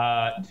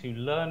to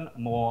learn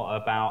more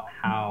about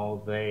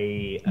how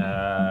they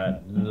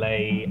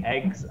lay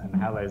eggs and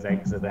how those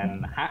eggs are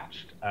then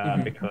hatched,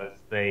 because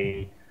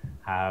they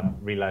have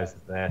realized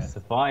that their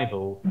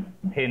survival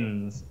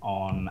hinges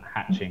on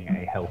hatching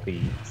a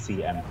healthy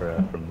sea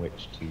emperor from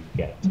which to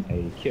get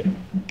a cure.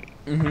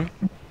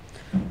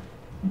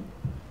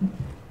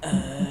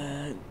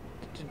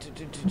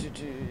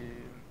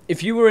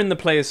 If you were in the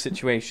player's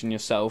situation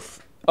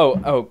yourself...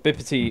 Oh,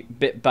 Bippity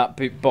Bip Bap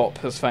Boop Bop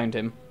has found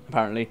him,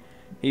 apparently.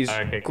 He's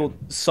called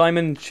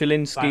Simon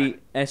Chilinsky,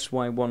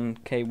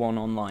 SY1K1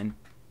 online.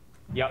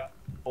 Yep.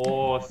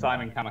 Or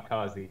Simon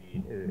Kamikaze,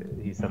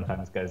 he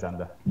sometimes goes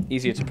under.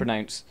 Easier to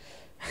pronounce.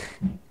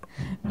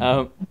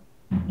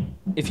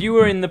 If you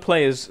were in the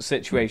player's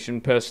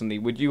situation personally,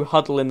 would you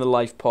huddle in the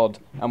life pod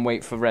and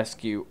wait for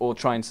rescue, or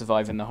try and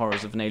survive in the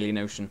horrors of an alien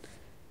ocean?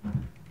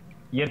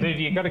 Yeah, dude,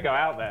 you got to go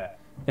out there.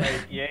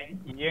 Like, you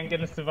ain't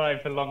gonna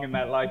survive for long in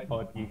that life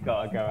pod. You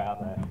got to go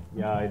out there.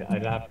 Yeah,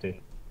 I'd have to.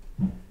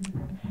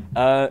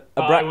 But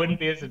I wouldn't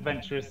be as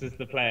adventurous as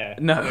the player.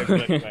 No.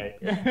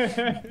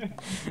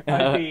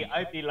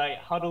 I'd be like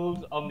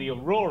huddled on the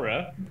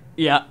Aurora,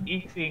 Yeah.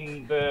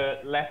 eating the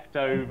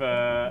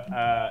leftover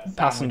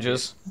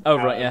Passengers. Oh,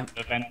 right, yeah.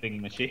 The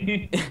vending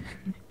machine,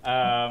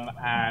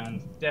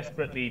 and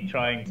desperately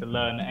trying to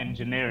learn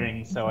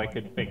engineering so I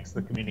could fix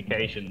the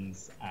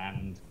communications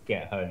and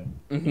get home.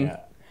 Yeah.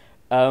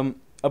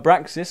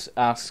 Abraxas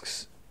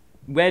asks,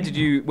 where did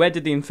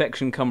the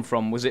infection come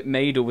from? Was it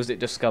made or was it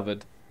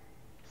discovered?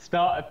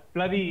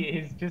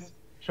 He's just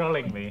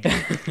trolling me.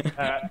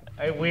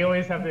 We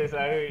always have this,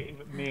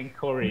 me and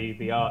Corey,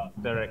 the art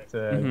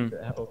director,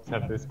 always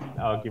have this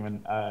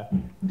argument.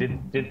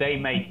 Did they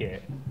make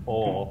it,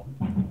 or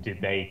did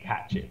they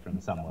catch it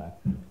from somewhere?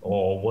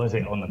 Or was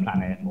it on the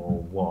planet,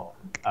 or what?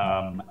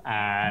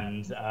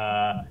 And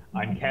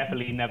I'm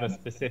carefully never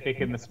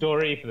specific in the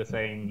story for the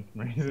same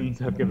reasons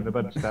I've given a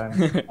bunch of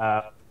times.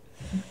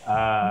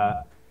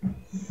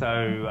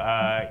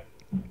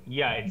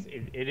 Yeah,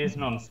 it is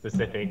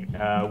non-specific.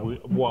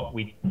 What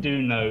we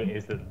do know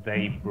is that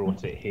they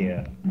brought it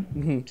here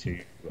to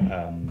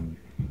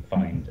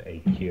find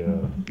a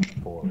cure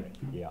for it.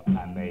 Yeah,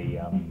 and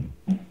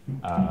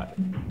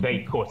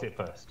they caught it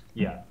first.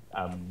 Yeah,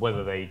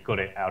 whether they got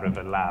it out of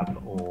a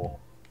lab or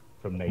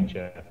from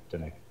nature, I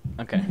don't know.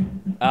 Okay.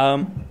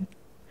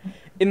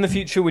 In the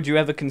future, would you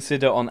ever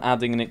consider on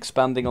adding and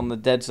expanding on the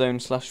Dead Zone /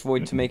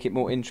 Void to make it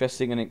more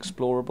interesting and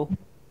explorable?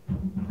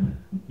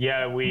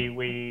 Yeah,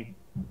 we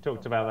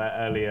talked about that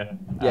earlier.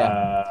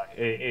 Yeah.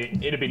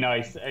 It'd be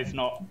nice. It's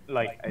not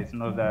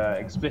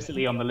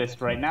explicitly on the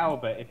list right now,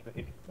 but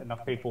if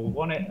enough people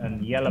want it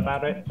and yell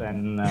about it,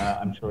 then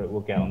I'm sure it will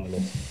get on the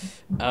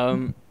list.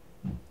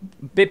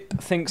 Bip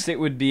thinks it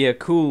would be a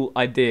cool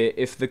idea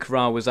if the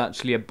Kra was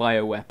actually a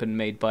bioweapon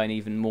made by an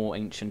even more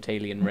ancient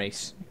alien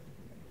race.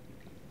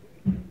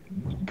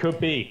 Could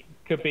be.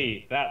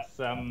 That's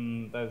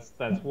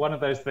one of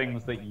those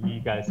things that you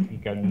guys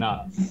can go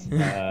nuts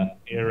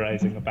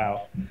theorizing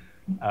about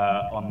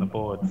on the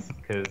boards,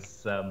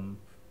 because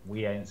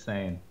we ain't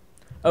saying.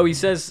 Oh, he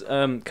says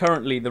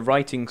currently the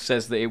writing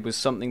says that it was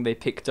something they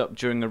picked up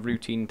during a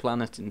routine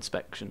planet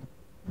inspection.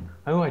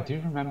 Oh, I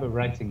do remember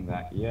writing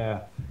that.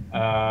 Yeah,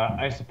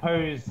 I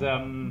suppose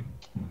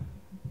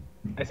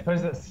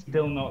that's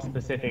still not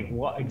specific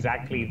what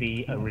exactly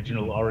the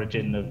original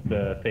origin of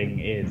the thing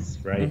is,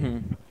 right?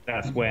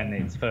 That's when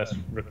it's first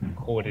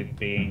recorded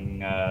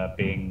being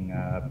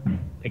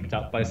picked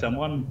up by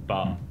someone,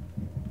 but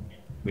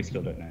we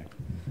still don't know.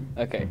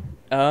 Okay.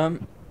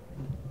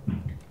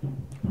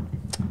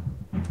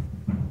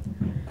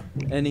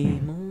 Any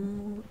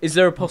more? Is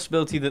there a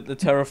possibility that the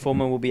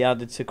Terraformer will be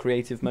added to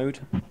creative mode?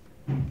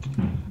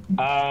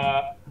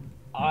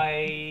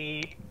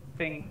 I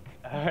think,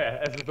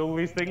 as with all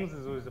these things,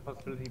 there's always a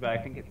possibility, but I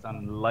think it's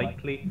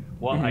unlikely.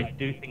 What I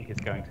do think is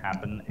going to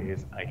happen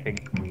is I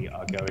think we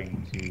are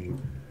going to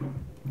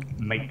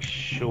make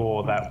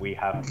sure that we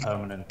have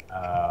permanent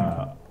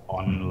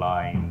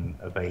online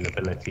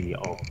availability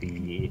of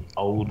the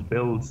old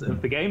builds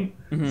of the game.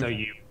 So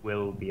you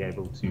will be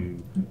able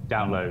to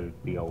download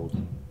the old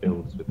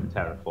builds with the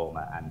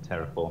Terraformer and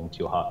terraform to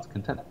your heart's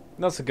content.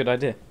 That's a good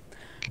idea.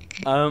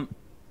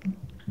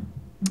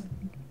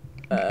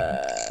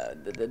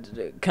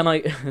 Can I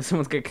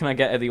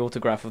get the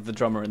autograph of the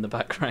drummer in the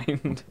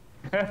background?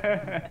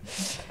 I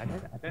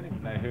don't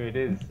even know who it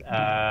is.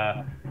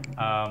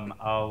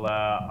 I'll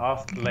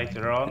ask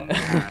later on.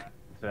 And,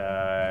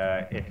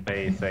 if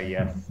they say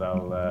yes,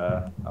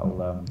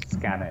 I'll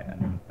scan it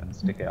and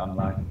stick it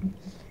online.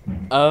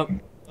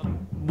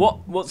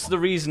 What's the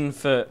reason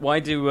for why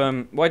did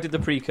the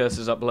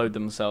precursors upload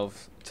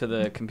themselves to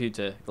the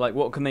computer? Like,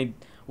 what can they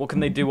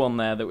do on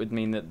there that would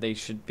mean that they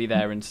should be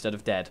there instead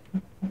of dead?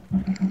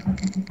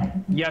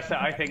 Yes,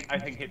 I think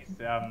it's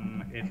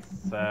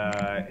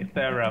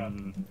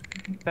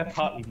if they're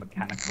partly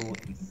mechanical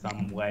in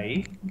some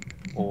way,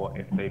 or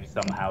if they've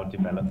somehow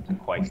developed a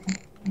quite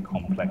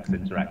complex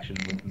interaction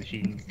with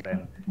machines,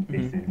 then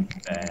this is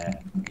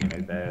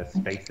their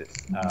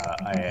status.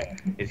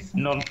 It's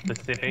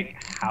non-specific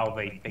how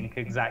they think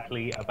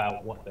exactly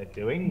about what they're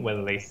doing,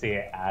 whether they see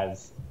it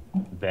as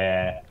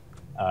their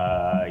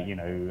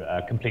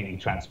completely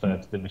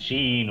transferred to the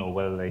machine, or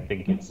whether they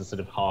think it's a sort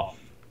of half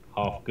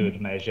good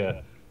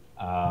measure,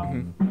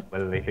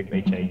 whether they think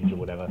they change or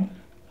whatever.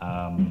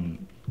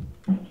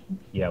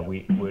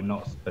 We're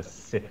not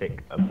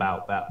specific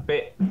about that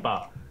bit,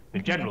 but the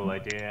general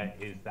idea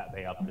is that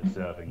they are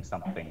preserving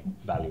something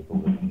valuable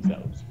of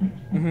themselves,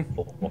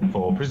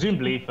 for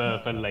presumably for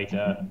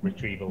later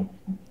retrieval,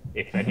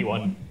 if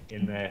anyone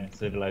in their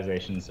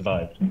civilization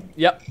survived.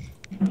 Yep.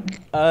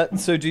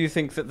 So do you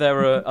think that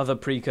there are other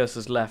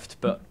precursors left,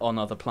 but on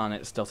other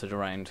planets dotted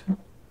around?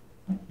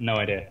 No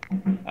idea.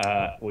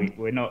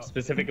 We're not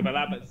specific about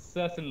that, but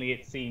certainly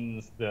it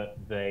seems that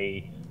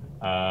they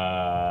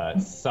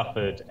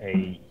suffered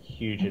a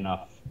huge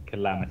enough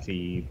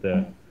calamity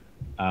that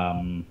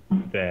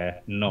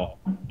they're not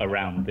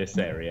around this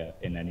area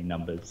in any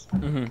numbers,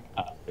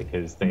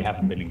 because they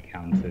haven't been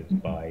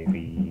encountered by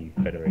the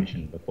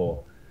Federation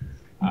before.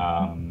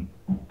 And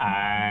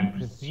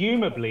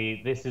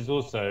presumably this is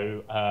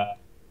also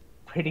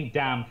pretty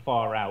damn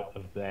far out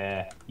of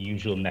their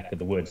usual neck of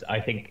the woods. I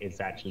think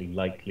it's actually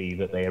likely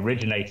that they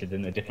originated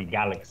in a different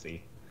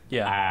galaxy.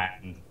 Yeah.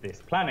 And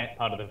this planet,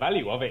 part of the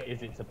value of it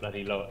is it's a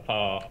bloody lot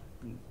far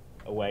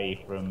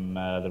away from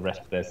the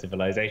rest of their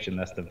civilization.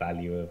 That's the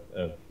value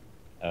of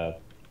a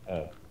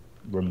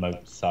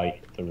remote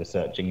site for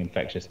researching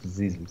infectious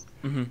diseases.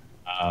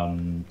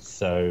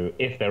 So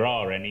if there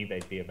are any,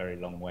 they'd be a very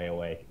long way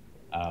away.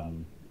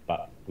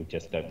 But we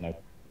just don't know.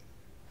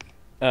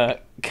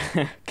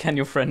 Can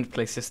your friend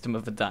play System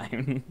of a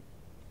Down?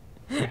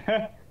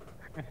 I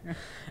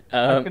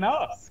can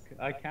ask.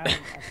 I can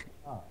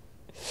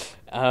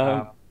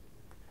ask.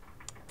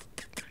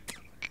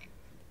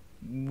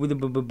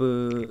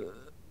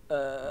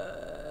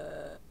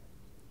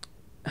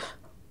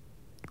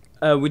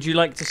 Would you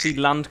like to see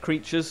land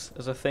creatures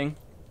as a thing,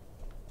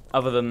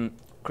 other than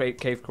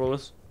cave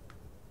crawlers?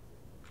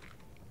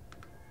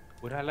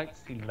 Would I like to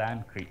see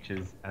land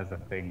creatures as a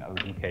thing other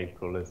than cave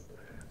crawlers?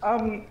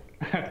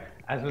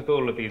 As with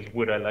all of these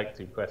would I like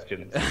to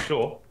questions,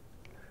 sure.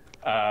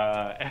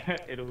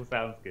 It all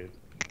sounds good.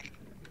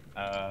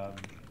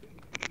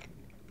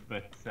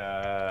 But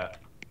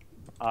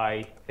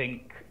I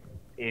think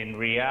in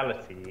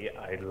reality,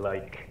 I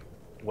like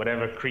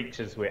whatever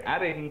creatures we're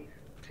adding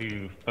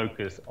to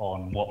focus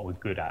on what we're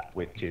good at,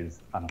 which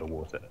is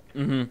underwater.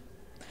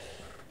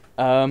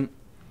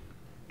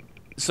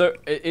 So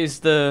is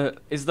the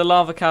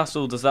lava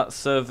castle, does that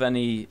serve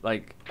any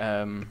like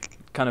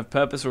kind of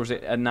purpose, or is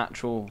it a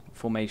natural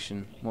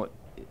formation? What?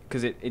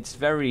 Because it's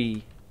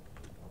very,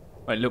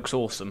 well, it looks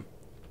awesome,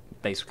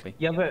 basically.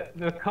 Yeah,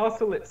 the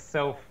castle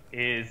itself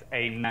is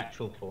a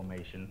natural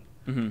formation.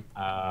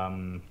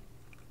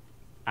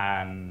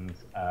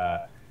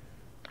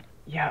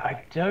 Yeah,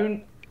 I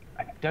don't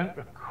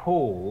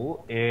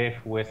recall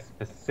if we're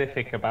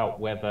specific about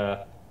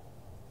whether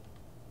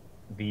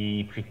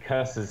the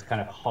precursors kind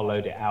of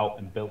hollowed it out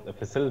and built the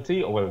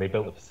facility, or whether they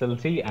built the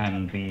facility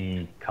and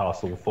the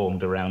castle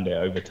formed around it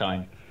over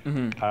time.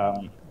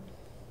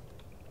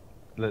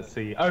 Let's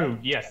see. Oh,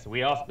 yes,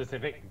 we are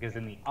specific because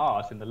in the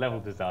art, in the level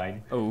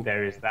design,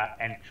 there is that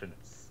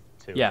entrance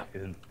to it,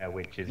 isn't there,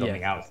 which is on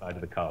the outside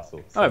of the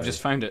castle. So, I've just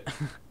found it.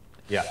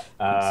 Yeah.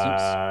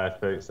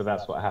 So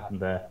that's what happened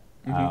there.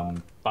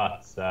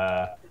 But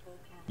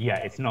yeah,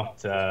 it's not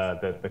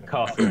the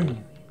castle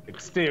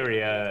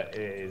exterior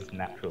is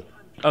natural.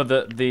 Oh,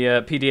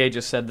 the PDA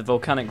just said the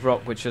volcanic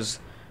rock which has,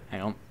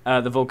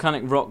 the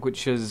volcanic rock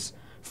which has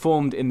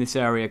formed in this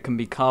area can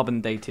be carbon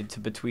dated to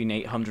between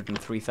 800 and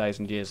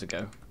 3,000 years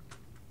ago.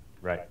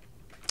 Right.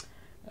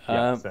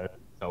 Yeah, so it's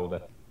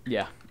older.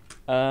 Yeah.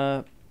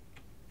 Can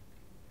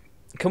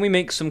we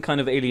make some kind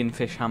of alien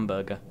fish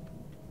hamburger?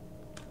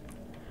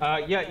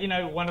 Yeah, you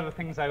know, one of the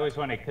things I always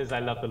wanted, because I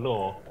love the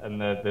lore and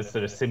the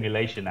sort of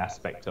simulation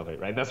aspect of it,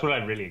 right? That's what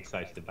I'm really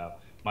excited about.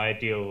 My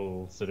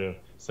ideal sort of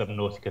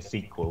Subnautica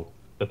sequel.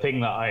 The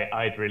thing that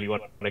I'd really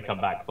want to come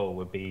back for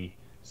would be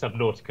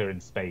Subnautica in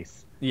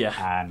space. Yeah.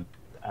 And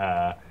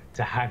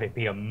to have it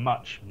be a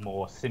much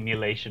more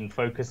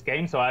simulation-focused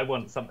game. So I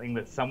want something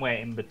that's somewhere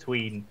in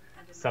between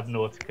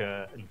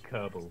Subnautica and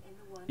Kerbal.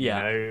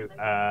 Yeah. You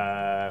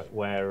know,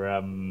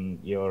 where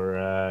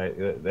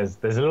there's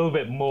a little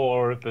bit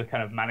more of the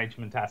kind of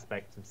management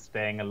aspect of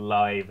staying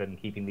alive and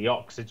keeping the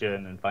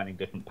oxygen and finding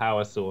different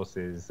power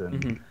sources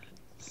and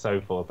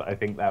so forth. I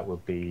think that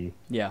would be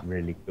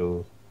really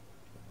cool.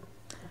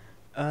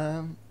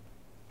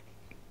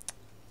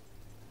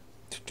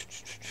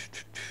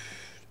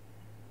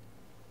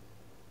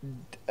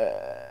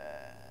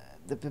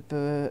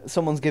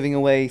 Someone's giving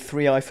away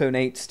 3 iPhone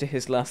 8s to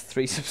his last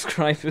 3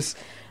 subscribers.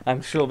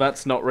 I'm sure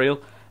that's not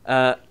real.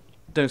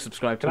 Don't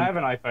subscribe to Can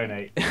him. I have an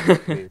iPhone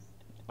 8, please?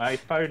 My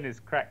phone is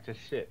cracked as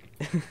shit.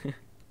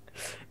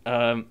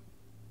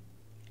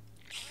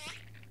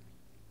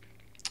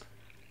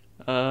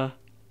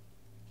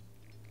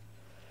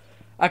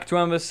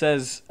 Actuamba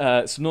says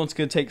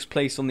Subnautica takes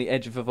place on the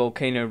edge of a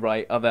volcano,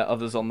 right? Are there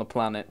others on the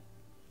planet?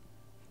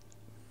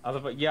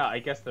 Yeah, I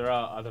guess there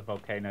are other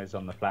volcanoes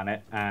on the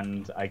planet,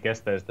 and I guess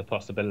there's the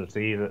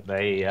possibility that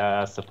they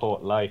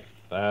support life,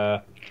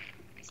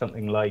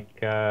 something like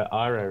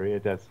our area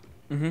does.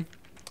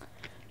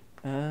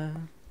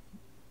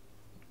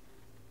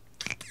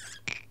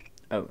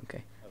 Oh,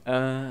 okay.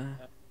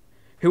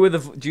 Who are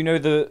do you know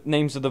the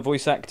names of the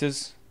voice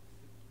actors?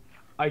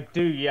 I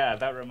do, yeah.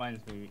 That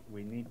reminds me,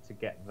 we need to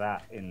get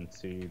that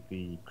into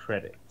the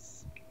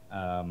credits.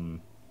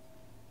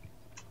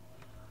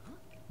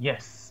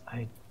 Yes,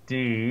 I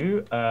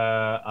do.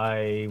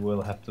 I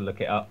will have to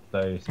look it up,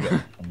 though, to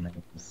get the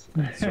names.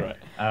 That's right.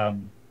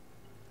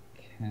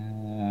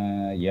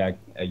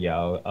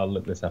 I'll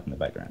look this up in the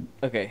background.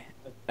 Okay.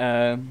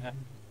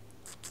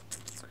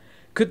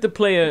 Could the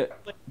player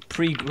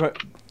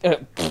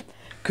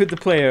could the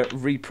player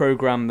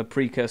reprogram the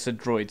precursor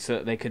droid so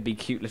that they could be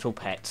cute little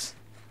pets?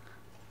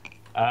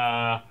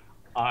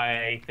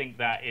 I think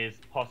that is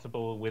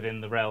possible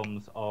within the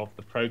realms of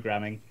the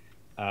programming.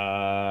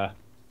 I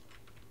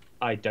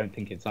don't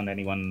think it's on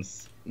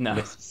anyone's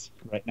lists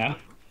right now.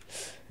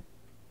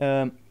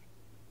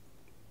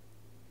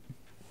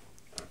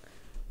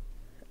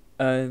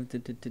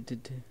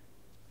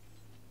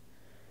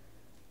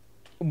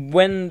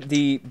 When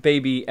the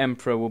baby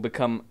emperor will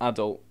become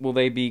adult, will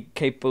they be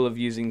capable of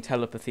using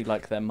telepathy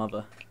like their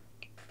mother?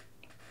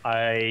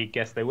 I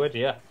guess they would,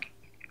 yeah.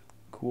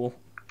 Cool.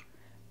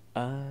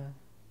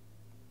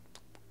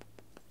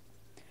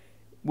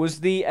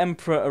 Was the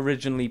emperor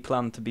originally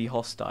planned to be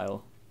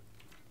hostile?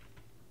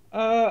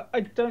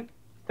 I don't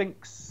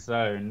think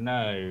so,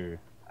 no.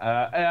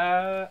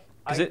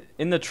 Because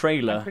in the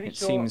trailer, it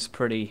sure... seems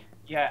pretty...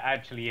 Yeah,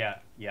 actually,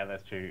 yeah,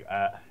 that's true.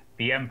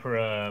 The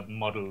Emperor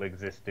model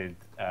existed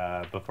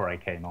before I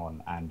came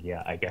on, and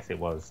yeah, I guess it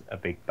was a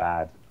big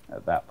bad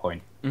at that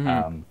point.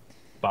 Mm-hmm.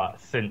 But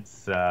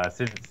since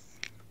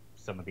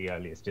some of the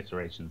earliest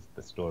iterations of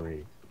the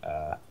story,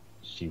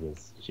 she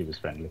was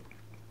friendly.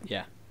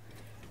 Yeah.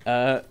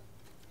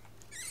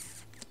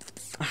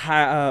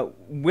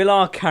 Will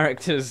our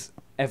characters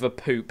ever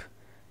poop?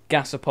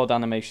 Gasopod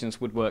animations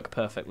would work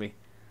perfectly.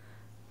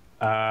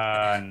 No,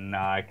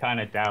 I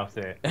kind of doubt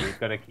it. We've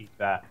got to keep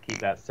that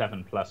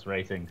 7+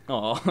 rating.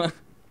 Oh.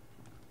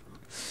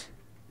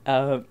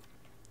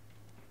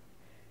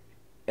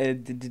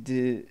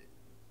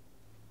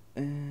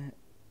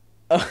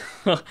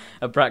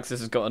 Abraxas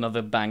has got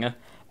another banger.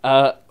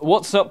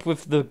 What's up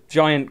with the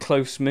giant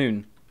close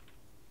moon?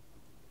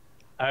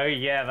 Oh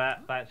yeah,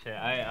 that shit.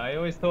 I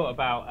always thought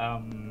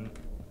about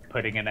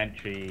putting an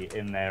entry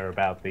in there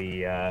about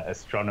the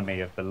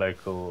astronomy of the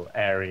local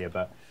area,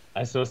 but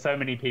I saw so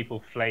many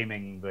people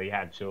flaming the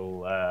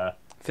actual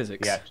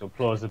physics, the actual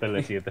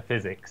plausibility of the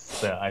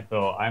physics, that I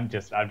thought I'm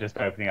just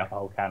opening up a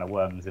whole can of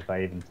worms if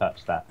I even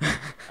touch that.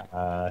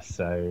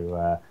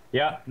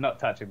 Yeah, not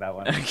touching that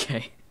one.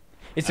 Okay,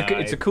 it's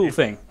a cool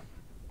thing.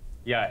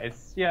 Yeah,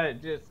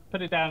 just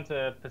put it down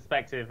to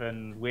perspective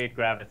and weird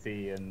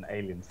gravity and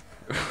aliens.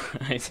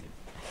 Right.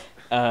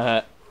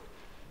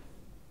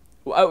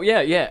 Oh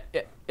yeah.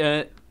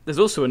 There's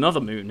also another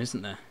moon,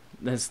 isn't there?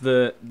 There's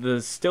the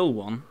still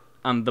one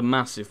and the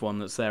massive one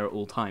that's there at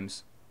all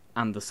times,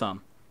 and the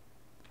sun.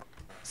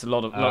 It's a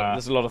lot of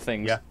there's a lot of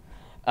things. Yeah.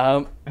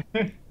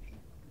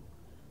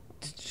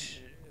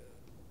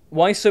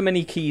 Why so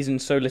many keys and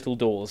so little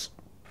doors?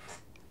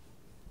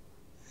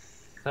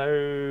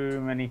 So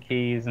many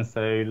keys and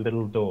so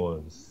little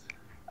doors.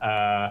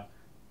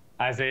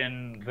 As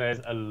in, there's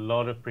a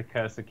lot of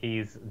precursor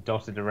keys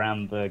dotted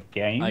around the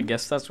game. I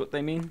guess that's what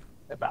they mean.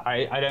 But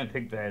I don't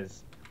think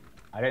there's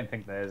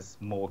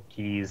more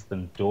keys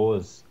than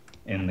doors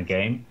in the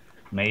game.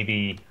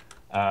 Maybe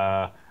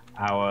our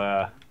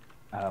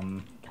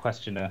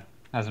questioner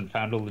hasn't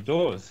found all the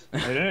doors.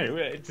 I don't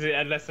know.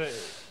 Unless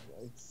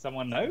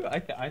someone know.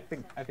 I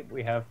think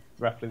we have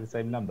roughly the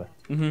same number.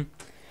 Mm-hmm.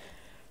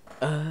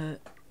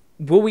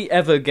 Will we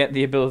ever get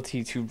the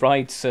ability to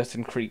ride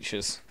certain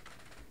creatures?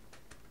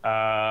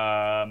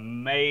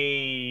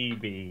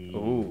 Maybe.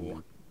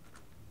 Ooh.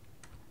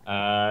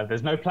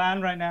 There's no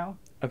plan right now.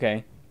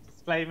 Okay.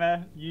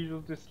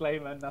 Usual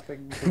disclaimer,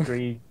 nothing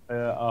agreed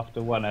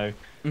after 1.0.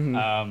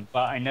 Mm-hmm.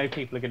 But I know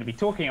people are going to be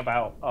talking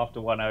about after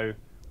 1.0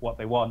 what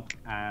they want,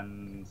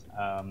 and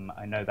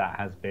I know that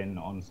has been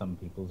on some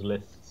people's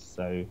lists,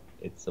 so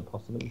it's a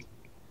possibility.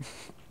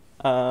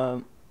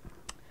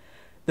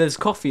 There's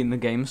coffee in the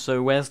game,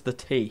 so where's the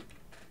tea?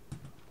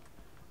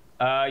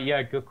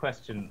 Yeah, good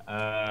question.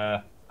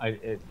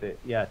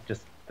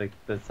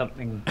 There's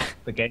something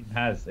the game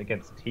has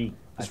against tea.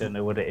 I don't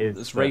know what it is.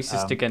 It's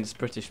racist against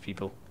British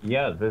people.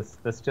 Yeah,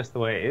 that's just the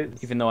way it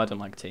is. Even though I don't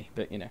like tea,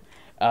 but you know.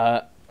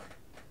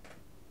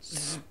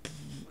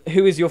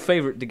 Who is your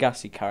favourite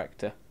Degassi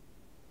character?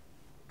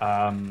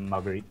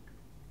 Marguerite.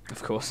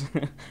 Of course.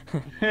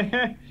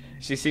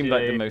 She seemed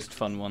like the most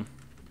fun one.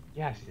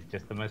 Yeah, she's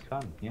just the most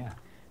fun, yeah.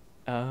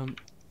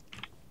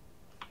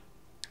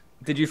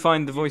 Did you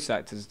find the voice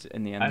actors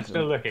in the end? I'm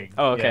still looking.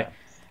 Oh, okay.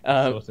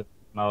 Yeah. Sort of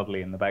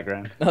mildly in the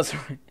background. That's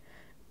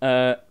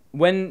right.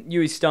 When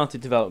you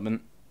started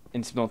development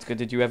in Subnautica,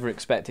 did you ever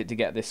expect it to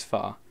get this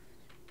far?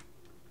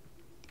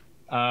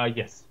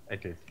 Yes, I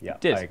did. Yeah,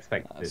 did? I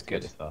expected it to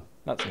get this far.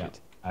 That's good.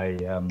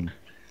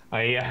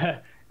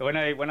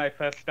 When I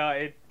first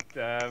started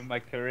my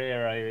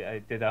career, I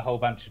did a whole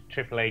bunch of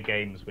AAA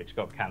games which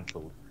got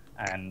cancelled,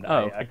 and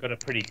I got a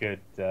pretty good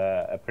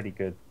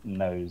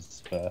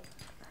nose for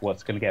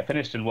what's going to get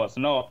finished and what's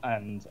not.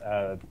 And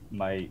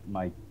my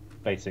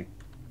basic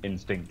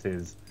instinct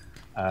is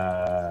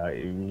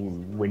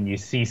when you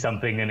see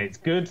something and it's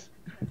good,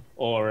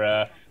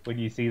 or when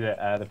you see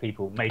that the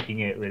people making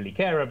it really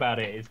care about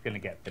it, it's going to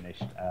get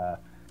finished.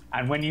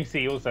 And when you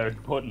see also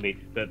importantly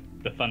that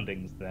the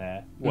funding's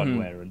there one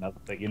way or another,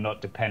 that you're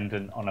not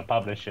dependent on a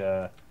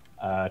publisher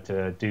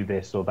to do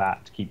this or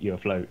that to keep you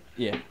afloat.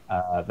 Yeah.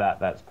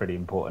 That's pretty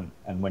important.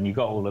 And when you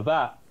got all of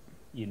that,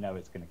 you know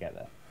it's going to get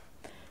there.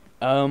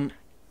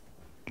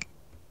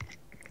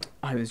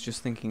 I was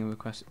just thinking of a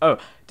question. Oh,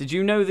 did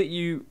you know that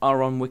you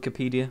are on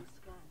Wikipedia?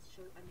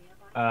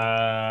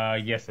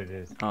 Yes, it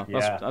is. Oh,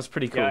 yeah. That's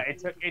pretty cool. Yeah,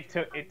 it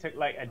took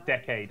like a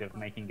decade of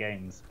making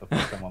games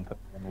before someone put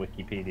them on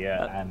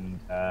Wikipedia, and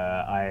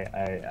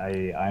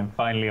I'm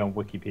finally on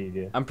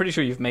Wikipedia. I'm pretty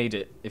sure you've made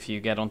it if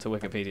you get onto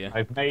Wikipedia.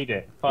 I've made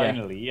it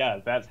finally. Yeah,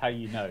 that's how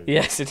you know.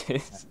 Yes, it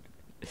is.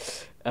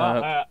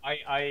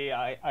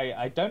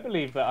 I don't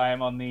believe that I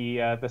am on the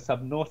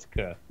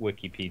Subnautica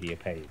Wikipedia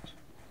page.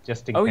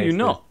 Just in Oh, case you're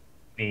not?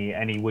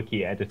 any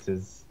wiki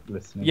editors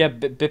listening. Yeah,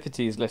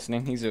 Bippity is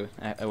listening. He's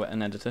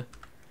an editor.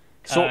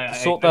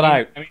 Sort that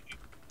out.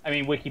 I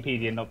mean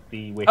Wikipedia, not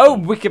the wiki. Oh,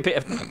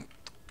 Wikipedia.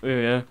 Oh,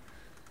 yeah.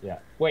 Yeah.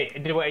 Wait,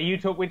 are you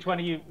talk? Which one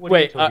are you? What Wait,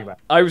 are you talking about?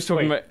 I was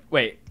talking about.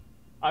 Wait.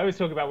 I was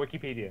talking about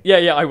Wikipedia.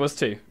 Yeah, I was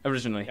too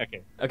originally.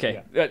 Okay.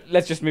 Okay, Yeah.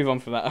 let's just move on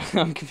from that.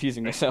 I'm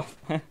confusing myself.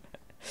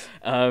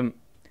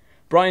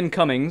 Brian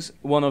Cummings,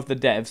 one of the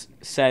devs,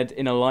 said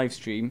in a live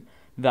stream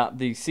that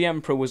the Sea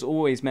Emperor was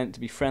always meant to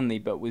be friendly,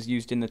 but was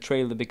used in the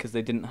trailer because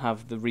they didn't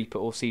have the Reaper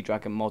or Sea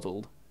Dragon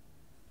modelled.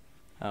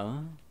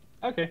 Oh.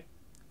 Okay.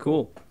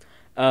 Cool.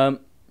 Can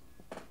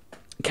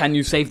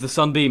you save the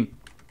Sunbeam?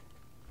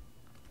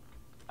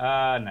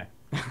 No.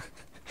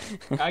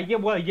 Yeah.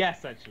 Well,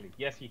 yes, actually.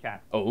 Yes, you can.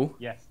 Oh.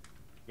 Yes.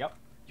 Yep.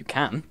 You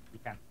can? You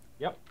can.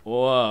 Yep.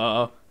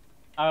 Whoa.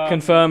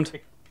 Confirmed.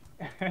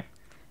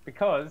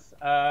 Because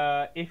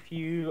if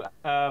you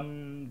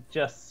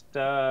just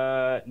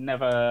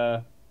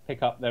never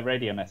pick up their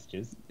radio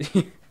messages,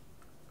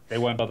 they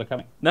won't bother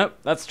coming. No,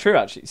 that's true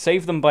actually.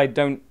 Save them by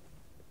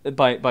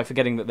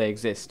forgetting that they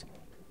exist.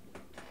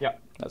 Yep.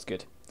 That's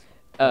good.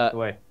 That's the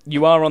way.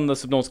 You are on the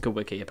Subnautica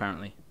wiki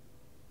apparently.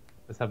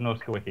 The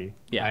Subnautica wiki.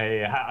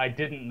 Yeah. I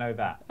didn't know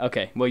that.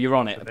 Okay. Well, you're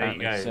on it So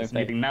apparently. there you go.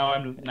 So Now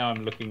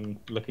I'm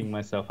looking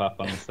myself up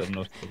on the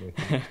Subnautica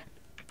wiki.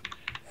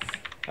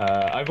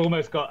 I've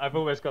almost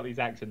got these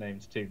actor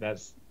names too. I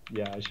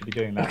should be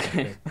doing that.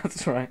 Okay.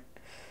 That's right.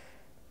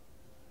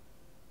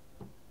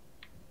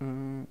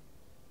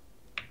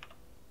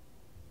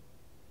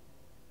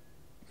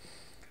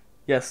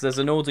 Yes, there's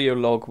an audio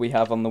log we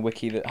have on the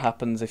wiki that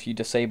happens if you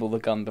disable the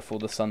gun before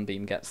the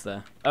sunbeam gets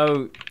there.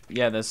 Oh,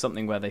 yeah, there's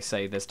something where they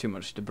say there's too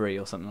much debris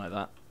or something like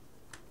that.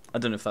 I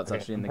don't know if that's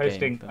actually in the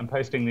game. But... I'm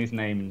posting these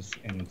names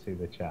into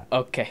the chat.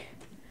 Okay.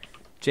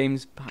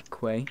 James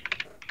Backway.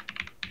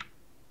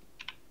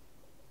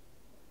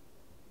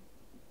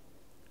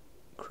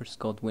 Chris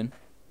Godwin.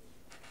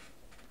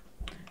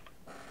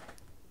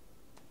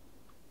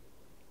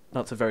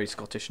 That's a very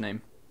Scottish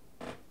name.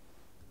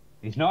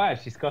 He's not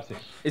actually Scottish.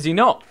 Is he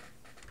not?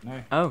 No.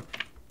 Oh.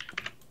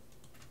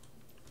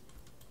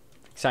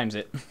 Sounds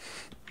it.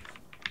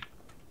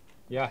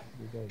 Yeah,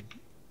 he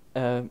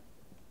does.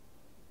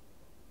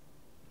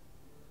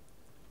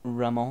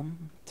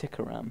 Ramon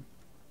Tikaram.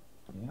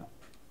 Yeah.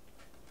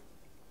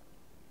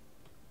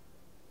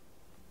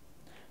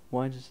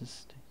 Why does this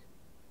stick?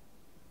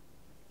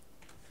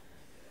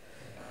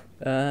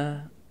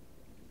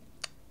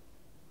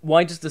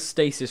 Why does the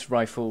stasis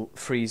rifle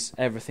freeze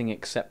everything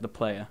except the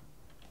player?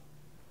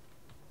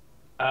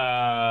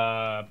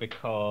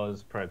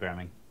 Because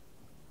programming.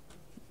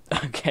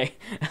 Okay.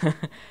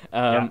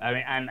 Yeah, I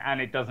mean,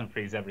 and it doesn't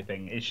freeze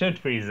everything. It should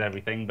freeze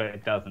everything, but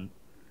it doesn't.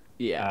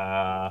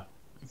 Yeah.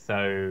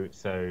 So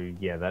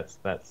yeah, that's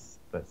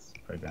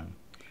programming.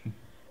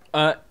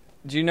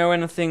 Do you know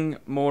anything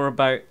more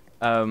about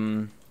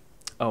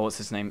what's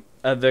his name?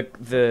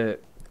 The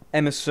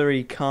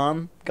Emissary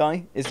Khan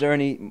guy? Is there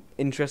any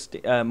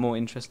more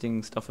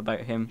interesting stuff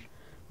about him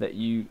that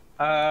you?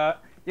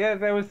 Yeah,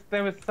 there was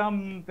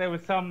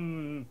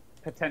some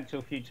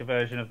potential future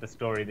version of the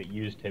story that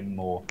used him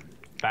more.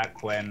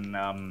 Back when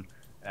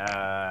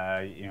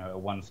at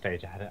one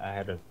stage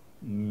I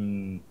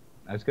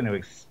was going to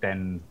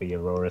extend the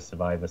Aurora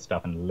Survivor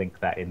stuff and link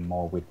that in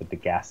more with the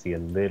Degassi a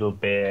little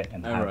bit,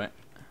 and have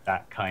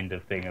that kind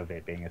of thing of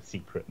it being a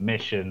secret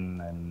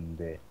mission,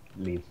 and it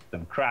leads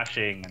them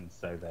crashing, and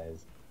so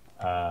there's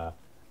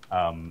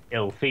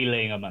ill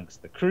feeling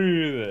amongst the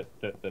crew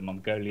that the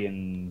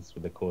Mongolians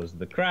were the cause of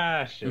the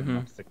crash,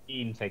 and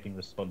Sakine taking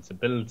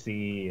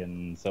responsibility,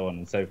 and so on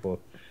and so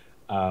forth.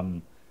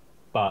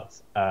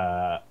 But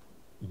at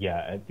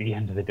the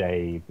end of the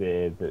day,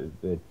 they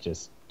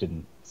just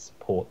didn't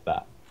support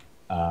that.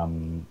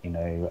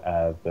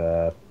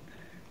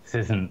 This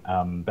isn't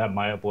that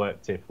might have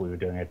worked if we were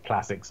doing a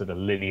classic sort of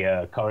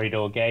linear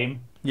corridor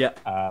game. Yeah.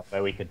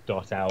 Where we could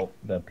dot out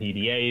the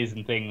PDAs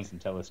and things and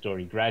tell the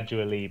story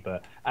gradually.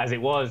 But as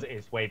it was,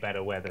 it's way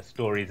better where the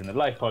stories and the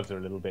life pods are a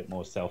little bit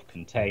more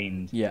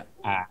self-contained. Yeah.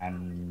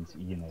 And,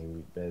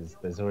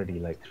 there's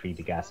already like 3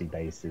 Degassi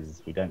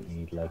bases. We don't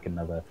need like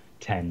another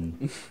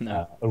 10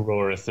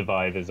 Aurora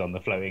survivors on the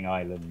floating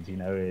island.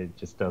 It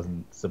just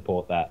doesn't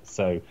support that.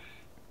 So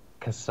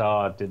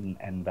Kassar didn't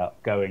end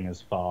up going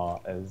as far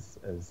as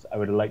I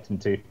would have liked him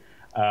to.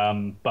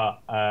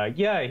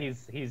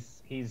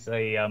 He's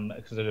a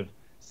sort of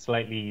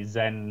slightly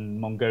Zen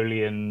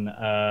Mongolian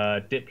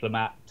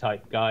diplomat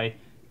type guy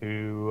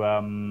who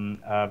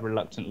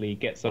reluctantly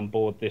gets on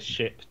board this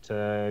ship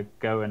to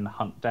go and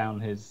hunt down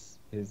his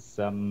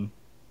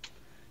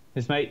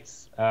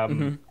mates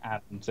and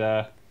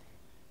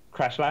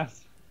crash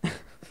lands.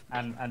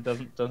 And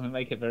doesn't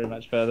make it very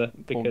much further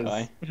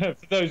because for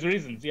those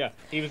reasons, yeah,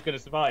 he was going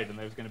to survive and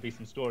there was going to be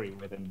some story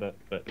with him, but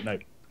no.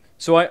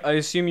 So I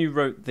assume you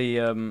wrote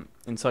the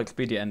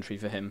encyclopedia entry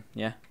for him,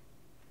 yeah?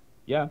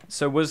 Yeah.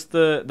 So was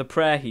the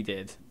prayer he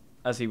did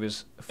as he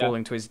was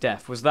falling to his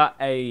death, was that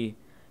a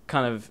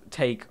kind of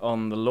take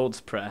on the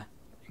Lord's Prayer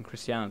in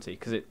Christianity?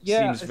 Because it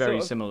seems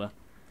very similar.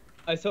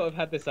 I sort of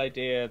had this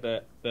idea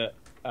that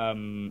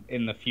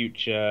in the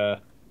future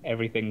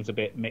everything's a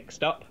bit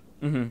mixed up.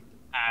 Mm-hmm.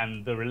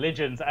 And the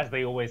religions, as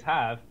they always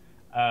have,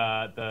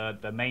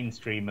 the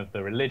mainstream of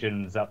the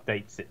religions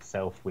updates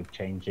itself with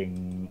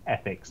changing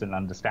ethics and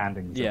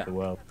understandings of the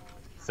world.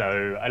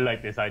 So I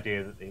like this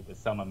idea that it was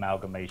some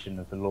amalgamation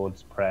of the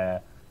Lord's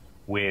Prayer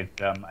with,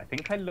 I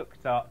think I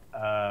looked up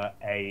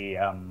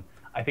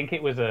I think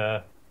it was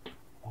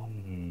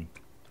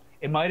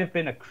it might have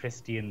been a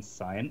Christian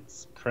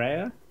Science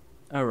prayer.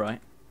 Oh,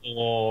 right.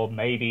 Or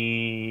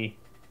maybe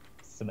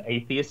some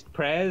atheist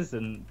prayers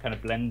and kind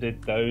of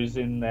blended those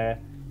in there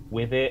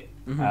with it.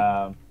 Mm-hmm.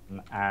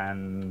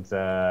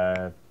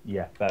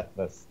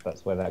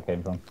 That's where that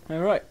came from. All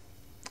right.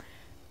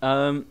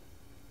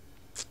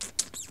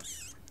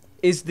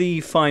 Is the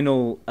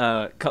final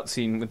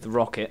cutscene with the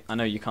rocket? I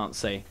know you can't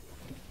say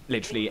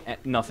literally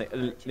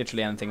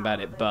anything about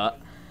it, but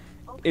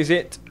is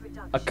it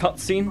a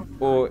cutscene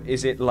or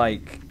is it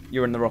like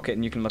you're in the rocket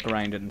and you can look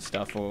around it and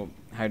stuff, or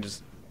how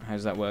does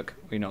that work?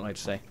 Are you not allowed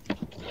to say?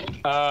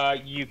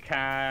 You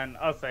can.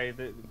 I'll say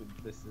that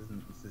this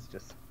is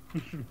just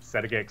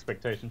setting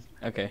expectations.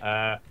 Okay.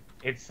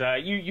 It's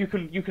you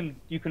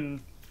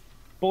can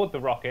board the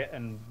rocket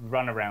and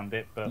run around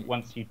it, but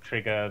once you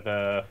trigger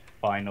the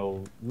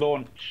final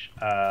launch,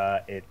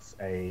 it's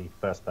a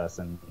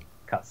first-person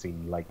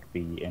cutscene like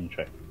the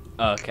intro.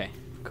 Okay.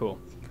 Cool.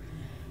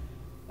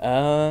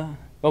 Well,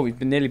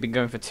 we've nearly been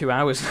going for 2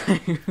 hours now.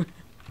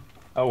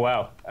 Oh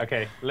wow.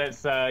 Okay.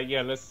 Let's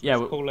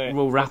call it.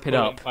 We'll wrap it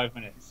up. 5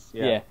 minutes.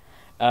 Yeah.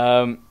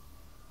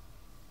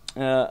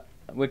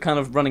 We're kind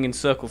of running in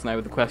circles now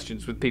with the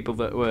questions with people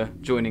that were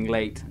joining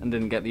late and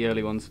didn't get the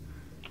early ones.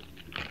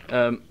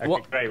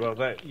 Okay, great.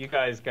 Well, you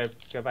guys go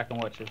back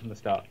and watch it from the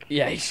start.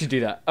 Yeah, you should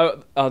do that.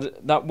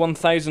 That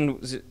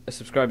 1,000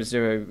 subscribers,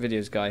 0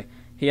 videos guy.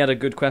 He had a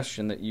good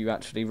question that you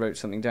actually wrote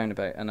something down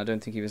about, and I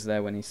don't think he was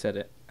there when he said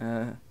it.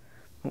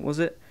 What was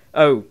it?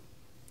 Oh,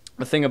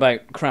 the thing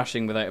about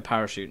crashing without a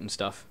parachute and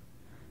stuff.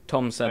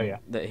 Tom said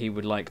that he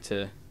would like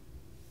to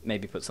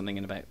maybe put something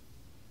in about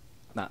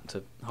that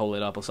to hold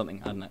it up or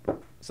something. I don't know,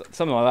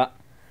 something like that.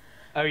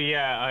 Oh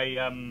yeah,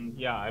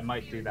 I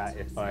might do that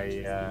if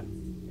I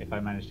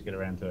manage to get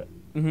around to it.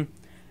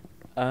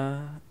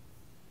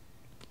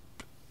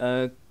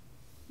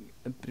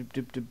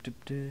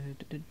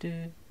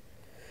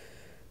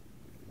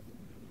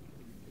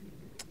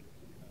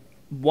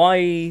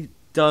 Why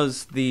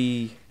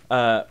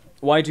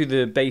do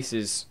the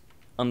bases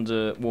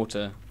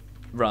underwater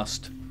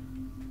rust?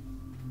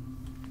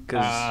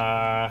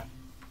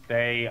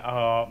 They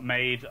are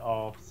made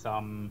of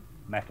some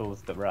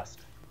metals that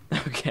rust.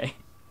 Okay.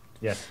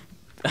 Yes.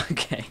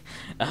 Okay.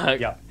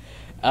 Yeah.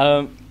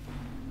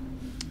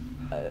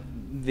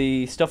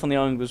 The stuff on the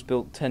island was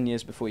built 10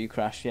 years before you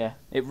crashed. Yeah.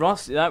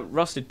 That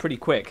rusted pretty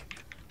quick.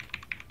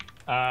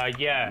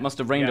 Yeah. It must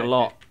have rained a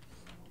lot.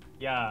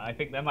 Yeah, I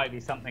think there might be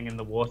something in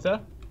the water.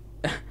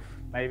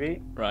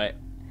 Maybe. Right.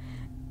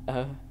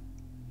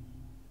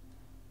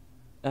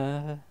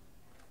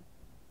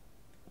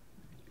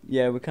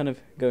 Yeah, we're kind of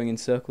going in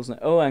circles now.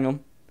 Oh, hang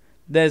on.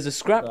 There's a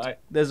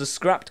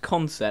scrapped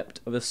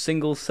concept of a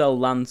single cell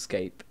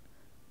landscape.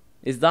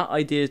 Is that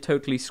idea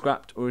totally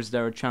scrapped, or is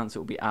there a chance it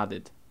will be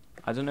added?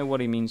 I don't know what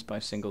he means by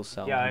single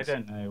cell. Yeah, I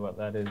don't know what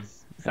that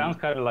is. It sounds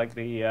kind of like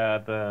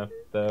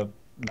the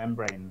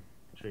membrane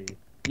tree.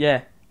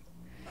 Yeah.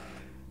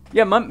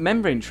 Yeah,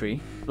 membrane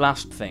tree.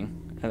 Last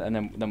thing, and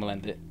then we'll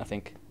end it. I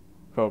think,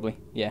 probably.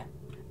 Yeah.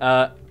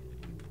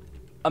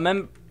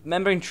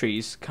 Membrane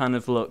trees kind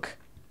of look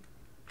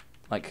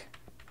like,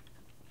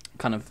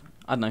 I don't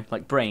know,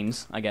 like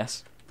brains, I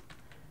guess.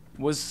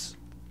 Was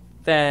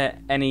there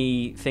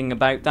anything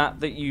about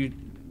that you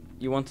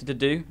wanted to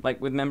do,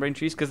 like with membrane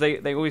trees? Because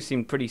they always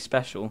seem pretty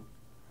special.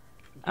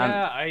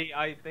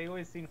 Yeah, they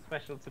always seem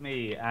special to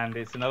me, and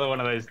it's another one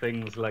of those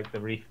things like the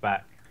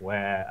reefback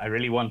where I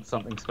really want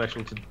something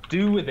special to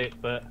do with it,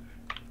 but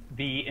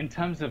in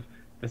terms of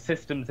the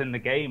systems in the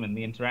game and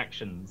the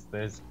interactions,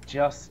 there's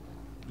just,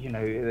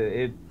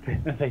 they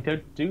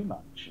don't do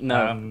much.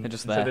 No, they're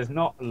just there. So there's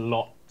not a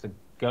lot to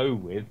go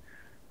with.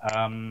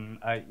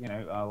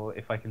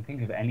 If I can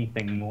think of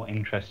anything more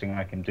interesting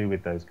I can do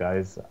with those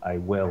guys, I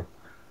will.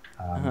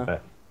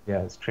 But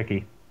yeah, it's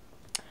tricky.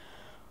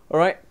 All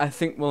right, I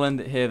think we'll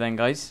end it here then,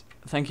 guys.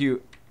 Thank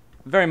you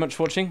very much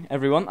for watching,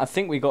 everyone. I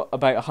think we got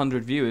about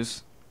 100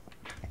 viewers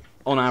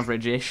on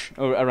average-ish,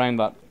 or around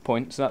that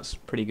point, so that's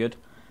pretty good.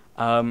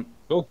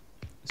 Cool.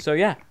 So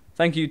yeah,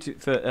 thank you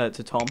to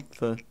Tom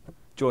for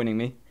joining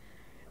me.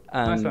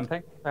 Nice one.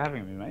 Thanks for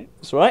having me, mate.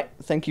 That's all right.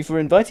 Thank you for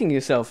inviting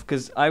yourself,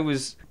 because I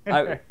was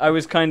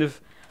kind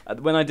of,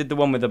 when I did the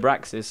one with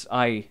Abraxas,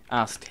 I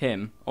asked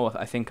him, or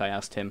I think I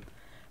asked him,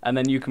 and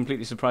then you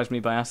completely surprised me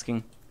by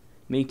asking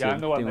me to. Yeah, I'm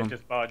the one do that one.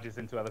 just barges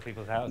into other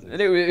people's houses.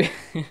 It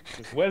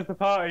Where's the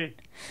party?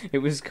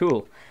 was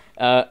cool.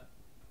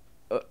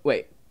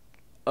 Wait.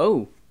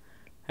 Oh,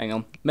 hang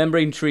on.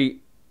 Membrane trees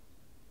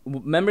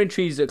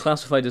are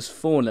classified as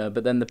fauna,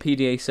 but then the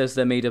PDA says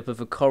they're made up of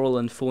a coral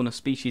and fauna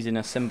species in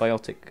a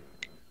symbiotic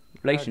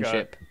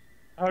relationship.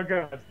 Oh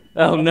god.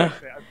 Oh, no.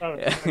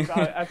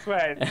 I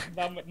swear, it's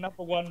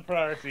number one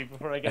priority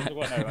before I get to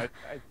 1-0.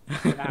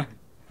 Probably.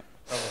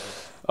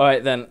 All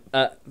right then.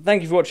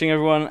 Thank you for watching,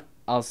 everyone.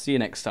 I'll see you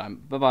next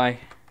time. Bye bye.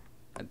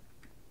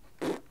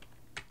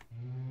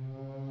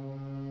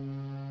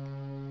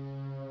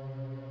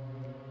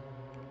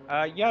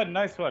 Yeah,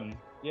 nice one.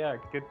 Yeah,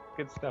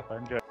 good stuff. I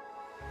enjoyed it.